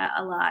like that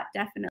a lot.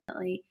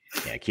 Definitely.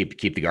 Yeah. Keep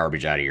the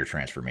garbage out of your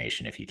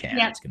transformation if you can.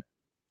 Yeah. It's gonna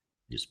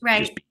just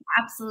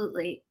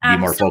absolutely. Be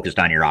more focused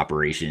on your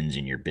operations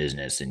and your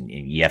business, and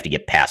you have to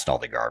get past all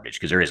the garbage,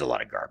 because there is a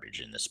lot of garbage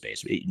in this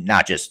space.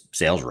 Not just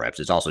sales reps,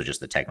 it's also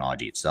just the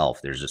technology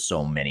itself. There's just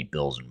so many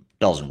bells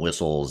and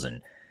whistles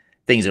and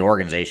things that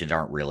organizations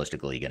aren't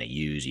realistically going to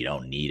use. You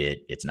don't need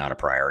it. It's not a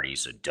priority.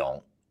 So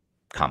don't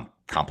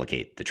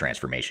complicate the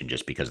transformation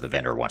just because the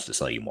vendor wants to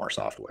sell you more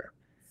software.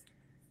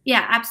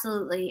 Yeah,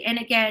 absolutely. And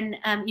again,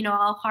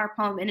 I'll harp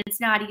home, and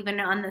it's not even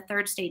on the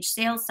third stage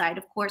sales side.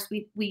 Of course,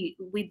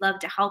 we'd love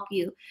to help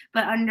you,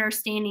 but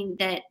understanding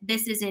that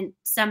this isn't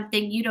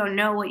something you don't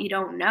know what you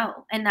don't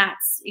know. And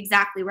that's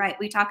exactly right.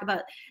 We talk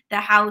about the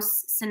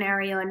house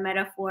scenario and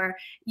metaphor.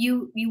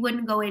 You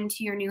wouldn't go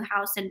into your new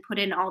house and put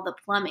in all the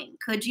plumbing,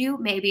 could you?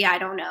 Maybe, I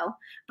don't know.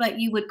 But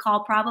you would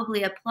call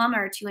probably a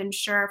plumber to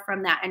ensure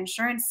from that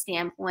insurance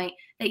standpoint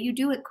that you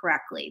do it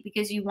correctly,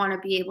 because you want to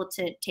be able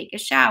to take a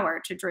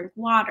shower, to drink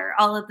water,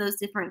 all of those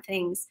different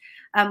things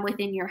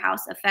within your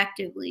house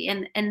effectively.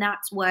 And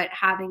that's what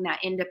having that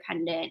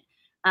independent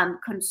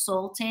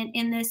consultant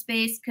in this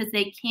space, because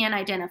they can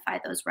identify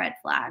those red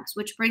flags,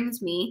 which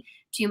brings me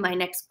to my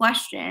next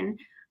question,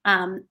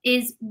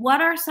 is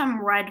what are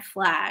some red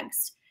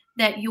flags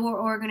that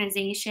your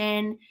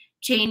organization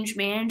change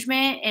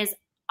management is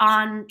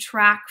on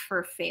track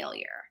for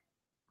failure?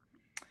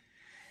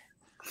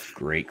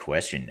 Great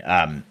question.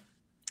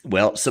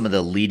 Well, some of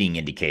the leading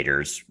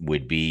indicators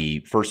would be,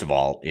 first of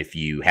all, if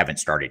you haven't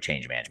started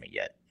change management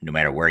yet, no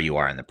matter where you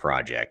are in the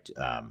project,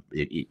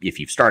 if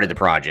you've started the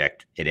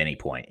project at any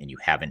point and you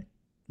haven't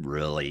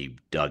really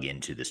dug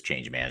into this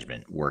change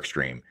management work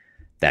stream,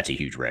 that's a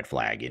huge red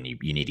flag, and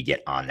you need to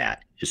get on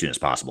that as soon as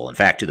possible. In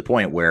fact, to the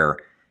point where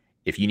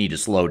if you need to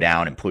slow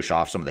down and push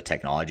off some of the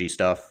technology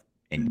stuff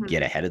and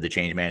get ahead of the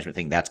change management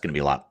thing, that's going to be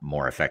a lot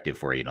more effective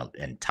for you,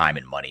 and time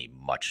and money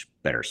much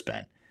better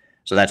spent.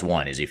 So that's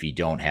one, is if you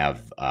don't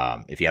have,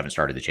 if you haven't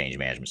started the change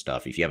management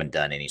stuff, if you haven't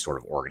done any sort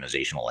of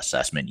organizational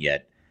assessment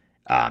yet,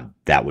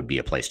 that would be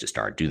a place to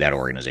start. Do that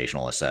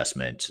organizational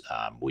assessment.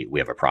 We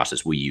have a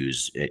process we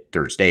use at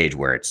Third Stage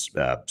where it's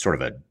sort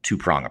of a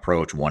two-prong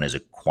approach. One is a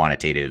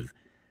quantitative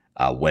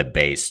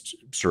web-based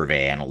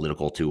survey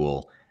analytical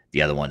tool.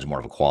 The other one's more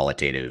of a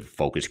qualitative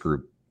focus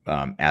group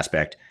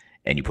aspect.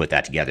 And you put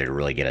that together to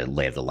really get a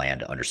lay of the land,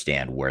 to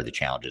understand where the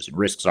challenges and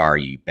risks are.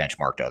 You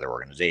benchmark to other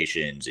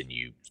organizations, and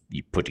you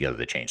put together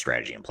the change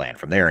strategy and plan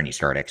from there, and you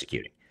start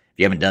executing. If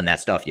you haven't done that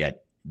stuff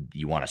yet,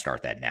 you want to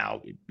start that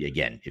now.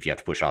 Again, if you have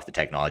to push off the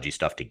technology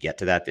stuff to get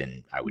to that,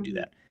 then I would do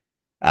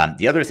that.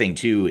 The other thing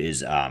too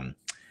is,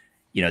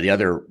 the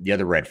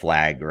other red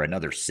flag, or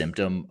another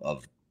symptom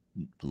of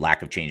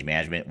lack of change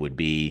management, would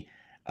be,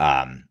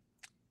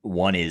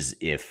 one is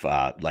if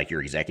like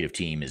your executive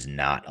team is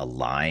not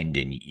aligned,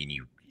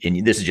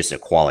 and this is just a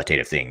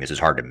qualitative thing. This is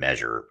hard to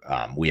measure.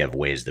 We have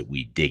ways that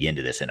we dig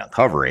into this and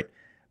uncover it.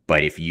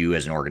 But if you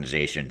as an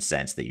organization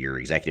sense that your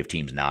executive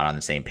team's not on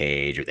the same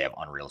page, or they have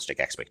unrealistic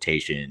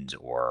expectations,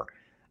 or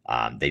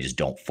they just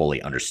don't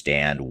fully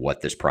understand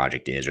what this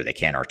project is, or they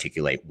can't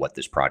articulate what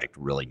this project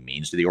really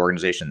means to the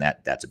organization,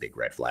 that's a big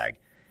red flag.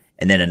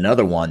 And then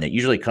another one that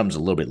usually comes a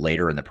little bit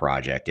later in the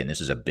project, and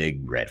this is a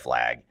big red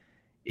flag,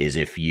 is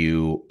if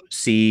you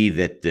see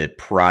that the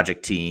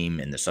project team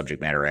and the subject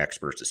matter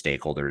experts, the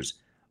stakeholders,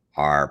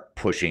 are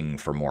pushing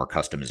for more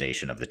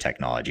customization of the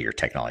technology or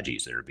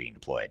technologies that are being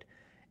deployed.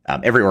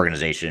 Every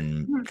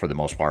organization, for the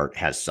most part,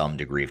 has some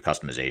degree of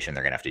customization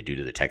they're going to have to do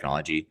to the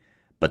technology.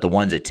 But the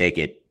ones that take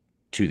it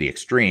to the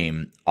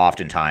extreme,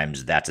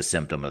 oftentimes that's a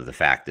symptom of the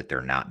fact that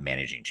they're not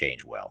managing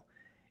change well.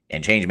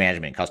 And change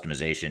management and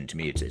customization, to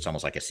me, it's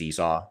almost like a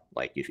seesaw.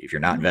 Like if you're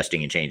not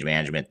investing in change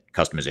management,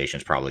 customization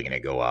is probably going to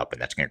go up,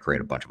 and that's going to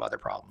create a bunch of other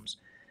problems.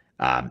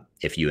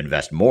 If you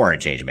invest more in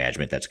change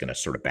management, that's going to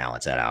sort of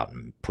balance that out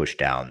and push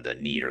down the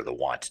need or the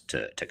want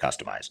to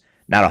customize.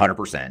 Not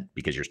 100%,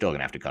 because you're still going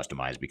to have to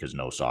customize, because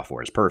no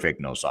software is perfect.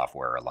 No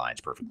software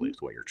aligns perfectly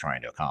with what you're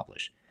trying to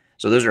accomplish.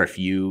 So those are a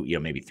few,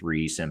 maybe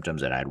 3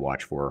 symptoms that I'd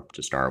watch for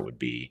to start would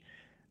be,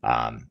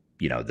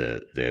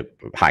 the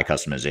high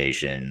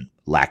customization,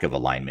 lack of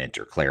alignment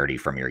or clarity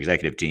from your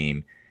executive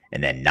team,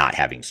 and then not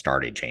having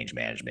started change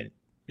management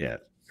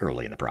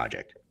early in the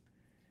project.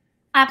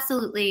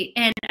 Absolutely.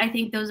 And I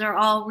think those are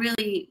all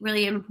really,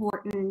 really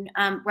important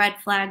red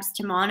flags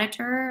to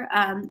monitor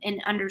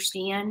and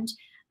understand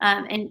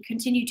and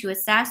continue to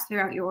assess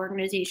throughout your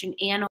organization,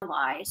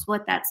 analyze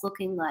what that's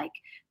looking like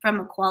from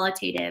a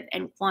qualitative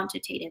and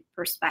quantitative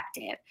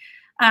perspective.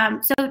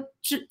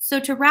 So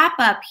to wrap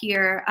up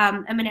here,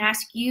 I'm going to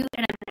ask you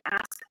and I'm going to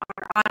ask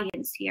our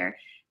audience here,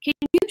 can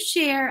you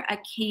share a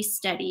case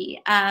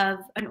study of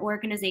an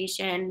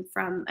organization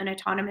from an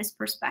autonomous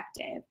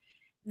perspective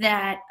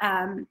that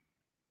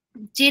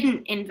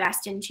didn't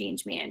invest in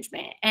change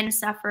management and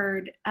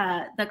suffered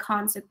the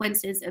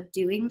consequences of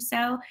doing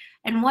so,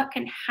 and what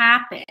can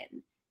happen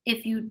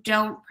if you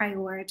don't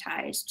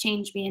prioritize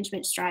change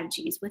management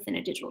strategies within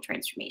a digital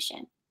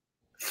transformation?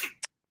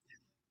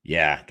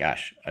 Yeah,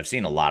 gosh, I've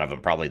seen a lot of them.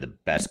 Probably the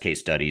best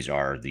case studies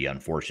are the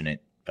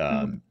unfortunate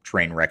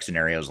train wreck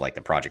scenarios, like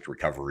the project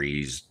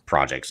recoveries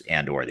projects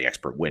or the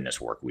expert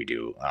witness work we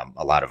do.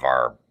 A lot of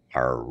our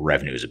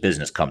revenue as a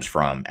business comes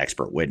from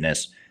expert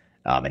witness.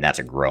 And that's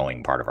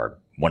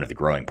one of the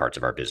growing parts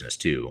of our business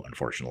too,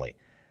 unfortunately.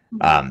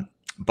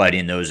 But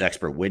in those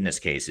expert witness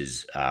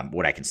cases,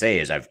 what I can say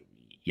is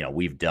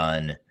we've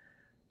done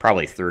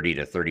probably 30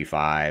 to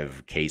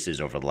 35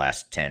 cases over the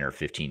last 10 or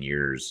 15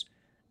 years,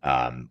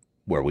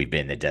 where we've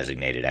been the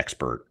designated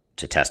expert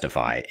to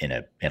testify in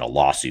a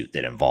lawsuit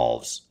that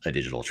involves a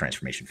digital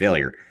transformation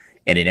failure.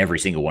 And in every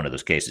single one of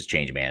those cases,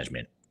 change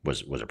management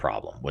was a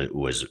problem,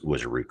 was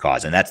a root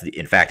cause. And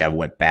in fact, I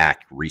went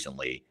back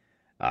recently.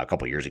 A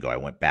couple of years ago, I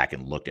went back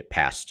and looked at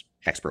past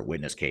expert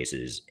witness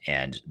cases,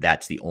 and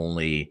that's the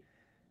only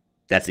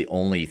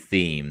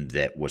theme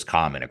that was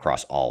common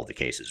across all of the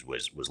cases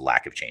was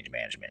lack of change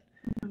management.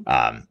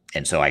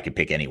 And so I could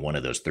pick any one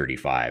of those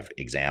 35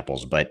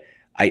 examples, but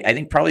I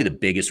think probably the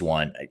biggest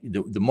one,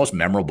 the most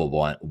memorable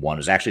one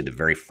was actually the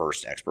very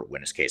first expert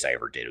witness case I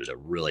ever did. It was a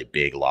really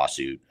big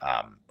lawsuit.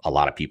 A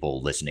lot of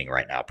people listening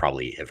right now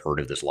probably have heard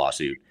of this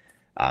lawsuit.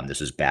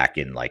 This was back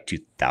in like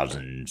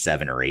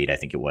 2007 or 8, I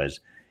think it was.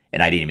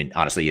 And I didn't even,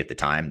 honestly, at the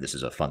time, this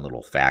is a fun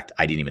little fact,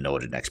 I didn't even know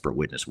what an expert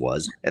witness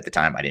was at the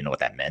time. I didn't know what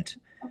that meant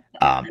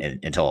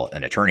until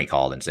an attorney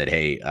called and said,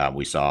 hey,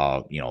 we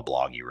saw, a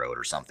blog you wrote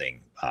or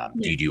something.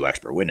 Do you do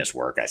expert witness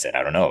work? I said,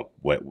 I don't know.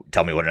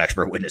 Tell me what an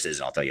expert witness is,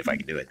 and I'll tell you if I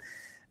can do it.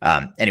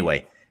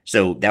 Anyway,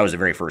 so that was the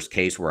very first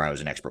case where I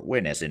was an expert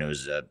witness, and it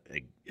was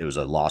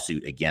a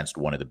lawsuit against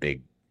one of the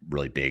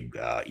really big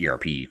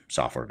ERP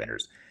software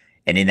vendors.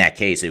 And in that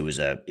case, it was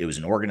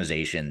an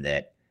organization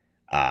that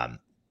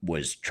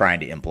was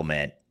trying to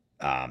implement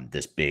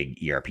this big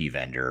ERP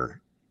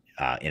vendor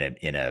in an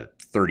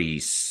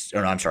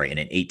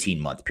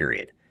 18-month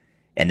period.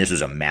 And this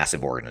was a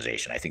massive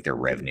organization. I think their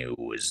revenue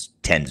was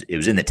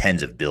in the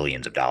tens of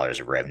billions of dollars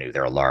of revenue.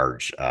 They're a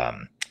large,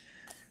 I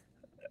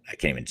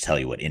can't even tell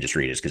you what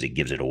industry it is because it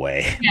gives it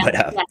away. Yeah, but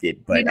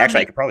actually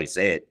I could probably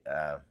say it.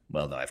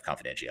 Well, no, I have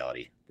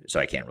confidentiality,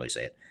 so I can't really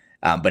say it.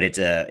 But it's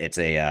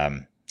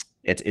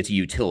a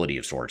utility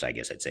of sorts, I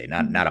guess I'd say.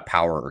 Not a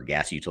power or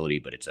gas utility,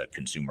 but it's a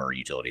consumer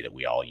utility that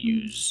we all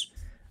use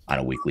on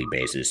a weekly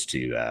basis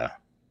to,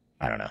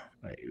 I don't know.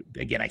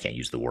 Again, I can't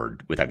use the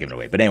word without giving it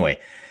away. But anyway,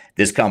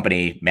 this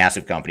company,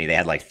 massive company, they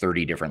had like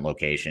 30 different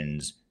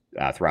locations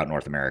throughout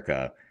North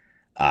America,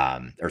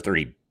 or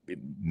 30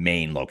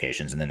 main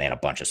locations, and then they had a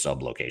bunch of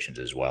sub locations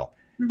as well.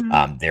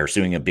 They're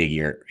suing a big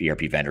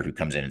ERP vendor who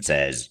comes in and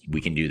says, we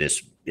can do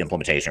this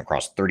implementation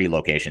across 30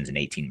 locations in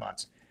 18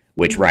 months.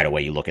 Which right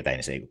away you look at that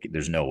and say,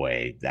 there's no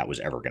way that was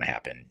ever going to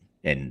happen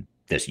in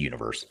this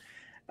universe.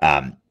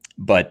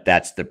 But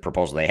that's the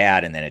proposal they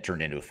had. And then it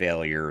turned into a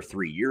failure.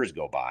 3 years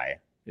go by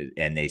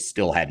and they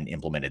still hadn't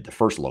implemented the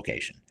first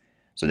location.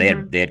 So they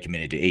had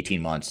committed to 18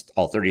 months,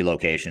 all 30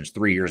 locations.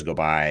 3 years go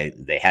by.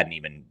 They couldn't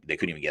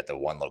even get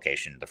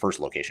the first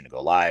location to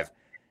go live.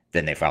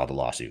 Then they filed a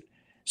lawsuit.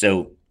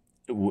 So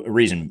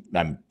reason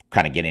I'm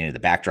kind of getting into the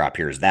backdrop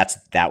here is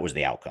that was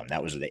the outcome.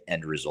 That was the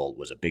end result,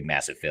 was a big,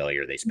 massive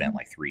failure. They spent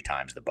like 3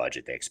 times the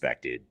budget they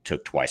expected,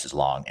 took twice as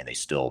long, and they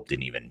still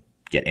didn't even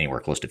get anywhere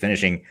close to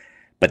finishing.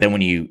 But then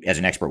when you, as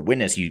an expert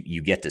witness,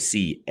 you get to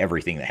see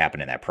everything that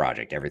happened in that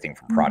project, everything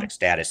from project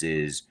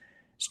statuses,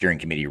 steering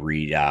committee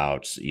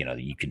readouts,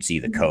 you can see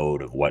the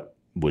code of what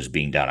was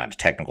being done on the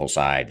technical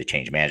side, the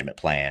change management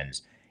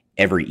plans,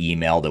 every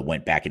email that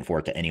went back and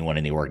forth to anyone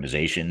in the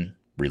organization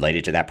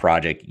related to that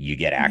project. You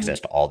get access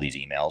to all these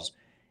emails.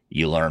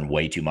 You learn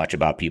way too much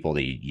about people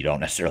that you don't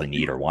necessarily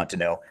need or want to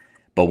know.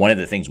 But one of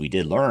the things we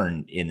did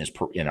learn in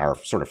our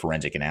sort of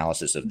forensic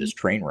analysis of this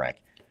train wreck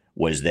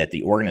was that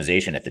the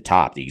organization at the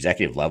top, the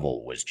executive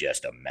level, was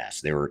just a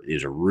mess. It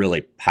was a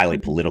really highly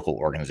political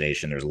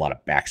organization. There's a lot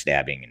of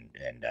backstabbing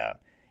and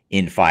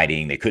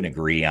infighting. They couldn't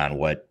agree on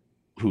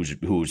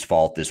whose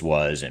fault this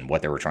was and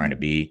what they were trying to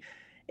be.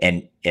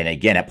 And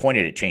again, I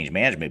pointed at change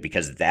management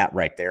because that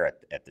right there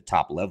at the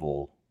top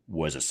level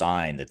was a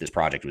sign that this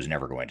project was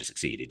never going to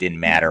succeed. It didn't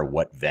matter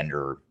what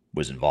vendor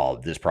was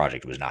involved. This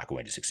project was not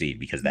going to succeed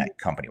because that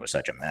company was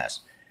such a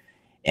mess.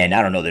 And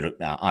I don't know that,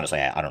 honestly,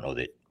 I don't know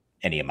that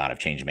any amount of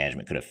change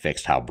management could have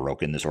fixed how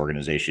broken this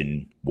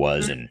organization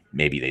was, and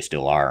maybe they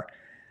still are.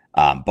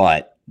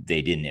 But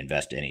they didn't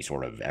invest any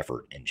sort of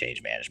effort in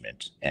change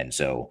management. And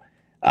so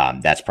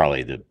that's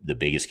probably the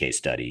biggest case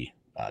study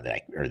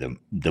or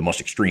the most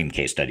extreme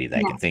case study that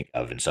I can think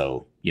of. And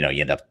so, you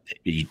end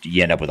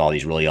up with all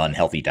these really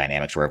unhealthy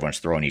dynamics where everyone's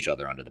throwing each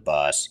other under the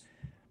bus.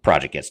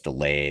 Project gets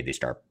delayed. They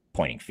start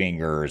pointing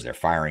fingers. They're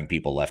firing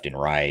people left and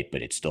right,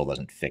 but it still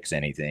doesn't fix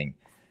anything.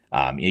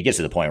 It gets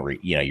to the point where,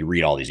 you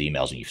read all these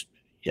emails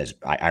and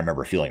I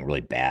remember feeling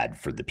really bad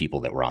for the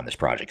people that were on this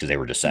project because they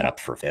were just set up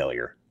for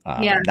failure.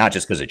 Not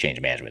just because of change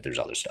management. There's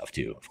other stuff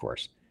too, of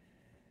course.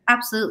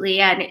 Absolutely.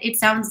 Yeah. And it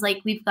sounds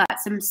like we've got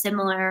some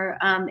similar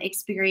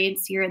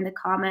experience here in the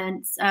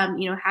comments.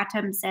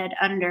 Hatem said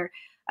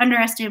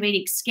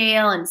underestimating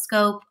scale and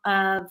scope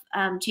of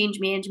change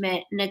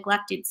management,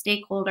 neglected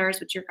stakeholders,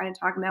 which you're kind of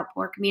talking about,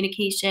 poor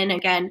communication,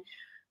 again,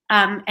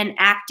 and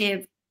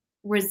active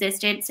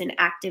resistance and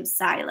active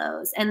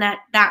silos. And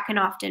that can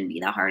often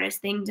be the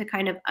hardest thing to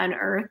kind of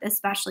unearth,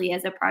 especially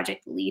as a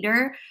project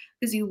leader,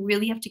 because you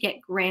really have to get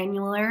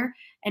granular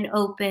and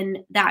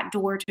open that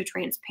door to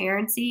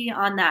transparency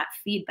on that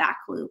feedback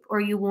loop, or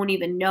you won't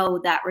even know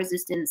that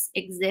resistance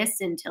exists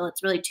until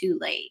it's really too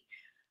late.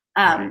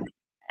 And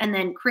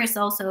then Chris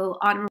also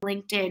on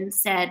LinkedIn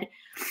said,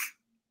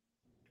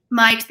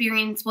 my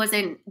experience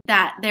wasn't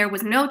that there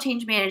was no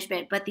change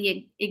management, but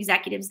the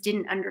executives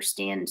didn't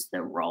understand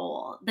the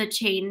role. The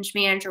change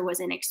manager was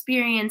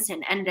inexperienced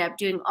and ended up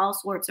doing all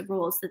sorts of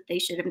roles that they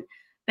should have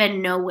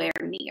been nowhere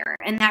near.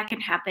 And that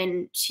can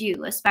happen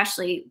too,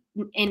 especially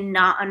in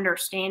not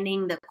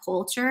understanding the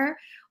culture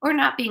or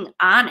not being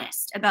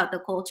honest about the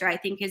culture, I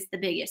think is the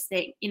biggest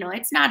thing.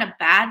 It's not a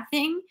bad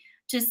thing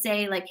to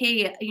say like,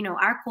 hey,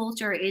 our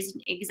culture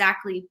isn't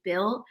exactly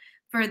built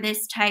for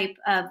this type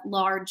of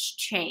large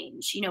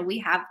change. We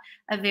have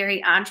a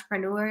very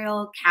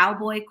entrepreneurial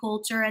cowboy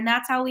culture, and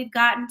that's how we've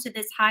gotten to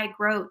this high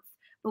growth,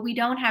 but we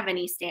don't have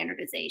any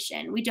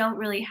standardization. We don't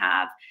really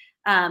have,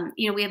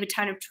 we have a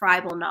ton of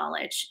tribal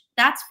knowledge.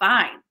 That's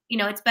fine.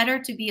 It's better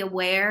to be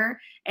aware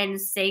and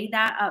say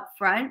that up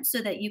front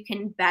so that you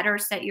can better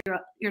set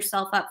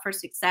yourself up for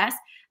success,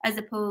 as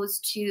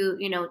opposed to,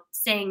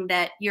 saying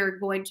that you're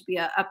going to be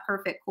a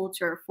perfect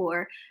culture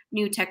for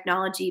new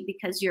technology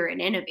because you're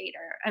an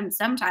innovator. And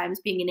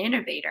sometimes being an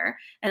innovator,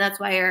 and that's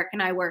why Eric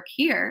and I work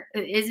here,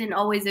 isn't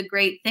always a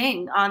great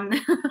thing on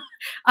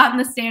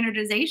the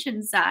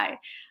standardization side.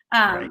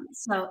 Right.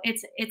 So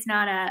it's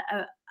not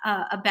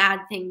a bad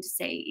thing to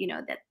say,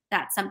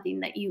 that's something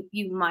that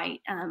you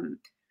might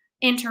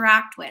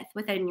interact with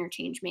within your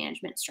change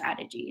management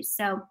strategies.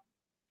 So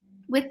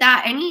with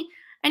that,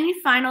 any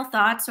final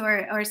thoughts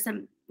or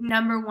some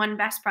number one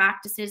best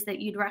practices that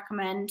you'd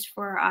recommend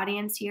for our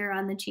audience here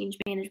on the change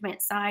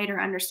management side, or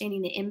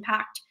understanding the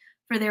impact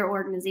for their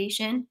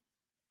organization?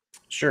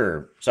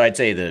 Sure. So I'd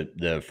say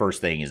the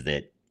first thing is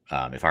that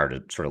if I were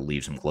to sort of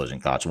leave some closing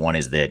thoughts, one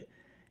is that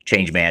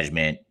change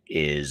management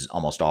is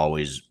almost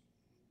always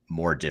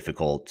more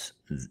difficult,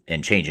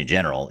 and change in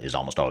general is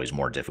almost always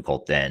more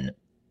difficult than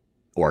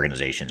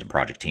organizations and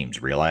project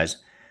teams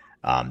realize.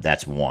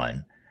 That's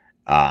one.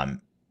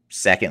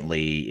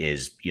 Secondly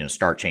is,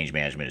 start change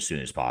management as soon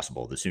as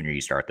possible. The sooner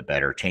you start, the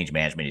better. Change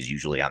management is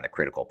usually on the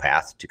critical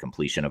path to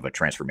completion of a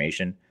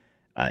transformation.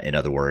 In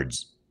other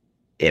words,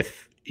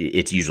 if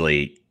it's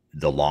usually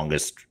the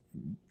longest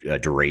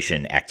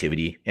duration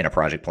activity in a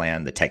project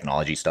plan, the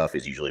technology stuff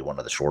is usually one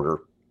of the shorter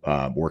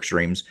work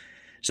streams.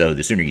 So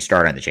the sooner you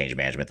start on the change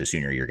management, the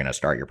sooner you're going to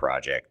start your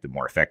project, the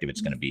more effective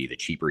it's going to be, the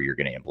cheaper you're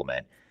going to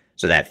implement.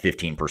 So that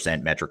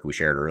 15% metric we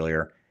shared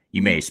earlier,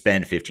 you may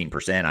spend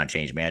 15% on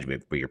change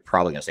management, but you're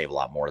probably going to save a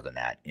lot more than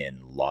that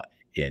in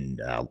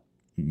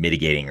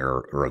mitigating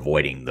or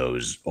avoiding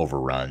those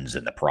overruns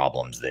and the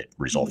problems that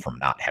result from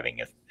not having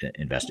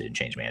invested in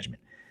change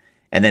management.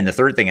 And then the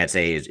third thing I'd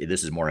say is,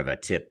 this is more of a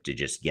tip to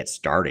just get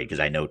started,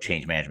 because I know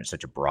change management is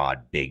such a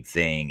broad, big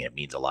thing. It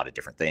means a lot of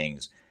different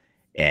things.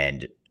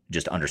 And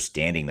just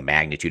understanding the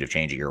magnitude of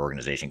change in your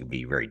organization can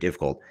be very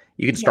difficult.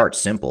 You can start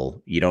simple.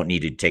 You don't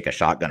need to take a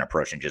shotgun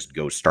approach and just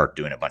go start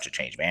doing a bunch of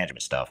change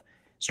management stuff.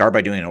 Start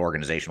by doing an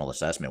organizational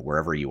assessment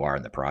wherever you are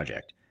in the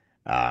project.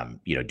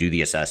 Do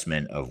the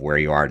assessment of where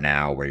you are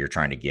now, where you're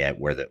trying to get,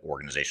 where the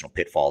organizational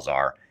pitfalls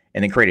are,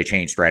 and then create a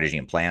change strategy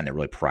and plan that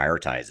really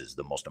prioritizes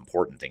the most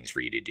important things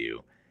for you to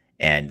do.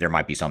 And there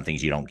might be some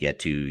things you don't get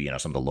to,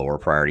 some of the lower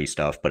priority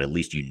stuff, but at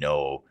least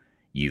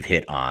you've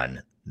hit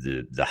on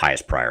the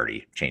highest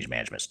priority change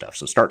management stuff.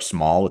 So start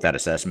small with that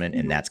assessment,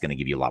 and that's going to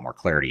give you a lot more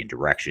clarity and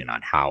direction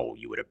on how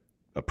you would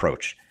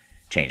approach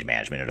change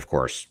management. And of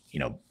course,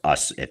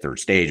 us at Third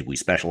Stage, we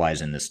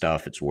specialize in this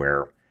stuff. It's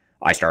where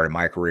I started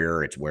my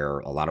career. It's where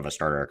a lot of us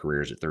started our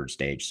careers at Third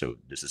Stage. So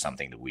this is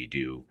something that we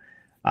do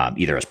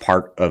either as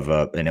part of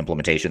an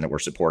implementation that we're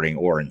supporting,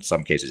 or in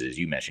some cases, as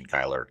you mentioned,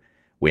 Kyler,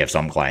 we have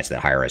some clients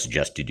that hire us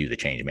just to do the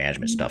change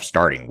management stuff,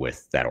 starting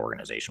with that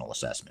organizational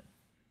assessment.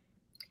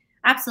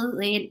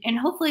 Absolutely. And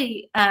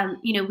hopefully,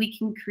 we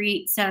can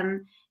create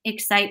some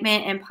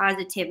excitement and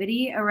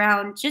positivity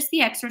around just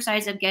the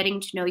exercise of getting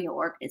to know your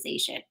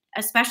organization,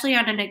 especially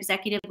on an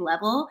executive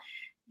level.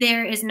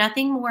 There is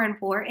nothing more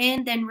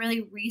important than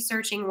really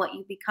researching what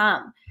you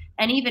become.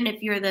 And even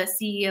if you're the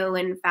CEO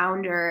and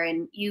founder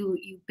and you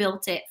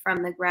built it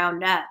from the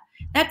ground up,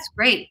 that's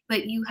great.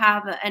 But you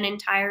have an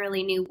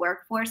entirely new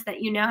workforce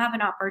that you now have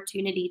an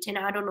opportunity to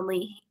not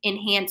only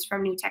enhance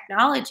from new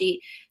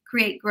technology,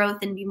 create growth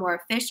and be more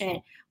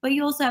efficient, but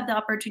you also have the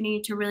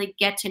opportunity to really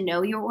get to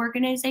know your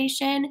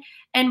organization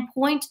and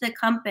point the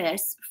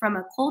compass from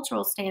a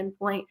cultural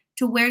standpoint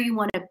to where you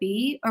want to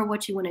be or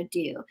what you want to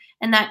do.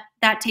 And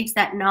that takes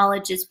that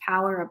knowledge is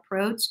power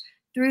approach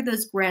through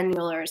those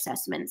granular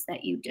assessments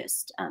that you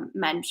just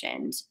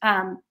mentioned.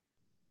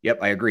 Yep,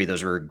 I agree.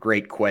 Those are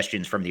great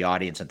questions from the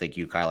audience. And thank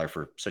you, Kyler,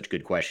 for such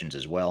good questions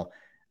as well.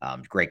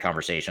 Great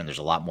conversation. There's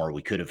a lot more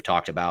we could have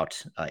talked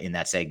about in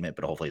that segment,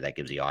 but hopefully that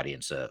gives the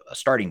audience a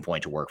starting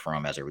point to work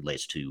from as it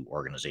relates to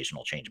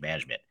organizational change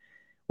management.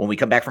 When we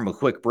come back from a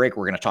quick break,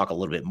 we're going to talk a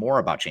little bit more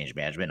about change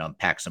management,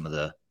 unpack some of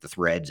the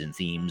threads and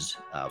themes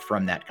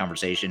from that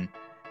conversation.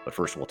 But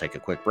first, we'll take a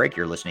quick break.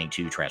 You're listening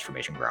to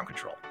Transformation Ground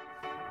Control.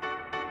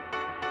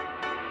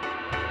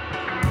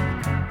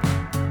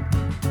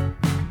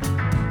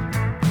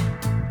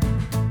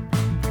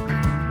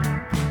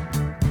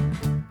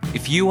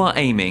 If you are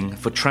aiming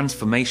for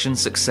transformation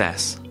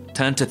success,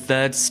 turn to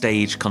Third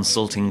Stage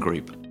Consulting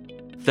Group.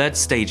 Third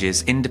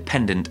Stage's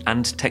independent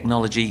and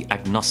technology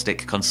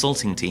agnostic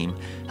consulting team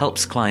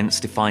helps clients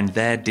define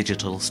their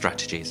digital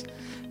strategies,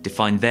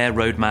 define their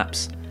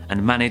roadmaps,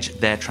 and manage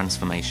their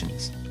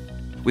transformations.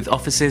 With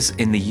offices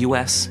in the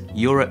US,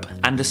 Europe,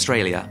 and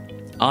Australia,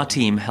 our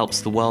team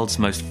helps the world's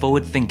most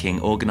forward-thinking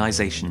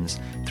organizations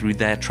through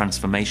their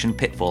transformation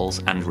pitfalls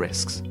and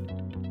risks.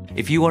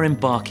 If you are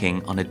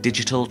embarking on a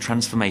digital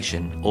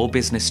transformation or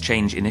business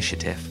change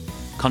initiative,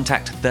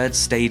 contact Third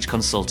Stage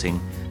Consulting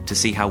to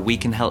see how we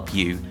can help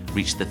you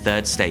reach the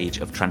third stage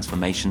of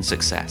transformation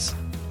success.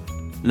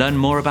 Learn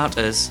more about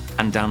us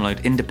and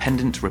download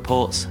independent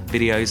reports,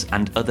 videos,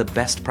 and other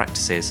best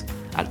practices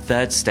at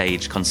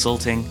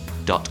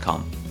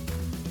thirdstageconsulting.com.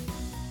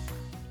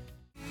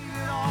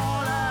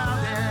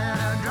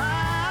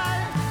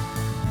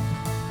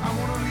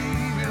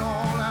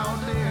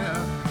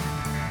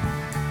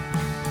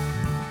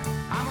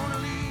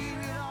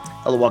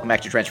 Hello, welcome back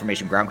to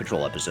Transformation Ground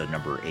Control, episode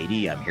number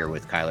 80. I'm here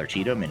with Kyler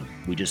Cheatham, and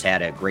we just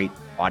had a great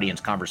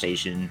audience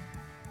conversation,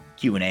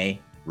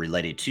 Q&A,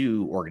 related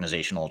to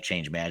organizational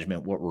change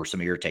management. What were some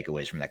of your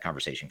takeaways from that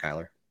conversation,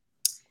 Kyler?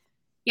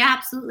 Yeah,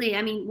 absolutely.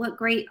 I mean, what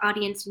great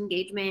audience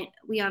engagement.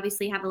 We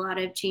obviously have a lot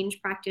of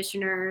change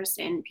practitioners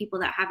and people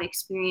that have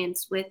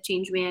experience with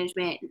change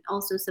management, and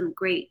also some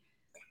great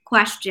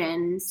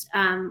questions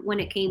when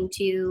it came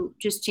to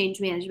just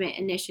change management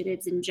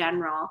initiatives in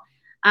general.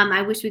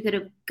 I wish we could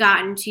have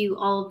gotten to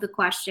all of the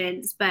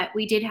questions, but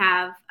we did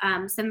have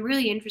some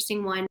really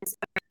interesting ones.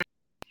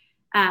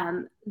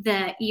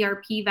 The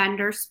ERP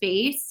vendor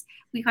space,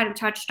 we kind of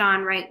touched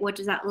on, right? What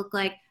does that look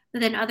like?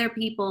 But then other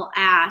people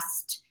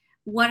asked,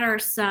 what are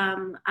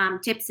some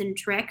tips and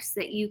tricks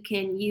that you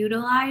can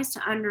utilize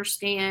to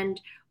understand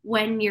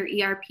when your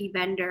ERP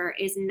vendor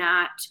is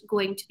not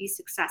going to be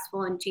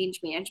successful in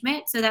change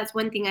management? So that's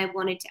one thing I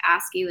wanted to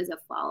ask you as a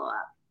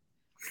follow-up.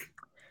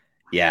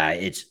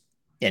 Yeah,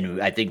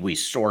 and I think we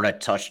sort of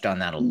touched on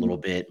that a little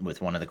bit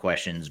with one of the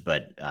questions,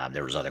 but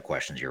there was other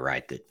questions, you're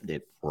right,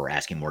 that were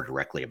asking more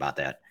directly about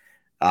that.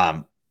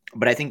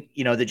 But I think,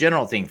 the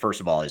general thing,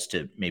 first of all, is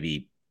to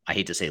maybe, I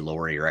hate to say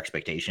lower your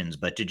expectations,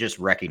 but to just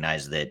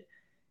recognize that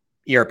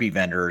ERP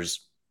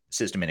vendors,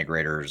 system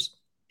integrators,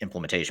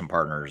 implementation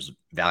partners,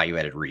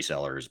 value-added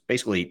resellers,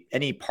 basically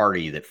any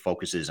party that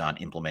focuses on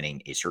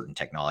implementing a certain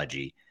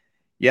technology,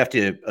 you have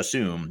to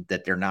assume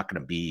that they're not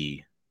going to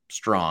be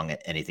strong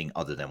at anything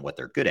other than what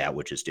they're good at,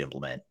 which is to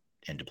implement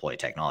and deploy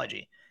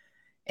technology.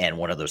 And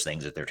one of those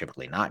things that they're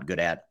typically not good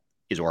at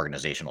is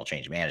organizational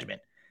change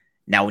management.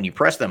 Now, when you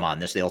press them on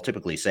this, they'll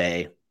typically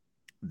say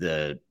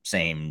the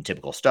same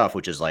typical stuff,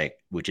 which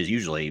is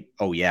usually,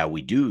 oh yeah,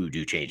 we do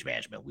change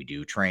management. We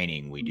do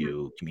training, we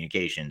do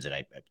communications. And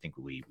I think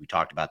we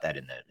talked about that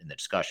in the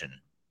discussion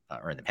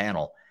or in the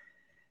panel.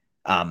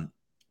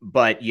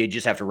 But you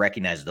just have to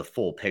recognize the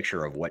full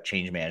picture of what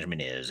change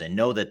management is and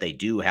know that they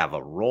do have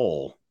a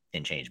role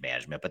in change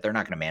management, but they're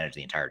not going to manage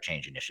the entire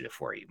change initiative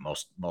for you.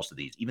 Most of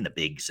these, even the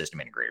big system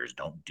integrators,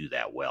 don't do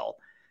that well.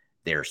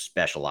 They're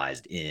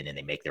specialized in, and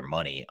they make their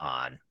money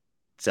on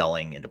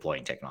selling and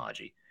deploying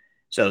technology.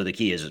 So the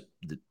key is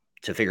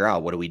to figure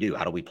out, what do we do?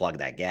 How do we plug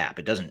that gap?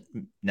 It doesn't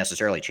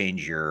necessarily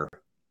change your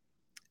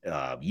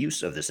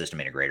use of the system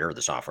integrator or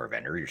the software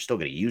vendor. You're still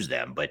going to use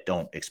them, but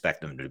don't expect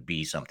them to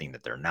be something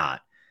that they're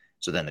not.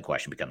 So then the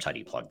question becomes, how do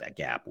you plug that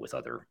gap with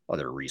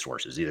other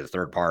resources, either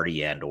third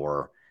party and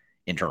or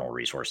internal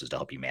resources to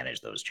help you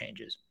manage those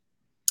changes?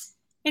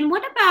 And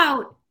what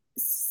about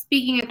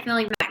speaking of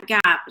filling that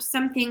gap,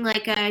 something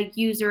like a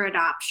user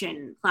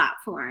adoption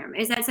platform,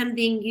 is that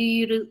something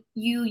you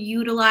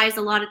utilize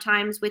a lot of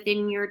times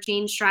within your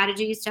change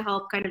strategies to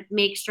help kind of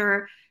make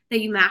sure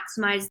that you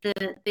maximize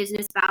the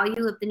business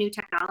value of the new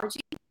technology?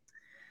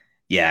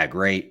 Yeah,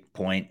 great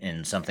point,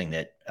 and something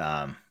that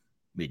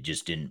it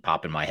just didn't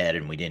pop in my head,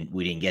 and we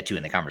didn't get to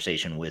in the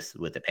conversation with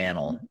the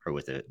panel or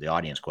with the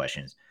audience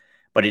questions.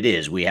 But it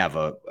is, we have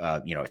a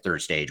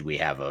third stage, we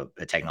have a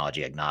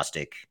technology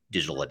agnostic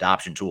digital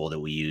adoption tool that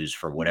we use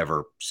for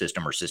whatever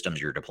system or systems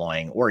you're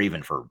deploying, or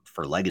even for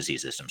legacy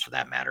systems for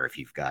that matter. If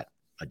you've got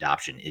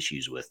adoption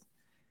issues with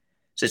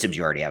systems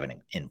you already have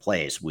in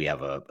place, we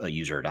have a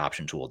user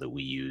adoption tool that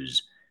we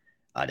use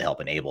to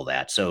help enable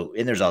that. So,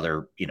 and there's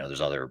other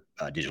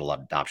digital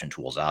adoption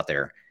tools out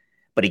there.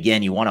 But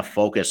again, you want to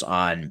focus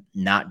on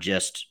not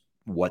just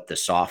what the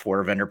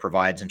software vendor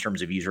provides in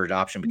terms of user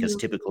adoption, because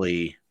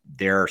typically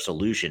their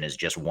solution is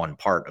just one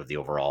part of the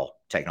overall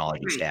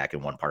technology stack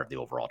and one part of the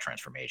overall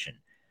transformation.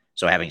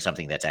 So having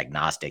something that's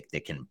agnostic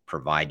that can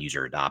provide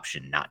user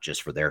adoption, not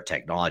just for their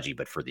technology,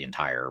 but for the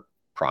entire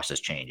process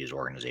changes,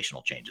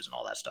 organizational changes, and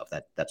all that stuff,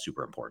 that's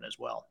super important as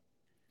well.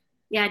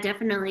 Yeah,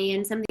 definitely.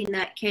 And something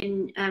that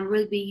can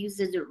really be used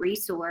as a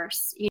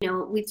resource.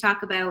 We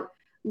talk about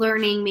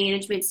learning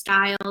management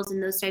styles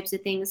and those types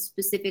of things,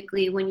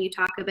 specifically when you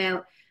talk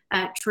about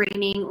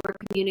training or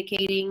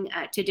communicating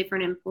to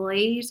different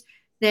employees.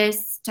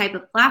 This type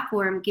of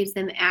platform gives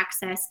them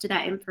access to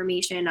that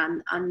information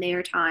on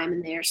their time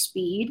and their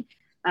speed,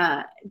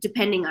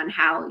 depending on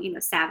how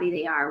savvy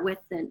they are with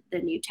the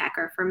new tech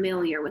or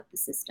familiar with the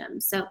system.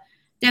 So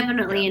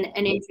definitely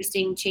an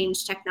interesting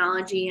change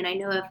technology. And I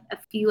know of a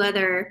few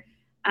other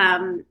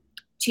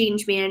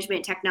change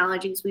management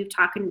technologies we've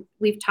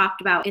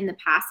talked about in the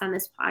past on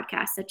this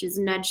podcast, such as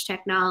nudge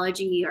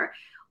technology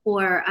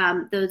or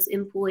those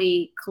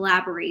employee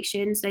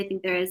collaborations. So I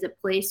think there is a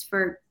place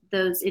for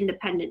those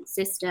independent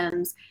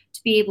systems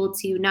to be able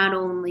to not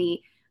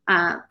only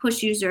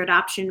push user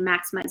adoption to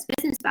maximize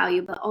business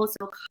value, but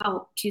also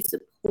help to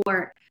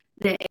support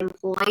the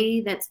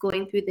employee that's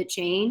going through the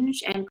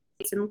change and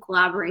create some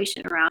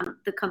collaboration around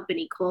the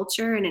company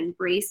culture and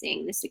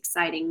embracing this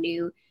exciting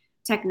new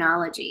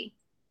technology.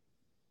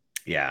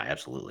 Yeah,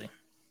 absolutely.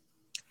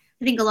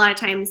 I think a lot of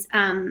times,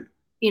 I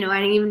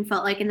even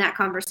felt like in that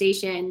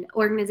conversation,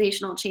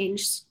 organizational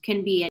change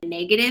can be a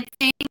negative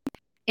thing.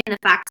 And the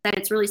fact that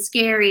it's really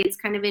scary, it's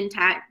kind of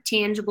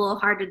intangible,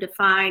 hard to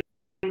define,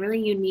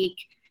 really unique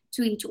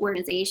to each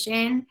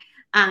organization.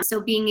 So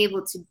being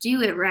able to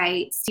do it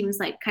right seems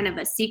like kind of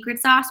a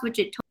secret sauce, which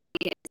it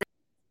totally is,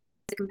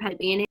 a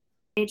competitive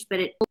advantage.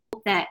 But it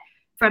hopes that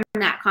from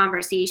that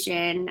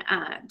conversation,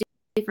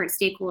 different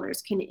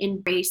stakeholders can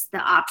embrace the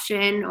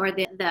option or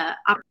the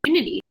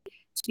opportunity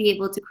to be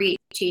able to create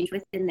change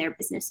within their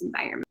business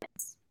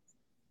environments.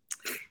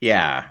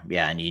 Yeah,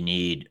 and you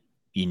need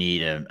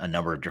a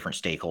number of different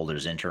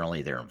stakeholders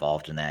internally. They're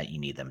involved in that. You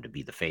need them to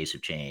be the face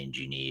of change.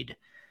 You need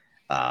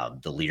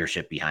the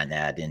leadership behind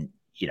that. And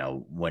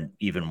when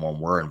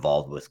we're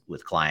involved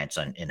with clients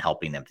in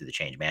helping them through the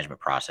change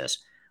management process,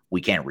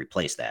 we can't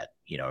replace that.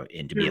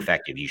 And to be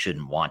effective, you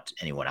shouldn't want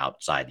anyone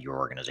outside your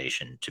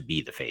organization to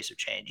be the face of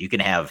change. You can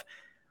have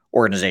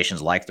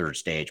organizations like Third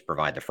Stage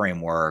provide the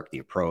framework, the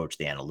approach,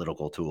 the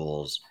analytical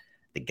tools,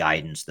 the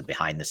guidance, the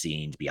behind the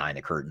scenes, behind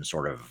the curtain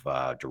sort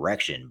of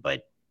direction,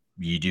 but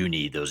you do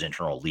need those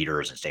internal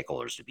leaders and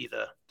stakeholders to be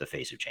the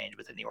face of change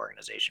within the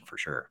organization for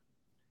sure.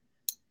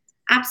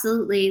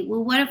 Absolutely.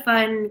 Well, what a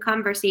fun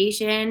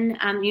conversation.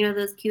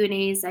 Those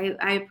Q&As,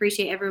 I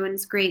appreciate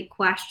everyone's great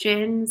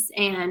questions.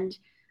 And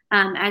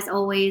as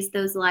always,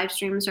 those live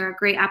streams are a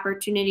great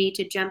opportunity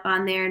to jump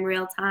on there in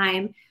real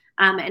time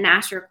and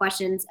ask your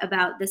questions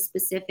about the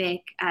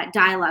specific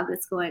dialogue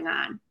that's going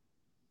on.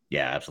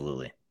 Yeah,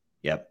 absolutely.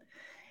 Yep.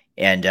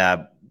 And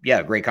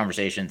great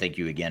conversation. Thank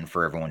you again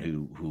for everyone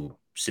who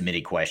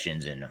submitted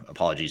questions, and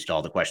apologies to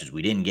all the questions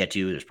we didn't get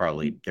to.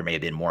 There may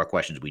have been more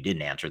questions we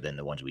didn't answer than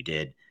the ones we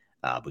did,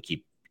 but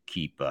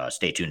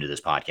stay tuned to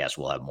this podcast.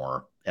 We'll have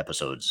more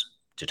episodes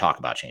to talk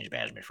about change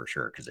management for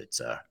sure, because it's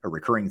a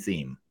recurring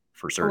theme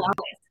for certain.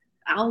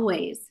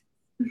 Always.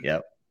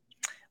 Yep.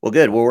 Well,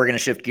 good. Well, we're going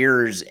to shift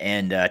gears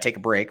and take a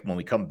break. When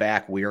we come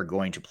back, we are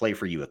going to play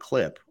for you a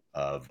clip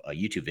of a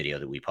YouTube video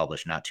that we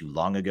published not too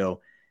long ago.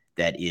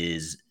 That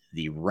is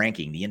the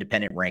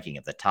independent ranking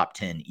of the top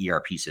 10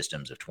 ERP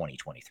systems of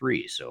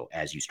 2023. So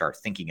as you start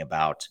thinking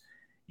about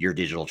your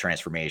digital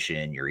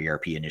transformation, your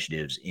ERP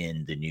initiatives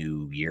in the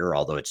new year,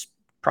 although it's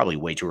probably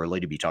way too early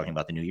to be talking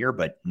about the new year,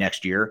 but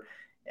next year,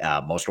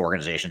 most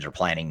organizations are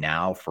planning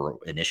now for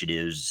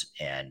initiatives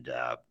and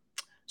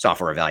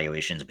software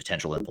evaluations and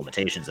potential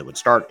implementations that would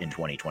start in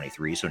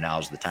 2023. So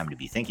now's the time to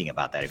be thinking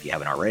about that if you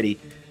haven't already.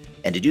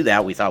 And to do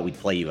that, we thought we'd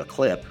play you a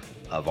clip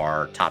of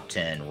our top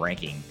 10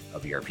 ranking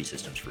of ERP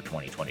systems for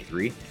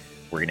 2023.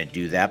 We're going to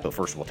do that, but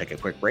first we'll take a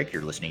quick break.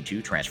 You're listening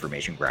to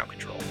Transformation Ground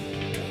Control.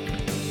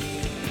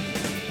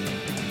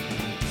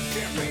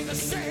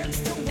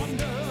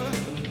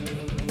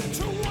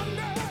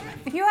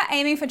 If you are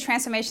aiming for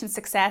transformation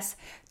success,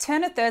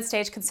 turn to Third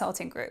Stage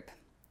Consulting Group.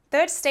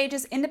 Third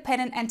Stage's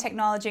independent and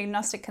technology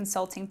agnostic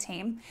consulting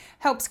team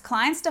helps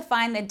clients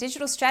define their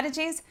digital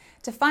strategies,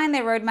 define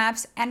their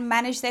roadmaps, and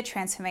manage their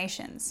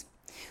transformations.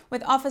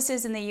 With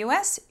offices in the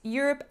US,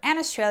 Europe, and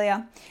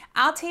Australia,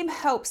 our team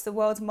helps the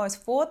world's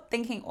most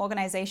forward-thinking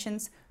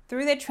organizations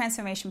through their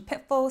transformation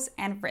pitfalls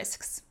and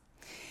risks.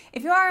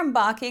 If you are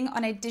embarking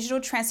on a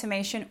digital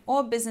transformation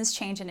or business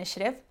change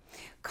initiative,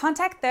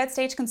 contact Third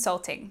Stage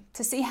Consulting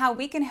to see how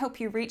we can help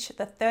you reach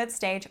the third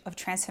stage of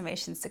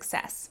transformation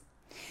success.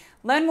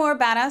 Learn more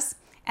about us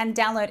and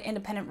download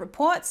independent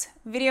reports,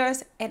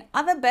 videos, and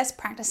other best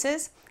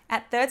practices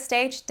at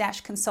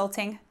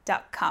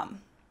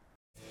thirdstage-consulting.com.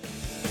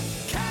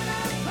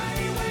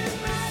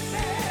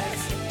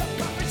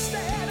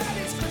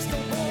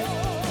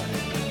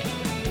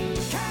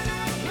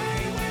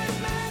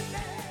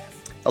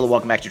 Hello,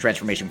 welcome back to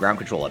Transformation Ground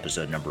Control,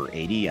 episode number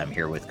 80. I'm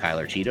here with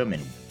Kyler Cheatham,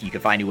 and you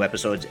can find new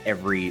episodes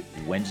every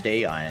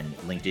Wednesday on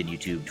LinkedIn,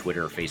 YouTube,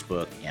 Twitter,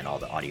 Facebook, and all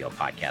the audio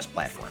podcast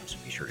platforms.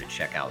 Be sure to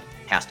check out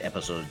past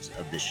episodes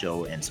of this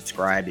show and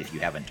subscribe if you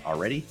haven't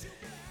already.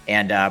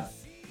 And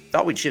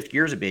thought we'd shift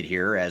gears a bit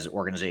here as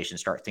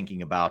organizations start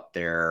thinking about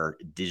their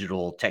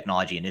digital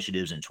technology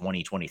initiatives in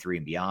 2023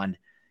 and beyond.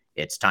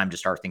 It's time to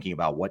start thinking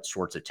about what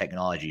sorts of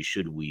technology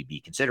should we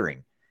be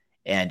considering.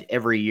 And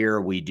every year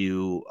we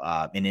do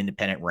an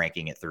independent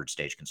ranking at Third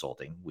Stage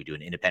Consulting. We do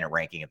an independent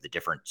ranking of the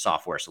different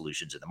software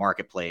solutions in the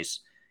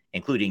marketplace,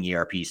 including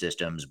ERP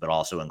systems, but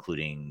also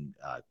including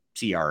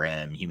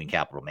CRM, human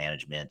capital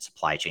management,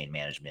 supply chain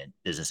management,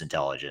 business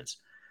intelligence,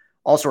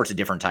 all sorts of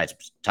different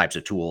types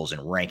of tools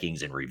and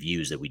rankings and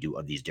reviews that we do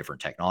of these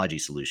different technology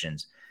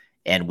solutions.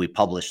 And we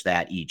publish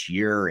that each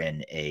year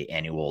in an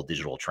annual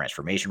digital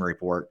transformation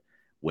report,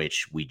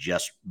 which we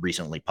just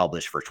recently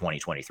published for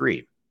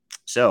 2023.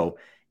 So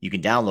you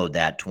can download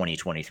that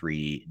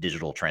 2023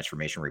 digital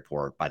transformation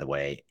report, by the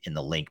way, in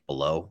the link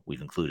below.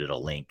 We've included a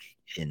link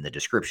in the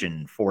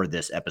description for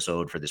this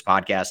episode, for this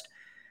podcast.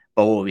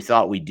 But what we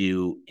thought we'd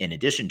do, in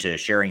addition to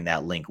sharing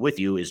that link with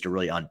you, is to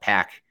really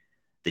unpack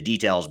the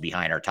details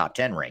behind our top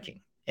 10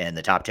 ranking. And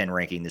the top 10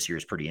 ranking this year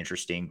is pretty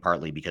interesting,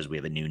 partly because we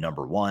have a new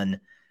number one.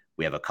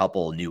 We have a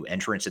couple new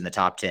entrants in the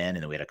top 10,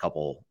 and then we had a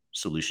couple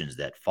solutions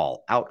that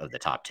fall out of the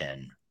top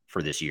 10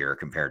 for this year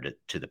compared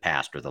to the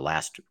past or the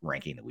last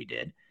ranking that we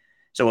did.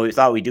 So what we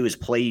thought we'd do is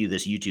play you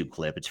this YouTube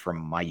clip. It's from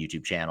my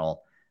YouTube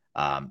channel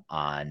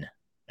on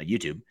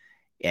YouTube.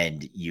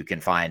 And you can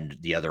find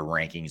the other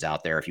rankings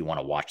out there if you want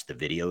to watch the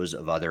videos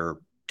of other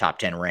top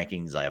 10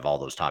 rankings. I have all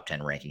those top 10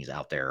 rankings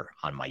out there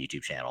on my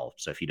YouTube channel.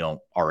 So if you don't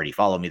already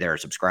follow me there or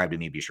subscribe to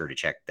me, be sure to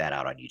check that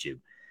out on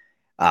YouTube.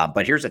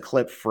 But here's a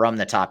clip from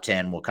the top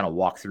 10. We'll kind of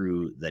walk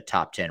through the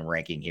top 10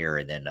 ranking here,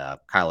 and then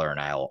Kyler and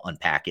I will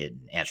unpack it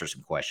and answer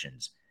some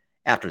questions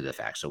after the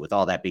fact. So with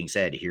all that being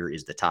said, here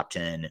is the top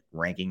 10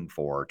 ranking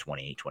for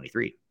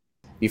 2023.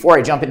 Before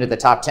I jump into the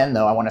top 10,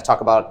 though, I want to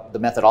talk about the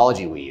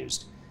methodology we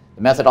used.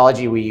 The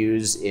methodology we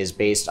use is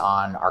based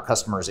on our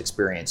customers'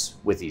 experience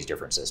with these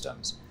different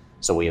systems.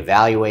 So we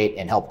evaluate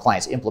and help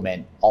clients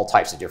implement all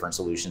types of different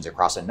solutions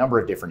across a number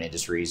of different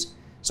industries.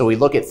 So we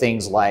look at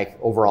things like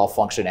overall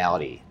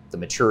functionality, the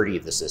maturity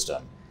of the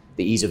system,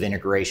 the ease of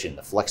integration,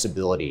 the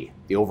flexibility,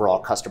 the overall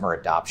customer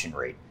adoption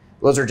rate.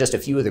 Those are just a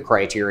few of the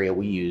criteria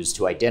we use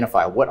to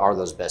identify what are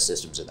those best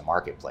systems in the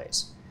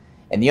marketplace.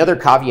 And the other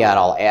caveat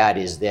I'll add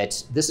is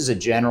that this is a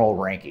general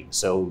ranking.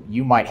 So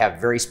you might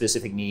have very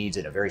specific needs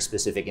in a very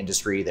specific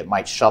industry that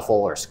might shuffle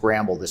or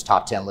scramble this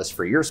top 10 list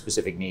for your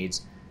specific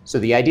needs. So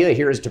the idea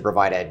here is to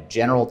provide a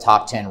general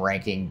top 10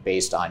 ranking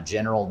based on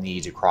general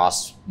needs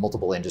across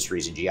multiple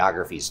industries and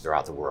geographies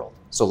throughout the world.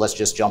 So let's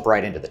just jump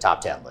right into the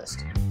top 10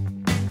 list.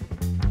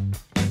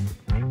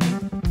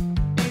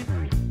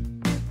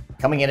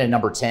 Coming in at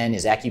number 10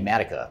 is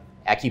Acumatica.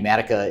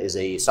 Acumatica is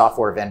a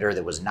software vendor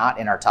that was not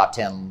in our top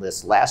 10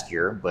 list last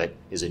year, but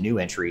is a new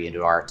entry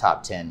into our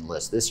top 10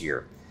 list this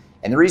year.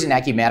 And the reason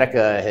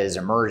Acumatica has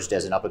emerged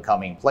as an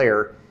up-and-coming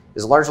player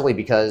is largely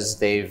because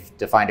they've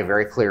defined a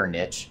very clear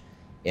niche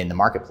in the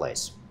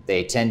marketplace.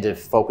 They tend to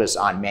focus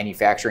on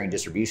manufacturing and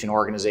distribution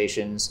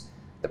organizations.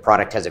 The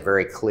product has a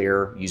very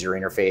clear user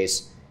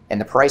interface,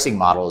 and the pricing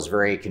model is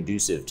very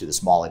conducive to the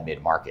small and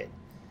mid-market,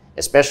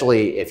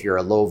 especially if you're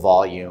a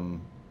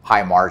low-volume,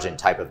 high-margin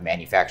type of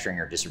manufacturing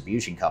or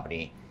distribution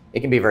company. It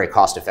can be a very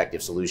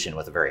cost-effective solution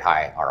with a very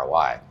high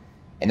ROI.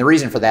 And the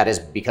reason for that is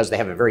because they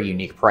have a very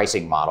unique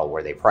pricing model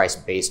where they price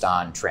based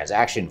on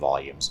transaction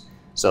volumes.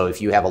 So if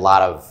you have a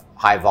lot of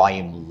high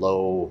volume,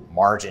 low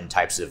margin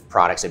types of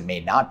products, it may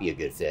not be a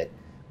good fit.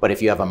 But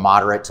if you have a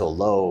moderate to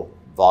low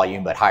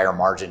volume but higher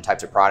margin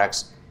types of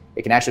products,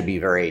 it can actually be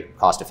very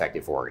cost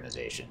effective for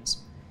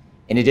organizations.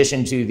 In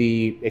addition to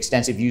the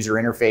extensive user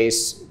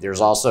interface, there's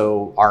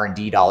also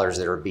R&D dollars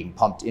that are being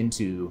pumped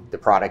into the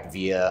product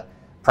via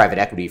private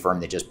equity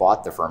firm that just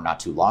bought the firm not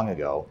too long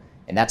ago.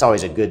 And that's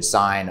always a good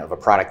sign of a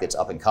product that's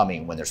up and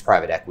coming when there's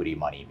private equity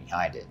money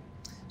behind it.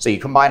 So you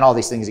combine all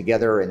these things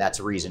together, and that's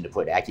a reason to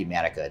put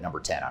Acumatica at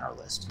number 10 on our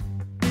list.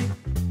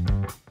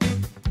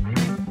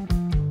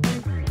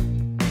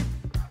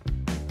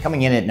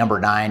 Coming in at number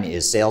 9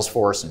 is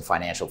Salesforce and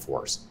Financial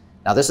Force.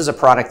 Now, this is a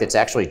product that's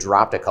actually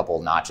dropped a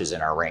couple notches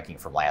in our ranking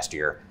from last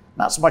year,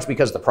 not so much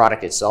because the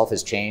product itself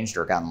has changed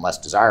or gotten less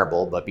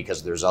desirable, but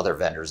because there's other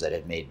vendors that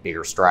have made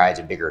bigger strides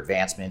and bigger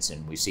advancements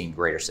and we've seen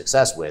greater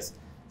success with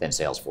than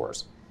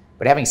Salesforce.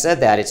 But having said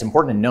that, it's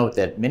important to note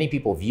that many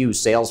people view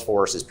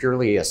Salesforce as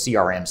purely a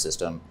CRM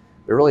system,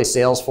 but really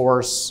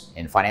Salesforce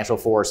and Financial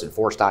Force and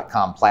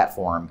Force.com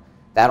platform,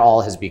 that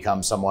all has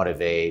become somewhat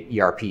of a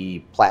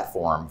ERP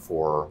platform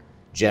for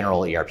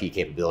general ERP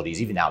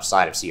capabilities, even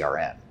outside of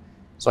CRM.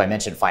 So I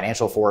mentioned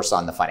Financial Force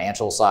on the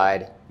financial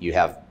side. You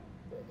have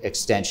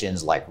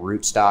extensions like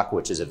Rootstock,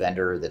 which is a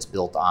vendor that's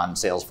built on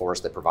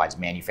Salesforce that provides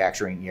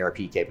manufacturing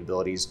ERP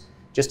capabilities,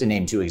 just to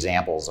name two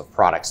examples of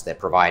products that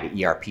provide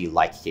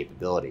ERP-like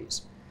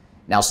capabilities.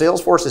 Now,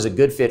 Salesforce is a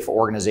good fit for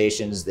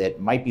organizations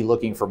that might be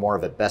looking for more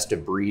of a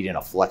best-of-breed and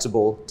a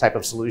flexible type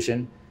of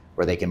solution,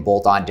 where they can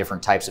bolt on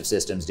different types of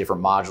systems,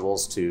 different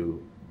modules to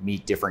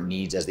meet different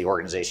needs as the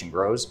organization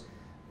grows.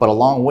 But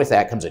along with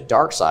that comes a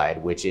dark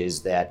side, which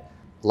is that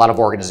a lot of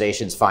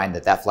organizations find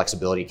that that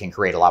flexibility can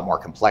create a lot more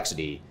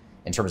complexity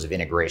in terms of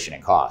integration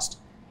and cost.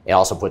 It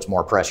also puts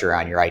more pressure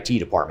on your IT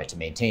department to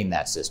maintain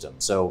that system.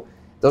 So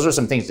those are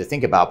some things to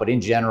think about, but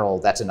in general,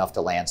 that's enough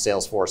to land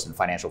Salesforce and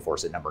Financial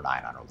Force at number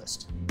 9 on our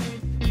list.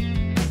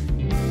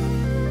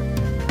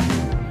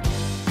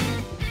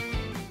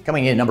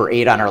 Coming in at number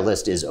 8 on our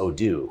list is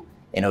Odoo.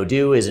 And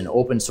Odoo is an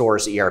open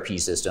source ERP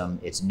system.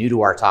 It's new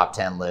to our top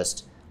 10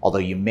 list, although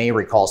you may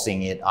recall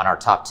seeing it on our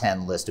top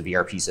 10 list of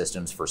ERP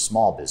systems for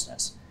small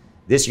business.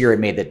 This year, it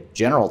made the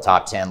general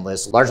top 10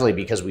 list, largely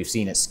because we've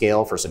seen it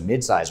scale for some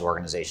mid-sized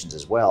organizations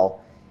as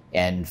well,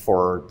 and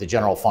for the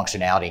general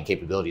functionality and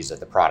capabilities that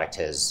the product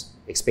has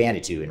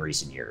expanded to in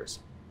recent years.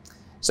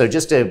 So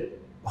just to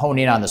hone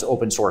in on this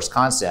open source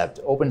concept,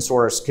 open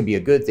source can be a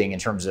good thing in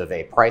terms of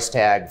a price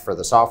tag for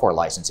the software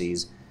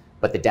licensees,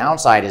 but the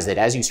downside is that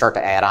as you start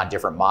to add on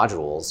different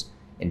modules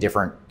and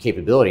different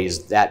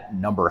capabilities, that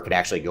number can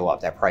actually go up,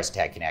 that price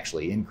tag can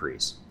actually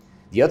increase.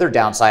 The other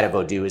downside of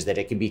Odoo is that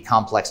it can be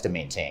complex to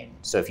maintain.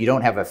 So if you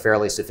don't have a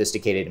fairly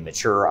sophisticated and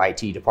mature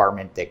IT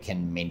department that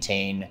can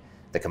maintain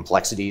the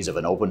complexities of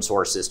an open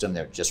source system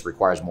that just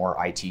requires more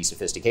IT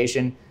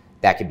sophistication,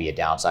 that could be a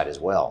downside as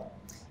well.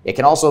 It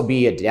can also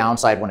be a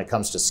downside when it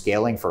comes to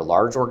scaling for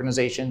large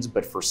organizations,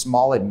 but for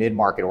small and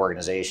mid-market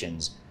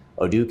organizations,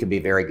 Odoo can be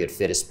a very good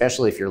fit,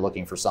 especially if you're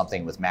looking for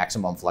something with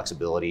maximum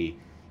flexibility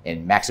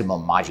and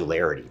maximum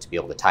modularity to be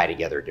able to tie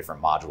together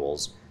different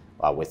modules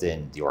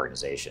within the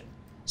organization.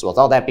 So with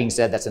all that being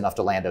said, that's enough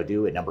to land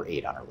Odoo at number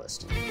 8 on our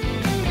list.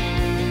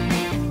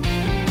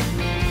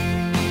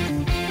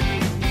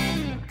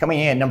 Coming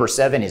in at number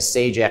 7 is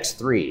Sage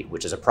X3,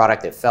 which is a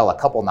product that fell a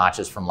couple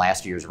notches from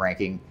last year's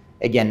ranking.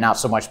 Again, not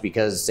so much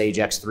because Sage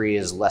X3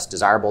 is less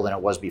desirable than it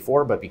was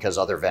before, but because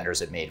other vendors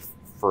have made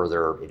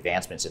further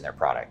advancements in their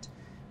product.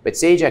 But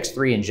Sage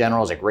X3 in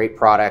general is a great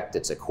product.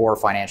 It's a core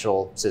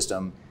financial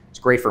system. It's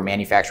great for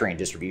manufacturing and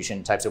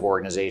distribution types of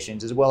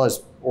organizations, as well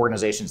as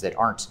organizations that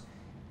aren't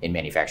in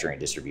manufacturing and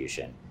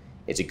distribution.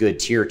 It's a good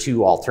tier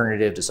 2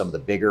 alternative to some of the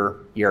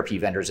bigger ERP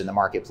vendors in the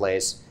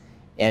marketplace.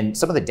 And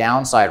some of the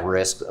downside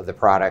risks of the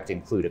product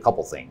include a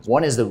couple things.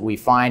 One is that we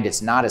find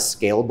it's not as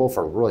scalable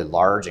for really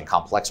large and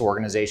complex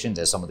organizations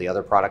as some of the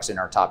other products in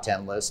our top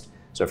 10 list.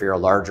 So if you're a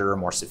larger,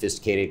 more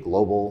sophisticated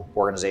global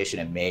organization,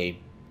 it may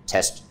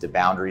test the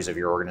boundaries of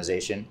your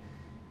organization.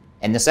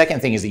 And the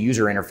second thing is the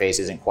user interface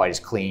isn't quite as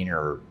clean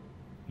or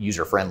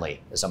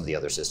user-friendly as some of the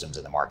other systems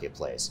in the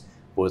marketplace.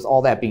 But with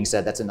all that being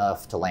said, that's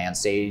enough to land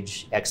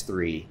Sage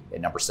X3 at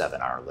number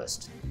 7 on our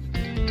list.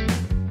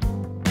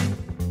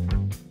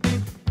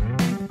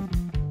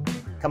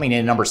 Coming in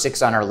at number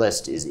 6 on our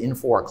list is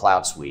Infor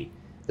Cloud Suite.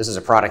 This is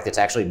a product that's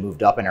actually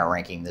moved up in our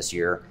ranking this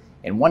year.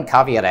 And one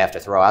caveat I have to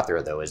throw out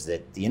there, though, is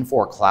that the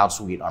Infor Cloud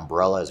Suite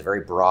umbrella is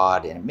very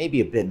broad and it may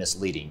be a bit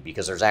misleading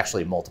because there's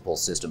actually multiple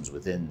systems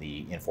within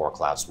the Infor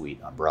Cloud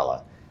Suite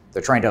umbrella.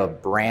 They're trying to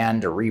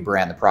brand or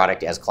rebrand the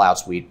product as Cloud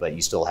Suite, but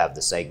you still have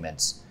the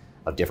segments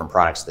of different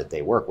products that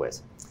they work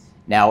with.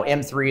 Now,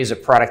 M3 is a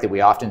product that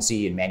we often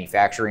see in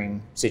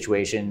manufacturing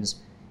situations.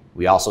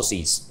 We also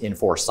see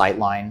Infor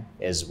Sightline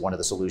as one of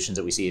the solutions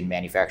that we see in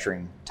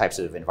manufacturing types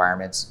of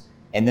environments.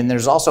 And then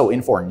there's also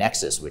Infor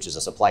Nexus, which is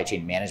a supply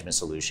chain management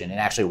solution and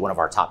actually one of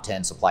our top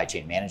 10 supply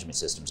chain management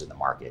systems in the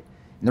market.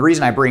 And the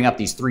reason I bring up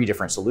these 3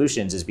 different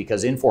solutions is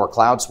because Infor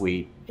Cloud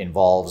Suite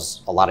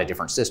involves a lot of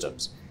different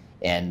systems.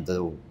 And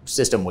the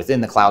system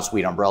within the Cloud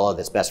Suite umbrella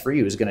that's best for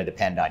you is going to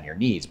depend on your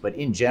needs. But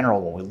in general,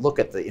 when we look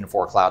at the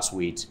Infor Cloud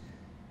Suite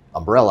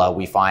umbrella,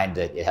 we find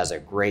that it has a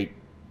great,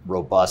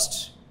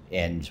 robust,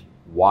 and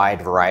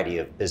wide variety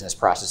of business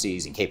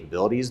processes and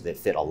capabilities that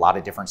fit a lot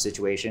of different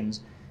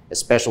situations,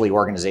 especially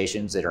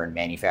organizations that are in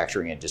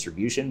manufacturing and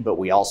distribution. But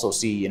we also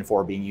see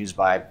Infor being used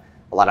by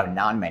a lot of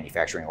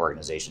non-manufacturing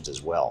organizations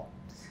as well.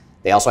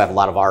 They also have a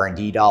lot of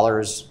R&D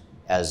dollars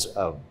as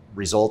a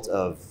result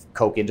of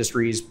Koch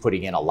Industries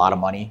putting in a lot of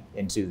money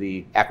into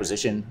the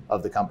acquisition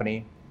of the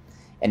company.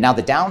 And now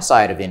the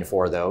downside of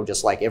Infor, though,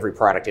 just like every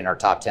product in our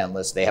top 10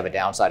 list, they have a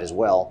downside as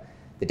well.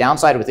 The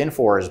downside with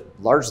Infor is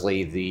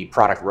largely the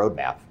product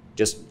roadmap.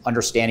 just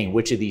understanding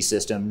which of these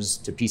systems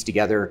to piece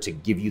together to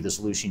give you the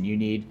solution you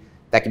need,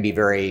 that can be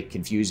very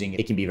confusing.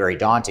 It can be very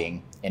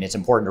daunting. And it's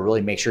important to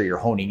really make sure you're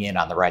honing in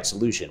on the right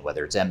solution,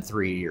 whether it's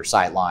M3 or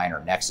Sightline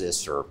or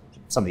Nexus or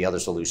some of the other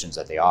solutions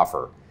that they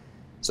offer.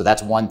 So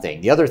that's one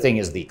thing. The other thing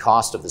is the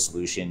cost of the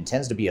solution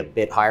tends to be a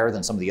bit higher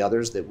than some of the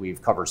others that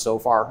we've covered so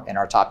far in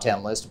our top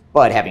 10 list.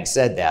 But having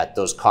said that,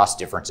 those cost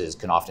differences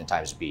can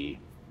oftentimes be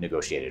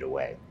negotiated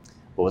away.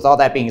 But with all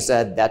that being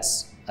said,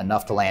 that's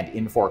enough to land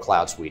Infor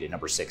Cloud Suite at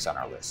number 6 on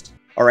our list.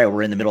 All right,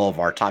 we're in the middle of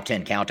our top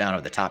 10 countdown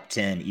of the top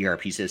 10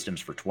 ERP systems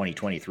for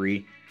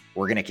 2023.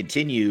 We're going to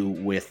continue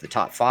with the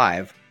top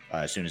 5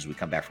 as soon as we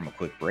come back from a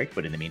quick break.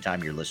 But in the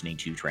meantime, you're listening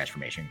to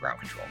Transformation Ground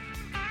Control.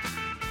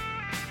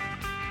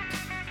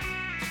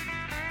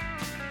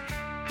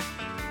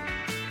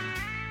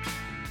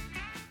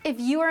 If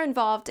you are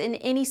involved in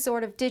any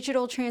sort of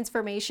digital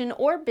transformation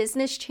or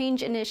business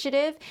change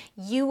initiative,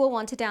 you will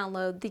want to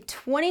download the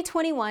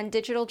 2021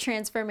 Digital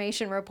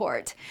Transformation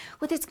Report.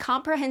 With its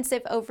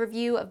comprehensive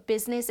overview of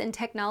business and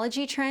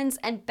technology trends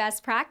and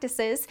best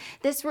practices,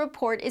 this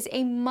report is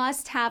a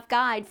must-have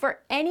guide for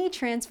any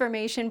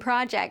transformation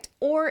project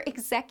or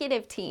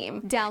executive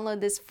team.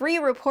 Download this free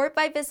report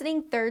by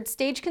visiting Third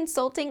Stage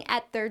Consulting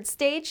at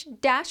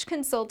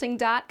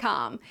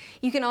thirdstage-consulting.com.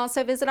 You can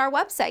also visit our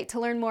website to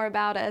learn more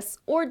about us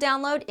or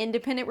download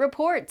independent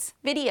reports,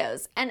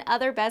 videos, and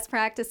other best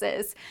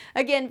practices.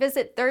 Again,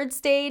 visit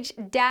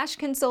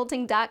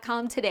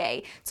thirdstage-consulting.com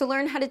today to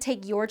learn how to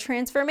take your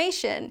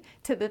transformation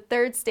to the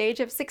third stage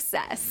of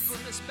success.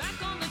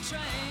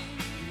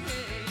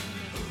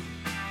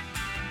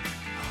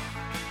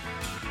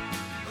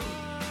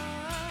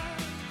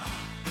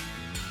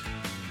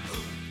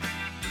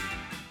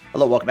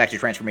 Hello, welcome back to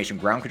Transformation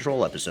Ground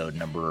Control, episode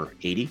number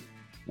 80.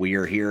 We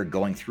are here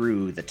going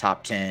through the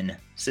top 10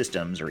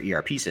 systems or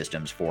ERP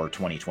systems for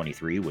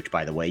 2023, which,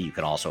 by the way, you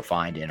can also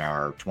find in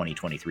our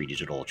 2023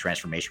 Digital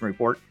Transformation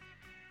Report,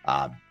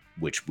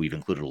 which we've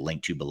included a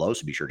link to below,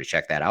 so be sure to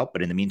check that out.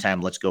 But in the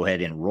meantime, let's go ahead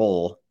and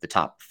roll the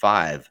top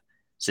 5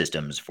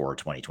 systems for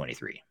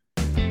 2023.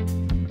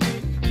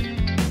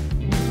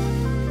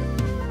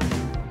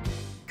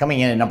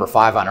 Coming in at number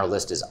 5 on our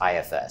list is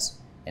IFS.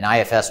 And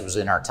IFS was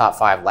in our top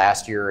 5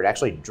 last year. It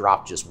actually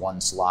dropped just one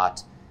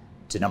slot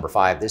to number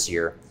 5 this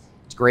year.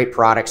 It's a great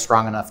product,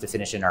 strong enough to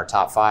finish in our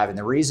top 5. And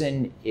the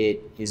reason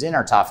it is in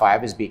our top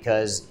 5 is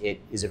because it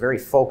is a very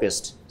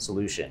focused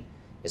solution.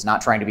 It's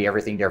not trying to be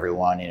everything to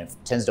everyone, and it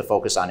tends to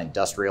focus on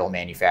industrial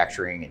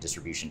manufacturing and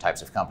distribution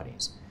types of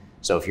companies.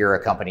 So if you're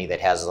a company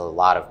that has a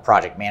lot of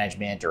project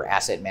management or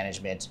asset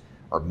management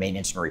or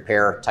maintenance and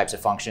repair types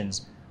of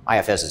functions,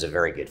 IFS is a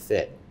very good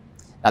fit.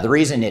 Now, the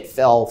reason it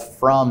fell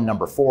from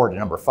number 4 to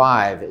number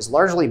 5 is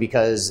largely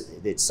because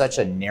it's such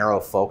a narrow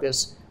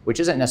focus,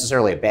 which isn't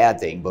necessarily a bad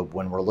thing, but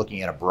when we're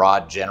looking at a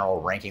broad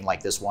general ranking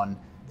like this one,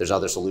 there's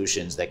other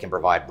solutions that can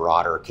provide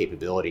broader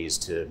capabilities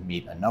to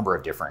meet a number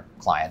of different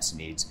clients'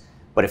 needs.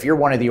 But if you're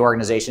one of the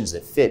organizations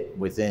that fit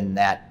within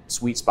that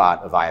sweet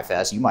spot of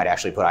IFS, you might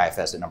actually put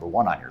IFS at number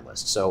 1 on your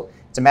list. So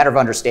it's a matter of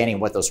understanding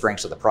what those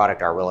strengths of the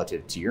product are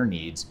relative to your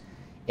needs.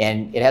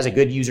 And it has a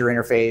good user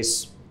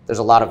interface. There's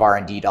a lot of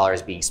R&D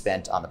dollars being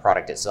spent on the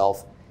product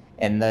itself.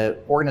 And the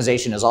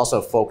organization is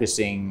also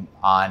focusing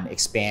on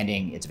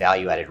expanding its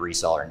value-added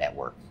reseller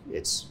network,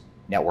 its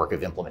network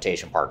of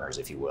implementation partners,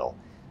 if you will.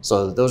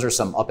 So those are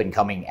some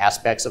up-and-coming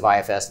aspects of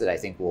IFS that I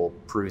think will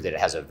prove that it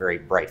has a very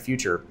bright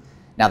future.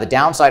 Now, the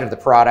downside of the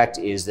product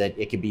is that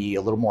it can be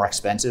a little more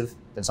expensive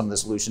than some of the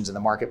solutions in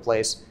the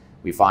marketplace.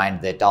 We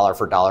find that dollar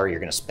for dollar, you're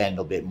going to spend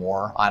a bit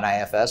more on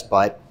IFS,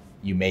 but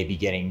you may be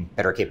getting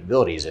better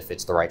capabilities if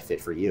it's the right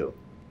fit for you.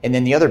 And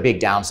then the other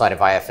big downside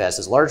of IFS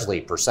is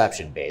largely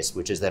perception-based,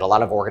 which is that a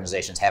lot of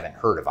organizations haven't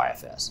heard of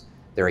IFS.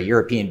 They're a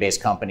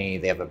European-based company,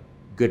 they have a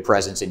good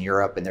presence in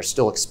Europe, and they're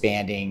still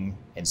expanding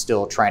and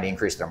still trying to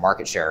increase their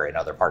market share in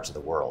other parts of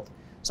the world.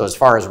 So as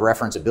far as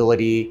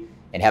referenceability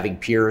and having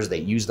peers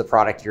that use the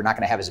product, you're not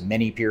going to have as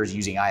many peers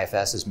using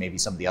IFS as maybe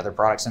some of the other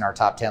products in our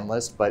top 10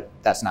 list, but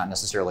that's not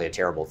necessarily a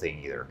terrible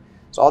thing either.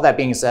 So all that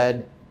being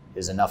said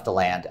is enough to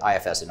land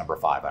IFS at number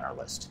 5 on our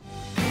list.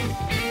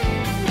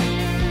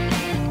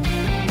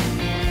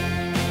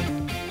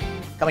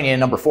 Coming in at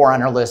number 4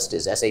 on our list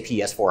is SAP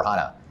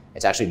S/4HANA.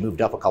 It's actually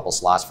moved up a couple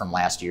slots from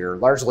last year,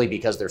 largely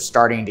because they're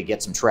starting to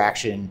get some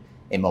traction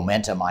and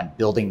momentum on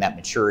building that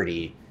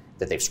maturity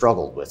that they've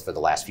struggled with for the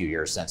last few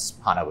years since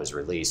HANA was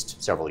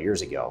released several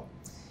years ago.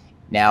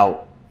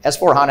 Now,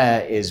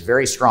 S/4HANA is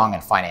very strong in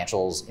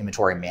financials,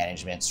 inventory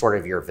management, sort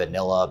of your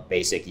vanilla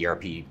basic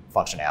ERP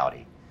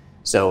functionality.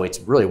 So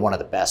it's really one of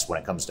the best when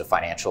it comes to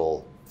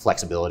financial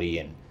flexibility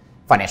and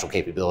financial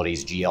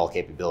capabilities, GL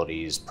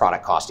capabilities,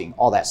 product costing,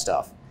 all that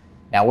stuff.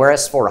 Now, where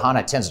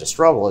S/4HANA tends to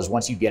struggle is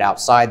once you get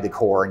outside the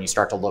core and you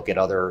start to look at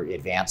other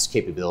advanced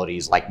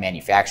capabilities like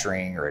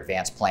manufacturing or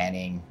advanced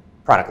planning,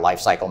 product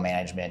lifecycle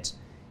management,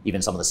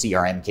 even some of the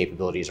CRM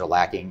capabilities are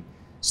lacking.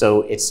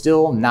 So it's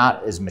still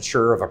not as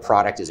mature of a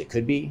product as it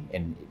could be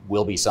and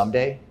will be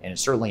someday. And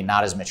it's certainly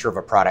not as mature of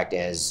a product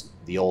as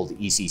the old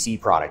ECC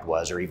product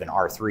was, or even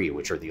R3,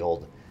 which are the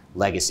old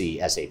legacy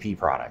SAP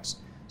products.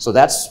 So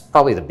that's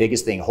probably the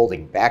biggest thing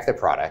holding back the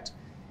product.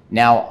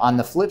 Now, on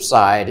the flip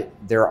side,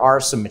 there are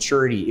some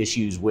maturity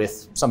issues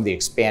with some of the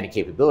expanded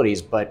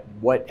capabilities, but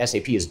what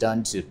SAP has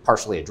done to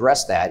partially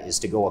address that is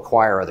to go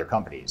acquire other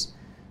companies.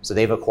 So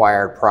they've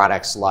acquired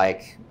products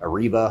like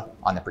Ariba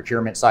on the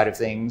procurement side of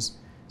things,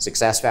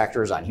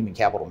 SuccessFactors on human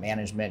capital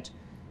management,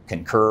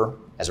 Concur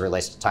as it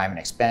relates to time and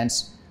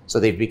expense. So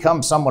they've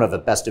become somewhat of a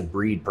best of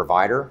breed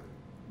provider,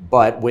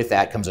 but with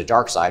that comes a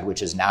dark side,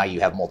 which is now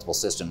you have multiple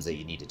systems that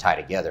you need to tie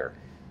together.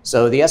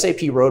 So the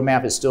SAP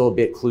roadmap is still a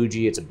bit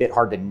kludgy. It's a bit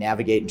hard to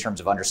navigate in terms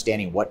of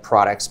understanding what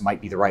products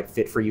might be the right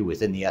fit for you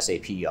within the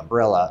SAP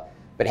umbrella.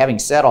 But having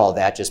said all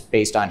that, just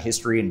based on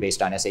history and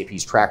based on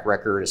SAP's track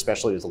record,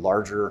 especially with the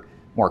larger,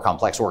 more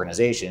complex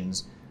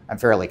organizations, I'm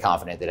fairly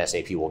confident that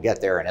SAP will get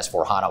there and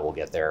S4HANA will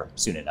get there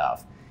soon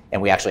enough.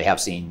 And we actually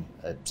have seen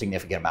a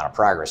significant amount of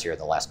progress here in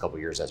the last couple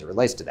of years as it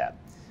relates to that.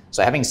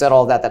 So having said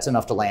all that, that's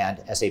enough to land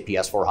SAP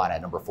S4HANA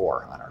at number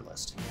 4 on our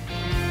list.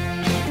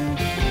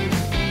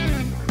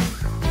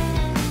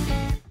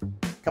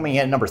 Coming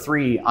in at number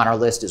 3 on our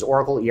list is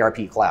Oracle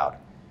ERP Cloud,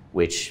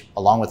 which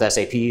along with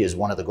SAP is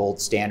one of the gold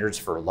standards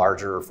for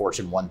larger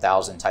Fortune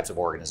 1000 types of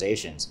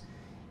organizations.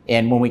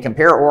 And when we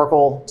compare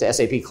Oracle to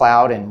SAP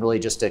Cloud, and really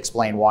just to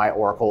explain why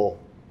Oracle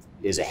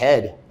is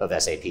ahead of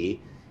SAP,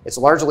 it's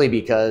largely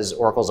because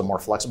Oracle is a more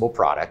flexible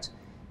product.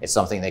 It's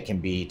something that can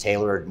be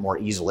tailored more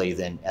easily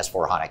than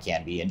S4HANA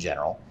can be in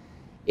general.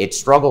 It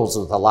struggles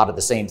with a lot of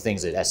the same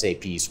things that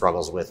SAP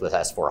struggles with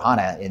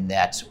S4HANA, in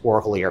that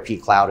Oracle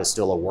ERP Cloud is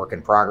still a work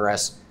in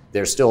progress.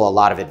 There's still a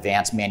lot of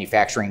advanced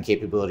manufacturing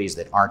capabilities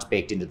that aren't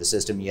baked into the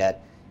system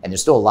yet, and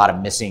there's still a lot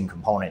of missing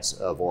components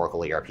of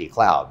Oracle ERP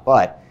Cloud.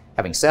 But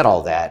having said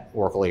all that,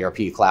 Oracle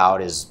ERP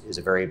Cloud is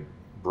a very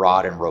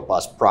broad and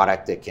robust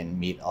product that can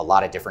meet a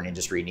lot of different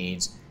industry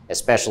needs,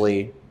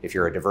 especially if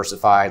you're a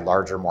diversified,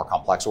 larger, more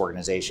complex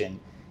organization.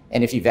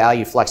 And if you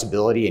value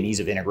flexibility and ease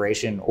of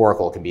integration,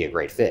 Oracle can be a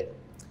great fit.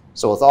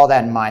 So with all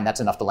that in mind,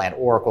 that's enough to land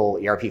Oracle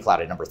ERP Cloud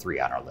at number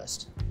 3 on our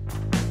list.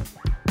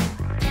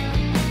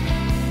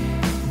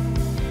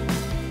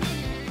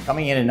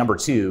 Coming in at number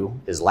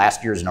 2 is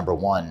last year's number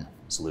 1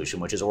 solution,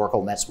 which is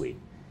Oracle NetSuite.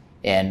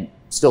 And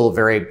still a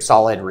very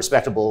solid,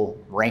 respectable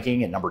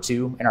ranking at number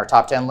 2 in our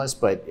top 10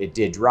 list, but it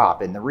did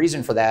drop. And the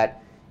reason for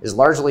that is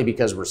largely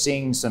because we're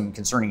seeing some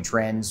concerning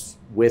trends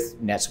with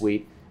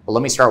NetSuite. But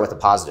let me start with the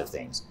positive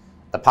things.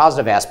 The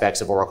positive aspects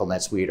of Oracle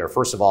NetSuite are,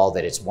 first of all,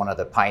 that it's one of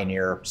the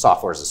pioneer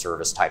software as a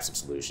service types of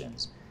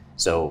solutions.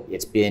 So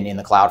it's been in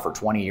the cloud for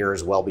 20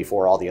 years, well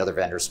before all the other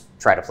vendors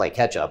try to play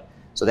catch up.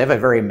 So they have a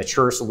very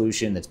mature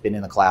solution that's been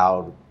in the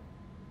cloud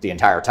the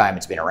entire time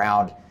it's been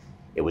around.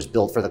 It was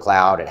built for the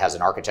cloud. It has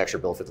an architecture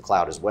built for the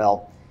cloud as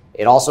well.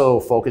 It also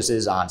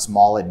focuses on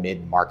small and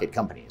mid-market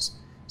companies.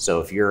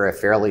 So if you're a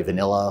fairly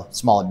vanilla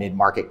small and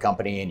mid-market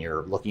company and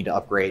you're looking to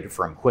upgrade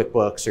from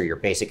QuickBooks or your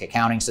basic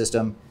accounting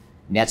system,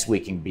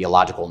 NetSuite can be a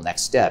logical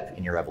next step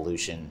in your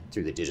evolution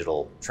through the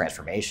digital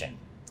transformation.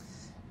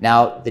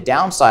 Now, the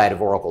downside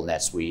of Oracle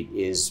NetSuite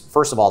is,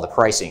 first of all, the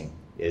pricing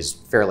is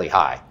fairly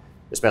high,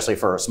 especially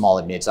for a small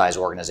and mid-sized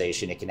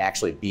organization. It can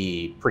actually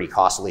be pretty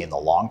costly in the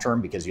long term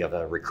because you have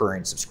a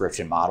recurring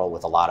subscription model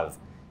with a lot of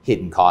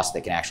hidden costs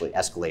that can actually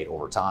escalate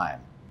over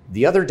time.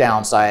 The other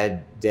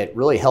downside that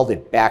really held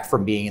it back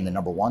from being in the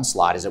number 1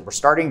 slot is that we're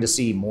starting to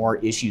see more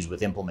issues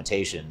with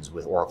implementations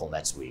with Oracle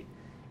NetSuite.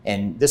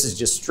 And this is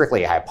just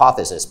strictly a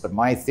hypothesis, but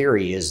my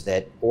theory is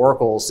that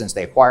Oracle, since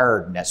they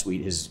acquired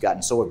NetSuite, has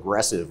gotten so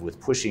aggressive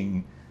with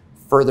pushing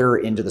further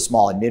into the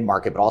small and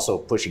mid-market, but also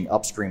pushing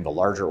upstream to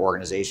larger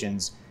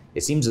organizations.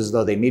 It seems as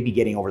though they may be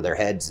getting over their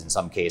heads in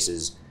some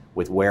cases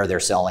with where they're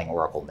selling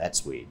Oracle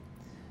NetSuite.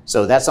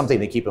 So that's something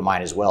to keep in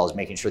mind as well, is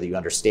making sure that you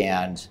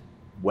understand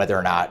whether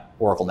or not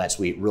Oracle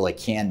NetSuite really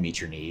can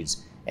meet your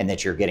needs and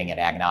that you're getting an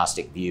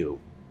agnostic view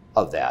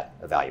of that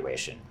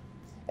evaluation.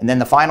 And then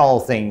the final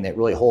thing that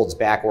really holds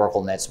back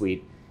Oracle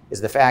NetSuite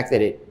is the fact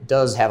that it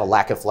does have a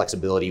lack of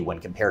flexibility when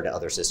compared to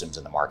other systems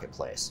in the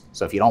marketplace.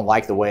 So if you don't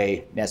like the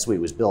way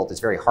NetSuite was built, it's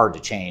very hard to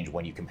change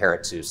when you compare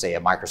it to, say, a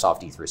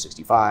Microsoft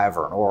D365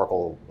 or an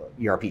Oracle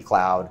ERP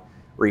Cloud,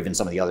 or even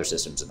some of the other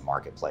systems in the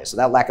marketplace. So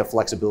that lack of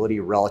flexibility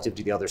relative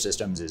to the other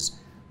systems is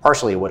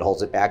partially what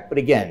holds it back. But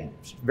again,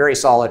 very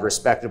solid,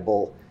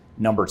 respectable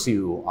number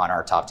 2 on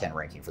our top 10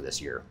 ranking for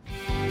this year.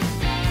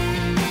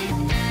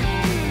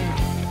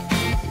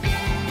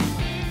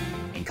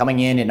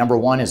 Coming in at number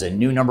 1 is a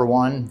new number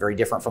 1, very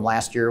different from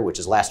last year, which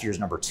is last year's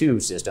number 2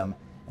 system,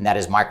 and that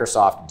is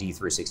Microsoft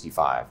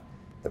D365.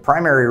 The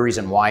primary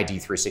reason why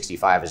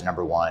D365 is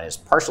number 1 is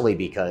partially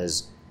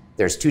because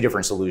there's 2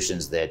 different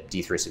solutions that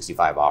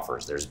D365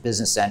 offers. There's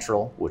Business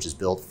Central, which is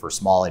built for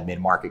small and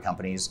mid-market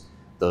companies,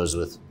 those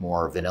with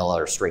more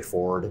vanilla or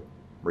straightforward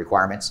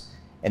requirements.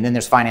 And then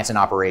there's Finance and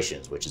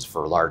Operations, which is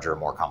for larger,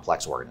 more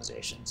complex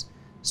organizations.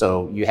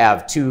 So you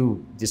have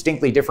 2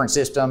 distinctly different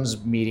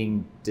systems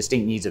meeting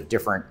distinct needs of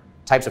different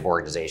types of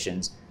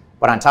organizations.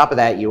 But on top of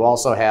that, you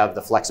also have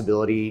the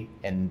flexibility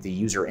and the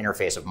user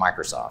interface of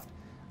Microsoft.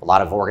 A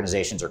lot of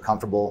organizations are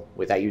comfortable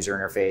with that user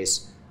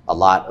interface. A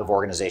lot of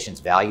organizations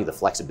value the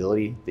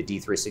flexibility that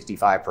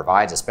D365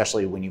 provides,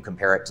 especially when you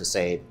compare it to,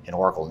 say, an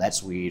Oracle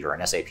NetSuite or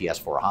an SAP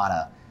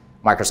S/4HANA.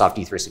 Microsoft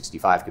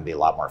D365 can be a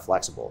lot more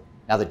flexible.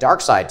 Now, the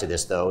dark side to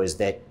this, though, is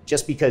that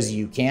just because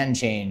you can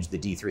change the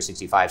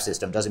D365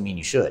 system doesn't mean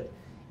you should.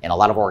 And a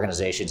lot of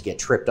organizations get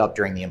tripped up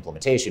during the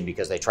implementation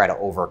because they try to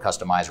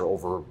over-customize or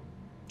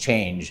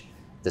over-change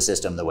the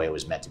system the way it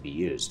was meant to be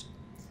used.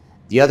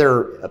 The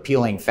other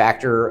appealing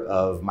factor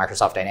of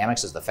Microsoft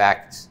Dynamics is the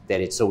fact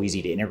that it's so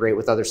easy to integrate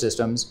with other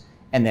systems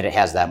and that it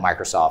has that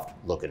Microsoft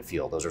look and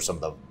feel. Those are some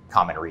of the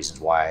common reasons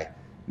why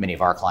many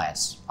of our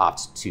clients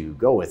opt to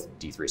go with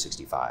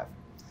D365.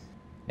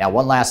 Now,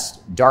 one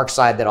last dark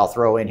side that I'll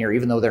throw in here,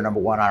 even though they're number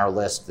one on our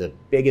list, the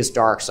biggest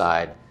dark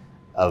side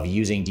of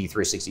using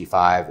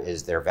D365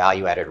 is their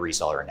value-added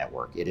reseller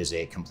network. It is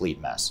a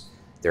complete mess.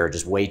 There are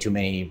just way too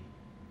many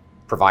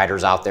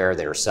providers out there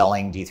that are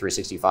selling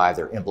D365,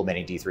 they're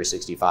implementing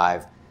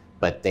D365,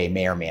 but they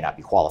may or may not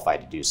be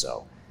qualified to do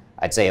so.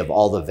 I'd say of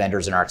all the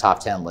vendors in our top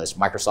 10 list,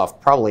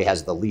 Microsoft probably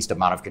has the least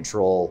amount of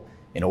control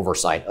and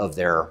oversight of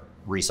their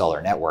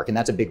reseller network, and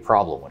that's a big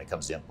problem when it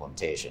comes to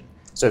implementation.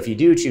 So if you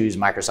do choose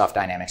Microsoft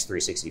Dynamics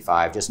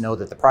 365, just know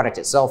that the product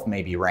itself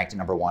may be ranked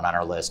number one on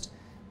our list,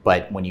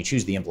 but when you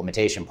choose the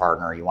implementation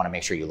partner, you want to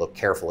make sure you look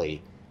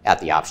carefully at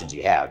the options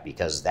you have,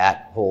 because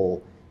that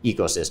whole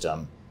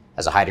ecosystem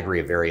has a high degree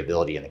of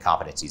variability in the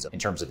competencies in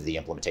terms of the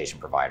implementation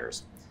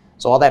providers.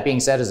 So all that being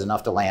said is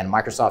enough to land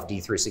Microsoft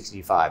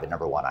D365 at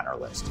number one on our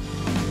list.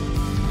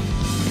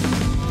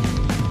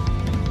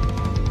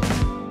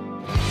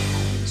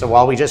 So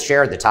while we just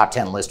shared the top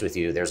 10 list with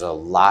you, there's a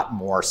lot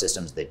more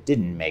systems that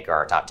didn't make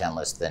our top 10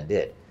 list than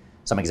did.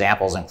 Some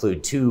examples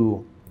include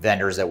two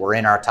vendors that were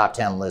in our top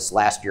 10 list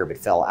last year but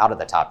fell out of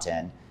the top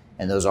 10,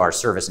 and those are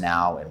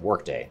ServiceNow and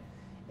Workday.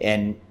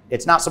 And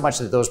it's not so much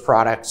that those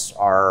products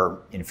are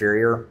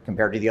inferior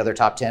compared to the other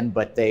top 10,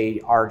 but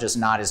they are just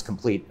not as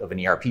complete of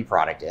an ERP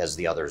product as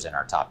the others in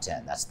our top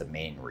 10. That's the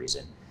main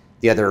reason.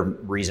 The other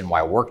reason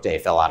why Workday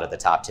fell out of the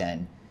top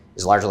 10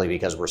 is largely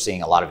because we're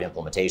seeing a lot of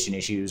implementation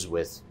issues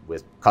with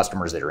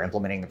customers that are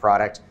implementing the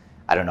product.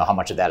 I don't know how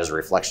much of that is a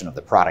reflection of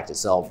the product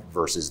itself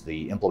versus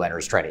the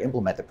implementers try to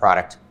implement the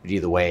product, but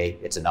either way,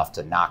 it's enough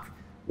to knock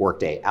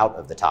Workday out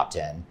of the top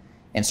 10.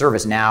 And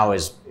ServiceNow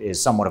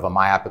is somewhat of a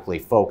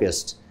myopically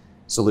focused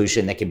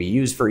solution that can be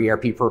used for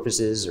ERP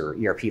purposes or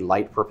ERP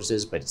light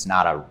purposes, but it's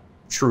not a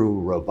true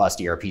robust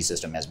ERP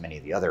system as many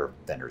of the other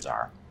vendors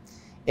are.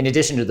 In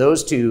addition to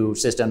those two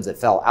systems that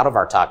fell out of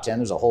our top 10,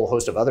 there's a whole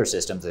host of other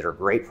systems that are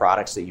great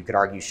products that you could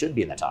argue should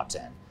be in the top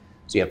 10.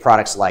 So you have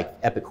products like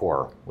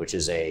Epicor, which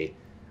is a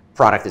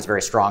product that's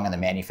very strong in the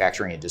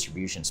manufacturing and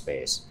distribution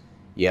space.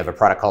 You have a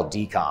product called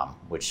DCOM,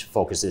 which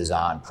focuses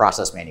on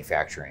process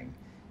manufacturing.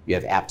 You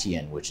have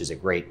Aptean, which is a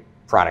great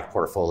product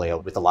portfolio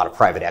with a lot of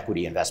private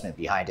equity investment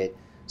behind it.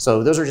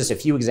 So those are just a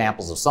few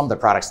examples of some of the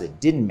products that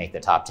didn't make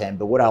the top 10.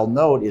 But what I'll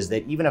note is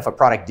that even if a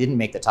product didn't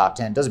make the top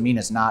 10, doesn't mean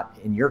it's not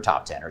in your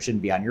top 10 or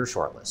shouldn't be on your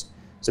short list.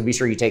 So be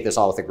sure you take this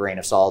all with a grain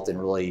of salt and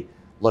really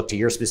look to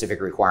your specific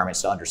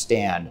requirements to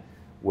understand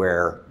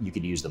where you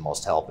could use the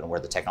most help and where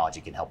the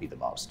technology can help you the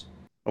most.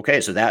 Okay,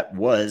 so that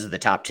was the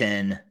top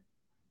 10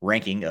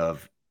 ranking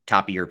of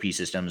top ERP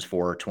systems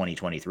for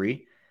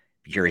 2023.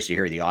 Be curious to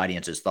hear the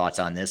audience's thoughts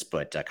on this,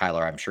 but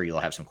Kyler, I'm sure you'll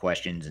have some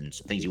questions and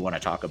some things you want to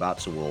talk about,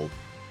 so we'll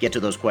get to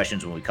those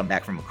questions when we come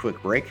back from a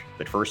quick break.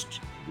 But first,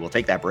 we'll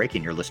take that break,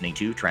 and you're listening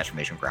to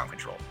Transformation Ground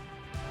Control.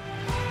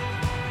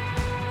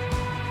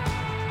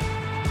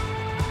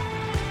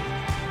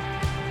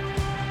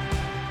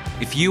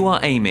 If you are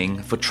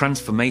aiming for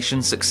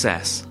transformation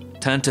success,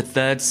 turn to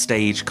Third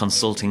Stage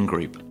Consulting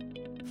Group.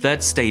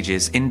 Third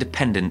Stage's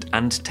independent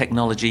and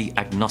technology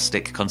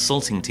agnostic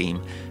consulting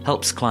team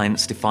helps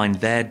clients define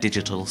their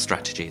digital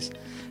strategies,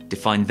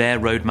 define their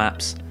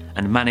roadmaps,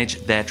 and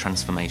manage their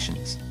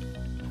transformations.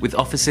 With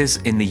offices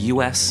in the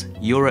US,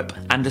 Europe,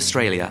 and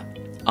Australia,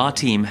 our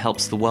team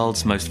helps the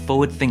world's most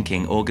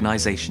forward-thinking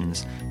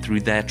organizations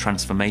through their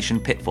transformation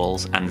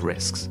pitfalls and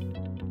risks.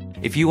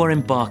 If you are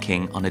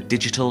embarking on a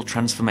digital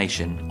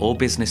transformation or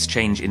business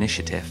change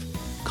initiative,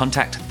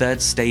 contact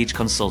Third Stage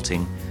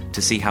Consulting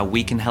to see how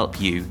we can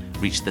help you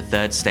reach the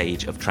third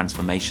stage of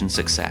transformation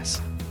success.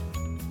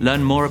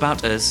 Learn more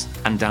about us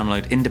and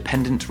download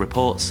independent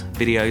reports,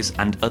 videos,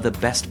 and other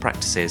best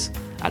practices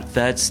at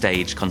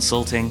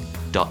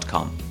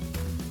thirdstageconsulting.com.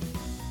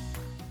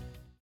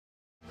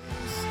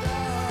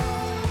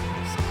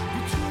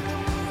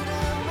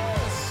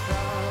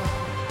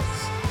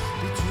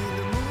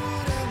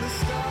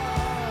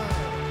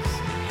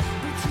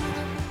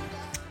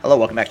 Hello,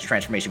 welcome back to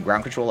Transformation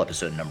Ground Control,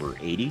 episode number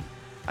 80.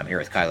 I'm here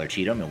with Kyler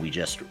Cheatham, and we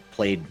just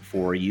played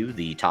for you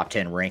the top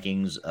 10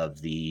 rankings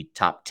of the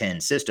top 10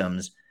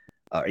 systems,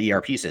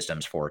 ERP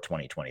systems for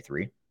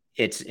 2023.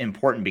 It's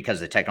important because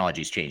the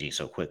technology is changing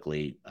so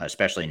quickly,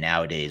 especially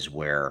nowadays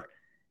where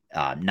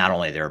not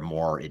only there are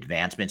more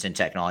advancements in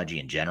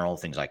technology in general,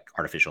 things like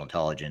artificial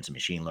intelligence and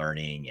machine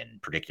learning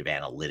and predictive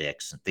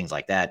analytics and things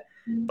like that,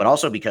 but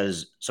also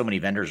because so many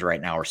vendors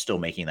right now are still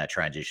making that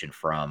transition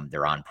from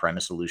their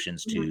on-premise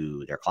solutions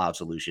to their cloud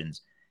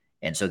solutions.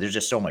 And so there's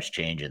just so much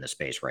change in the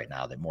space right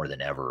now that more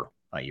than ever,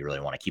 you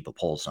really want to keep a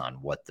pulse on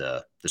what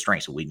the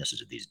strengths and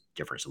weaknesses of these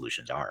different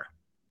solutions are.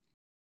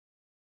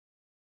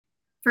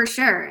 For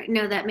sure.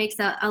 No, that makes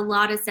a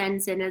lot of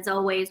sense. And as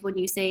always, when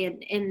you say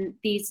in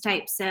these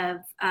types of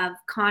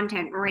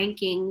content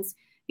rankings,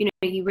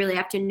 you really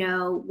have to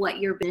know what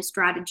your business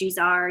strategies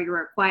are, your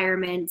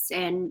requirements,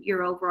 and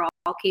your overall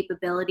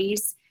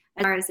capabilities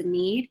as far as a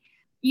need.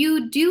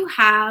 You do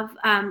have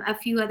a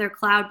few other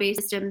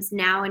cloud-based systems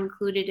now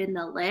included in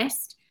the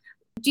list.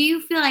 Do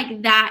you feel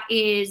like that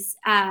is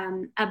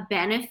a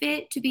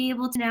benefit to be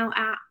able to now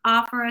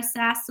offer a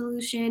SaaS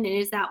solution? And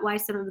is that why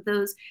some of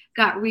those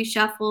got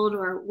reshuffled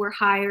or were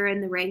higher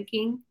in the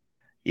ranking?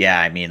 Yeah,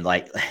 I mean,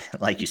 like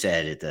you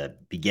said at the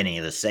beginning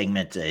of the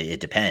segment, it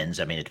depends.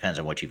 I mean, it depends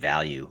on what you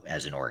value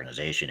as an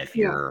organization. If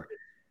Yeah.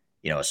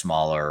 you're, a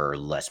smaller,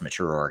 less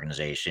mature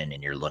organization,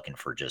 and you're looking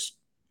for just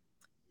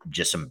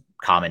some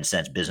common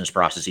sense business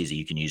processes that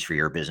you can use for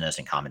your business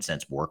and common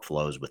sense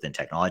workflows within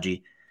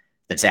technology,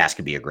 then SaaS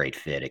could be a great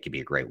fit. It could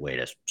be a great way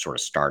to sort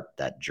of start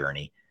that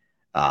journey.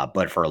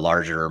 But for a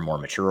larger, more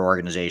mature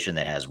organization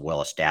that has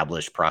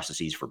well-established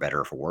processes, for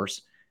better or for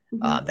worse,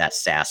 that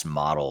SaaS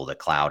model, the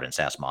cloud and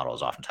SaaS model,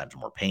 is oftentimes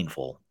more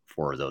painful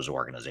for those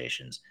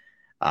organizations.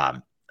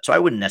 So I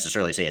wouldn't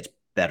necessarily say it's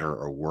better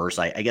or worse.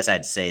 I guess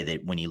I'd say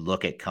that when you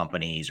look at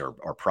companies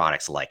or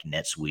products like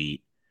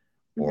NetSuite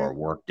or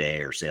Workday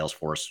or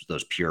Salesforce,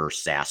 those pure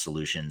SaaS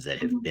solutions that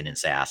have been in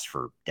SaaS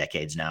for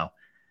decades now,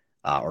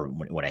 or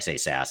when I say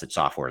SaaS, it's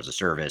software as a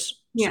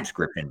service,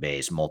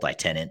 subscription-based,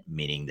 multi-tenant,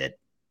 meaning that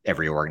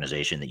every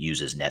organization that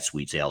uses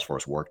NetSuite,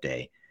 Salesforce,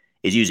 Workday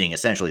is using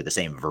essentially the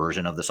same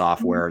version of the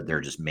software. They're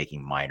just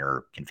making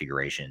minor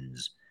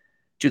configurations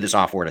to the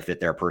software to fit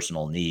their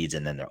personal needs,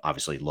 and then they're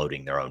obviously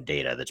loading their own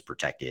data that's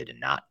protected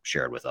and not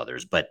shared with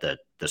others. But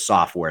the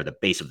software, the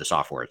base of the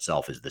software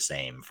itself, is the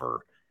same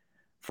for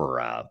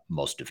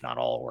most, if not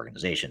all,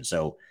 organizations.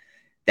 So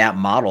that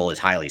model is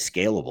highly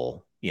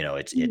scalable.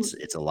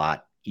 It's a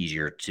lot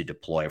easier to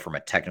deploy from a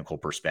technical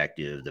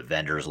perspective. The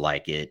vendors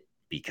like it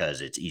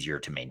because it's easier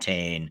to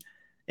maintain.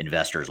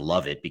 Investors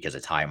love it because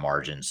it's high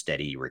margin,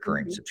 steady,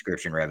 recurring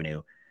subscription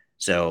revenue.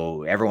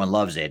 So everyone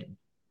loves it.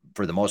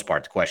 For the most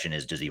part, the question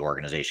is, does the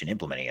organization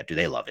implementing it, do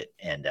they love it?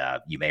 And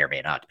you may or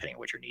may not, depending on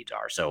what your needs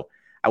are. So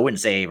I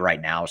wouldn't say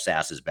right now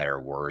SaaS is better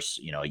or worse.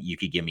 You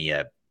could give me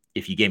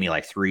if you gave me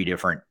like 3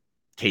 different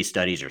case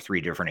studies or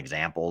 3 different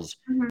examples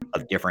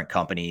of different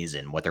companies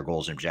and what their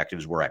goals and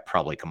objectives were, I'd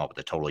probably come up with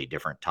a totally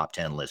different top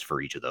 10 list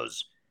for each of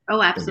those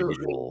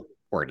individual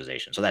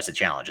organizations. So that's the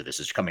challenge of this,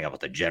 is coming up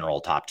with a general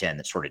top 10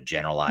 that's sort of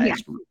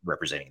generalized,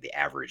 representing the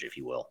average, if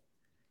you will.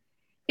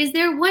 Is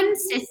there one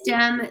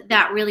system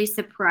that really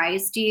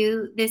surprised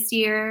you this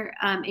year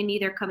in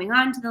either coming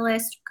onto the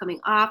list, coming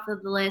off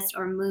of the list,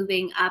 or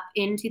moving up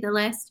into the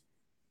list?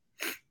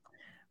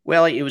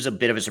 Well, it was a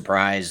bit of a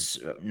surprise,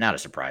 not a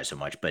surprise so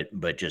much,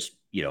 but just,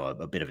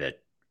 a bit of a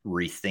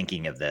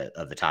rethinking of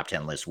the top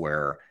 10 list,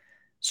 where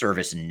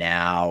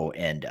ServiceNow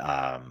and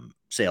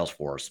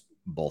Salesforce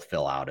both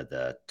fell out of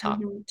the top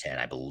 10,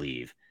 I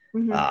believe.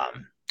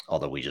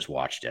 Although we just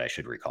watched it, I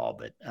should recall,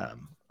 but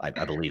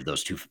I believe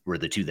those two were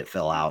the two that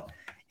fell out.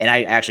 And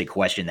I actually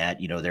question that.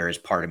 There is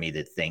part of me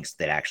that thinks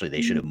that actually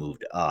they should have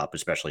moved up,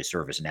 especially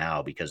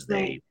ServiceNow, because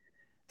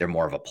they're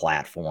more of a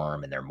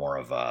platform, and they're more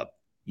of a,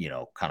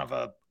 kind of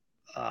a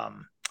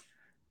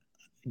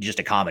just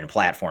a common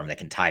platform that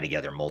can tie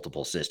together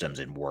multiple systems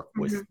and work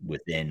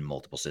within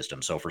multiple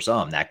systems. So for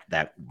some,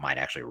 that might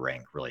actually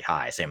rank really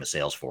high. Same as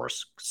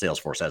Salesforce.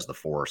 Salesforce has the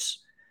Force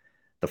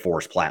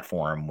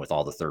platform with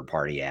all the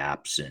third-party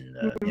apps and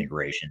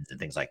integrations and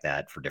things like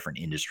that for different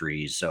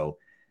industries. So,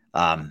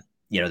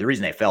 the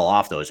reason they fell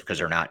off, though, is because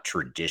they're not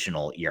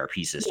traditional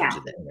ERP systems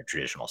in a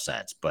traditional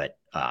sense. But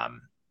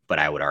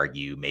I would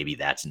argue maybe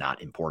that's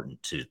not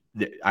important to.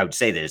 I would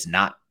say that it's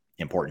not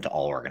important to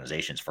all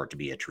organizations for it to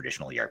be a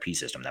traditional ERP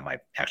system. That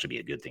might actually be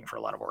a good thing for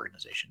a lot of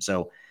organizations.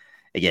 So,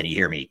 again, you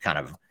hear me kind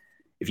of.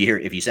 If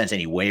you sense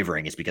any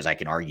wavering, it's because I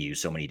can argue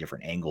so many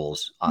different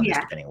angles on this,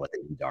 depending on what the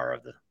needs are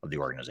of the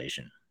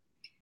organization.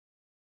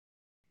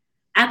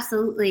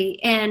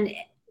 Absolutely.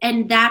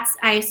 And that's,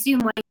 I assume,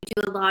 why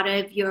you do a lot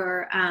of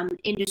your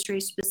industry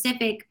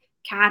specific,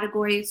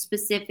 category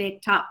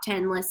specific top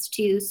 10 lists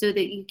too, so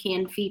that you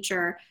can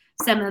feature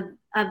some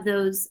of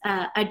those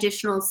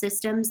additional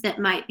systems that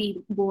might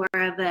be more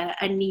of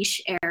a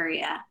niche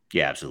area.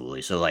 Yeah,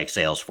 absolutely. So like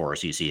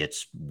Salesforce, you see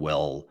it's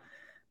well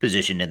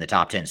positioned in the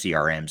top 10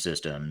 CRM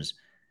systems.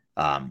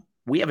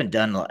 We haven't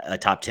done a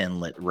top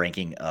 10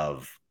 ranking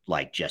of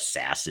like just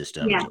SaaS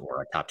systems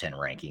or a top 10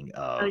 ranking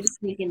of I was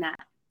just thinking that.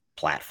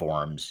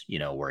 Platforms,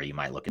 where you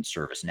might look at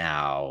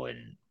ServiceNow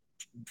and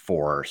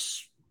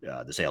Force,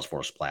 the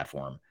Salesforce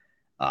platform,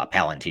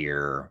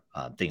 Palantir,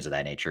 things of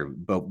that nature.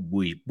 But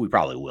we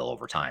probably will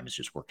over time. It's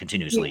just we're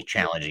continuously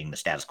challenging the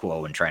status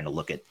quo and trying to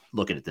look at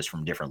this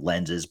from different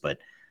lenses. But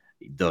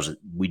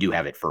we do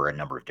have it for a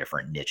number of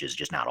different niches,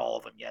 just not all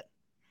of them yet.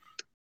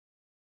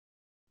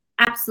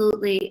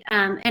 Absolutely.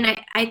 And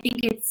I think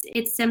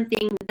it's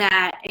something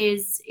that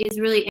is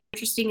really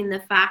interesting in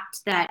the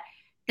fact that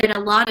a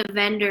lot of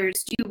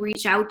vendors do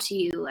reach out to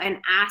you and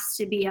ask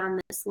to be on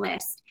this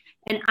list.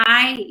 And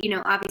I,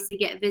 obviously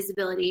get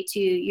visibility to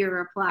your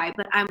reply,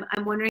 but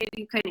I'm wondering if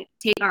you could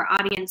take our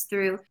audience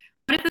through,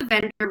 what if a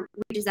vendor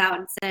reaches out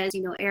and says,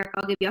 Eric,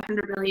 I'll give you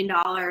 $100 million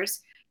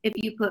if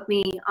you put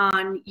me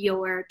on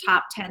your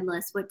top 10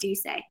 list. What do you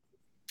say?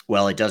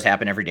 Well, it does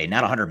happen every day.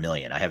 Not 100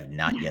 million. I have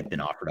not yet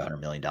been offered $100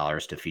 million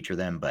to feature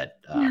them, but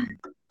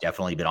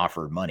definitely been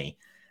offered money.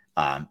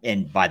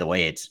 And by the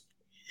way, it's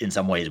in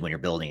some ways, when you're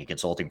building a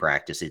consulting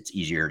practice, it's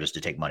easier just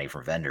to take money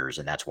from vendors.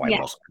 And that's why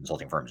most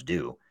consulting firms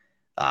do,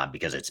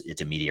 because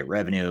it's immediate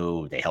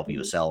revenue. They help you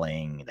with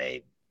selling.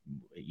 They,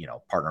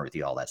 partner with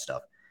you, all that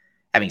stuff.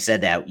 Having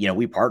said that,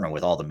 we partner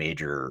with all the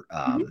major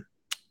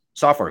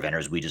software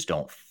vendors. We just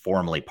don't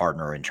formally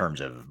partner in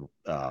terms of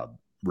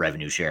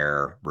revenue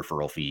share,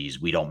 referral fees.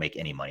 We don't make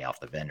any money off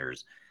the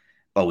vendors,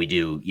 but we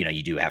do,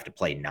 you do have to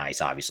play nice.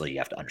 Obviously, you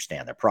have to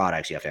understand their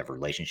products. You have to have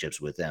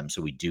relationships with them.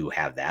 So we do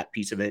have that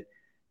piece of it.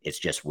 It's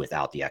just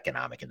without the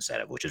economic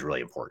incentive, which is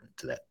really important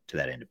to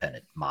that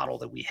independent model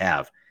that we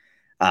have.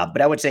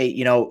 But I would say,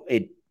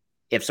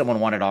 if someone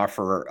wanted to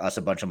offer us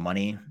a bunch of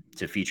money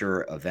to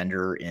feature a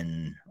vendor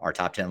in our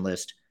top 10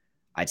 list,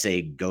 I'd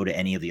say go to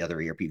any of the other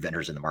ERP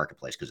vendors in the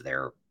marketplace, because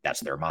that's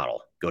their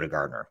model. Go to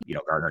Gartner.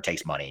 Gartner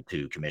takes money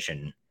to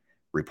commission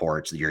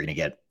reports. You're going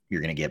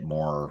to get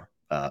more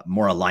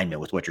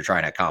alignment with what you're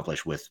trying to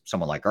accomplish with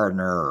someone like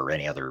Gartner or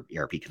any other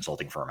ERP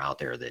consulting firm out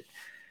there. That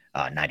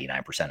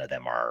 99% of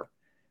them are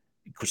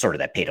sort of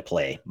that pay to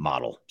play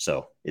model.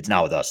 So it's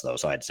not with us though.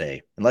 So I'd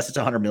say unless it's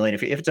 100 million,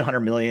 if it's 100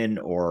 million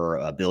or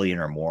 $1 billion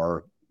or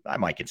more, I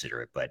might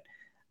consider it. But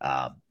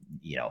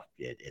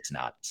it's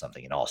not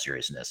something, in all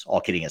seriousness.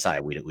 All kidding aside,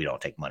 we don't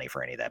take money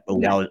for any of that.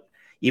 But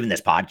even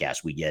this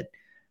podcast, we get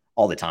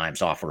all the time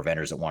software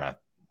vendors that want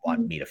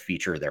me to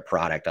feature their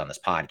product on this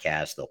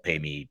podcast. They'll pay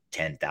me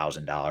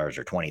 $10,000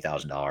 or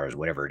 $20,000,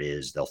 whatever it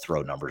is. They'll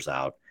throw numbers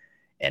out,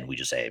 and we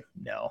just say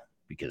no,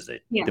 because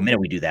the minute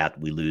we do that,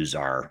 we lose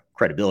our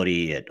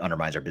credibility. It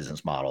undermines our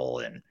business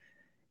model.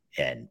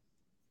 And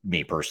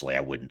me personally,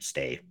 I wouldn't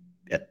stay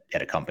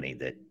at a company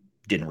that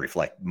didn't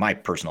reflect my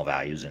personal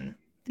values. And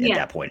at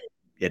that point,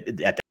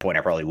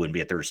 I probably wouldn't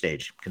be at Third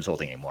Stage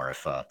Consulting anymore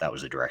if that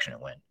was the direction it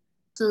went.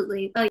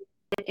 Absolutely.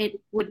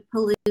 It would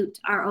pollute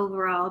our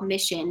overall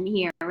mission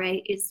here,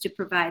 right? Is to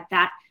provide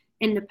that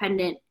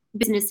independent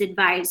business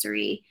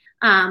advisory.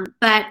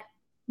 But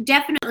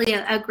definitely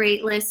a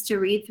great list to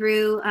read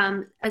through,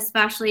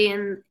 especially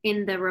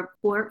in the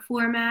report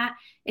format.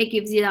 It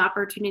gives you the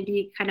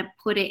opportunity to kind of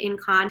put it in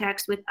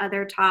context with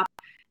other top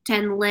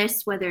 10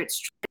 lists, whether it's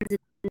trends in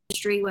the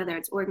industry, whether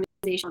it's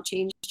organizational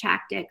change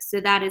tactics.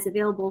 So that is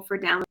available for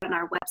download on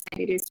our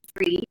website. It is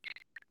free.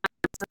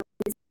 So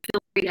please feel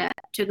free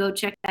to go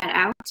check that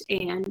out.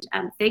 And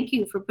thank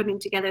you for putting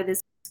together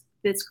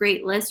this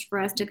great list for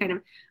us to kind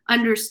of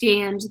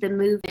understand the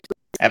movement.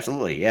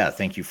 Absolutely. Yeah.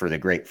 Thank you for the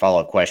great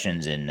follow-up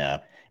questions,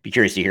 and be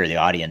curious to hear the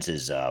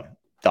audience's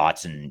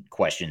thoughts and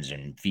questions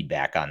and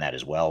feedback on that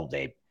as well.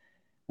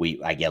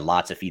 I get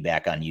lots of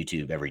feedback on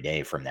YouTube every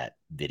day from that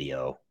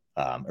video,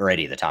 or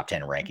any of the top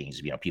 10 rankings,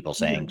 people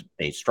saying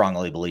they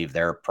strongly believe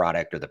their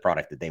product or the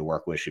product that they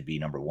work with should be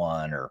number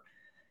one or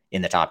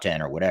in the top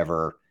 10 or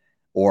whatever.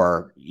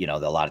 Or, a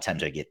lot of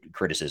times I get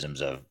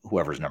criticisms of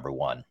whoever's number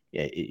one.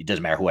 It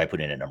doesn't matter who I put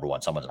in at number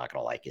one. Someone's not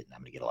going to like it, and I'm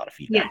going to get a lot of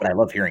feedback. But I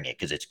love hearing it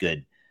because it's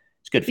good.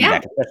 It's good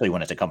feedback, especially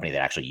when it's a company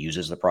that actually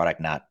uses the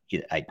product.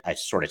 I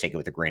sort of take it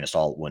with a grain of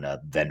salt when a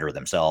vendor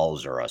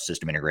themselves or a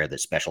system integrator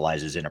that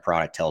specializes in a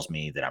product tells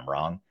me that I'm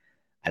wrong.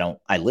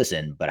 I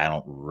listen, but I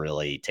don't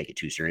really take it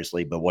too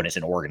seriously. But when it's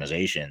an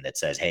organization that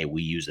says, hey,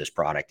 we use this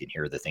product and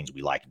here are the things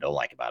we like and don't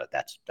like about it,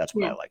 that's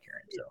what I like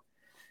hearing. So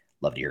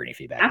love to hear any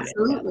feedback.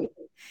 Absolutely.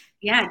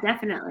 Yeah,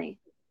 definitely.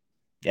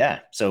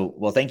 Yeah. So,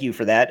 well, thank you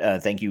for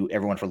that. Thank you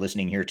everyone for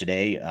listening here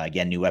today.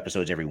 Again, new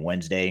episodes every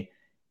Wednesday.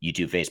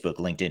 YouTube, Facebook,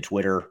 LinkedIn,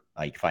 Twitter.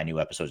 You can find new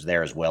episodes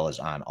there as well as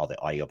on all the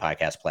audio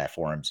podcast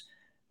platforms.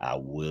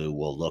 We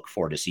will look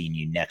forward to seeing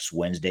you next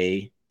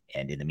Wednesday.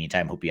 And in the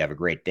meantime, hope you have a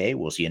great day.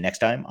 We'll see you next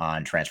time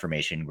on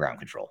Transformation Ground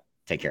Control.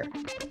 Take care.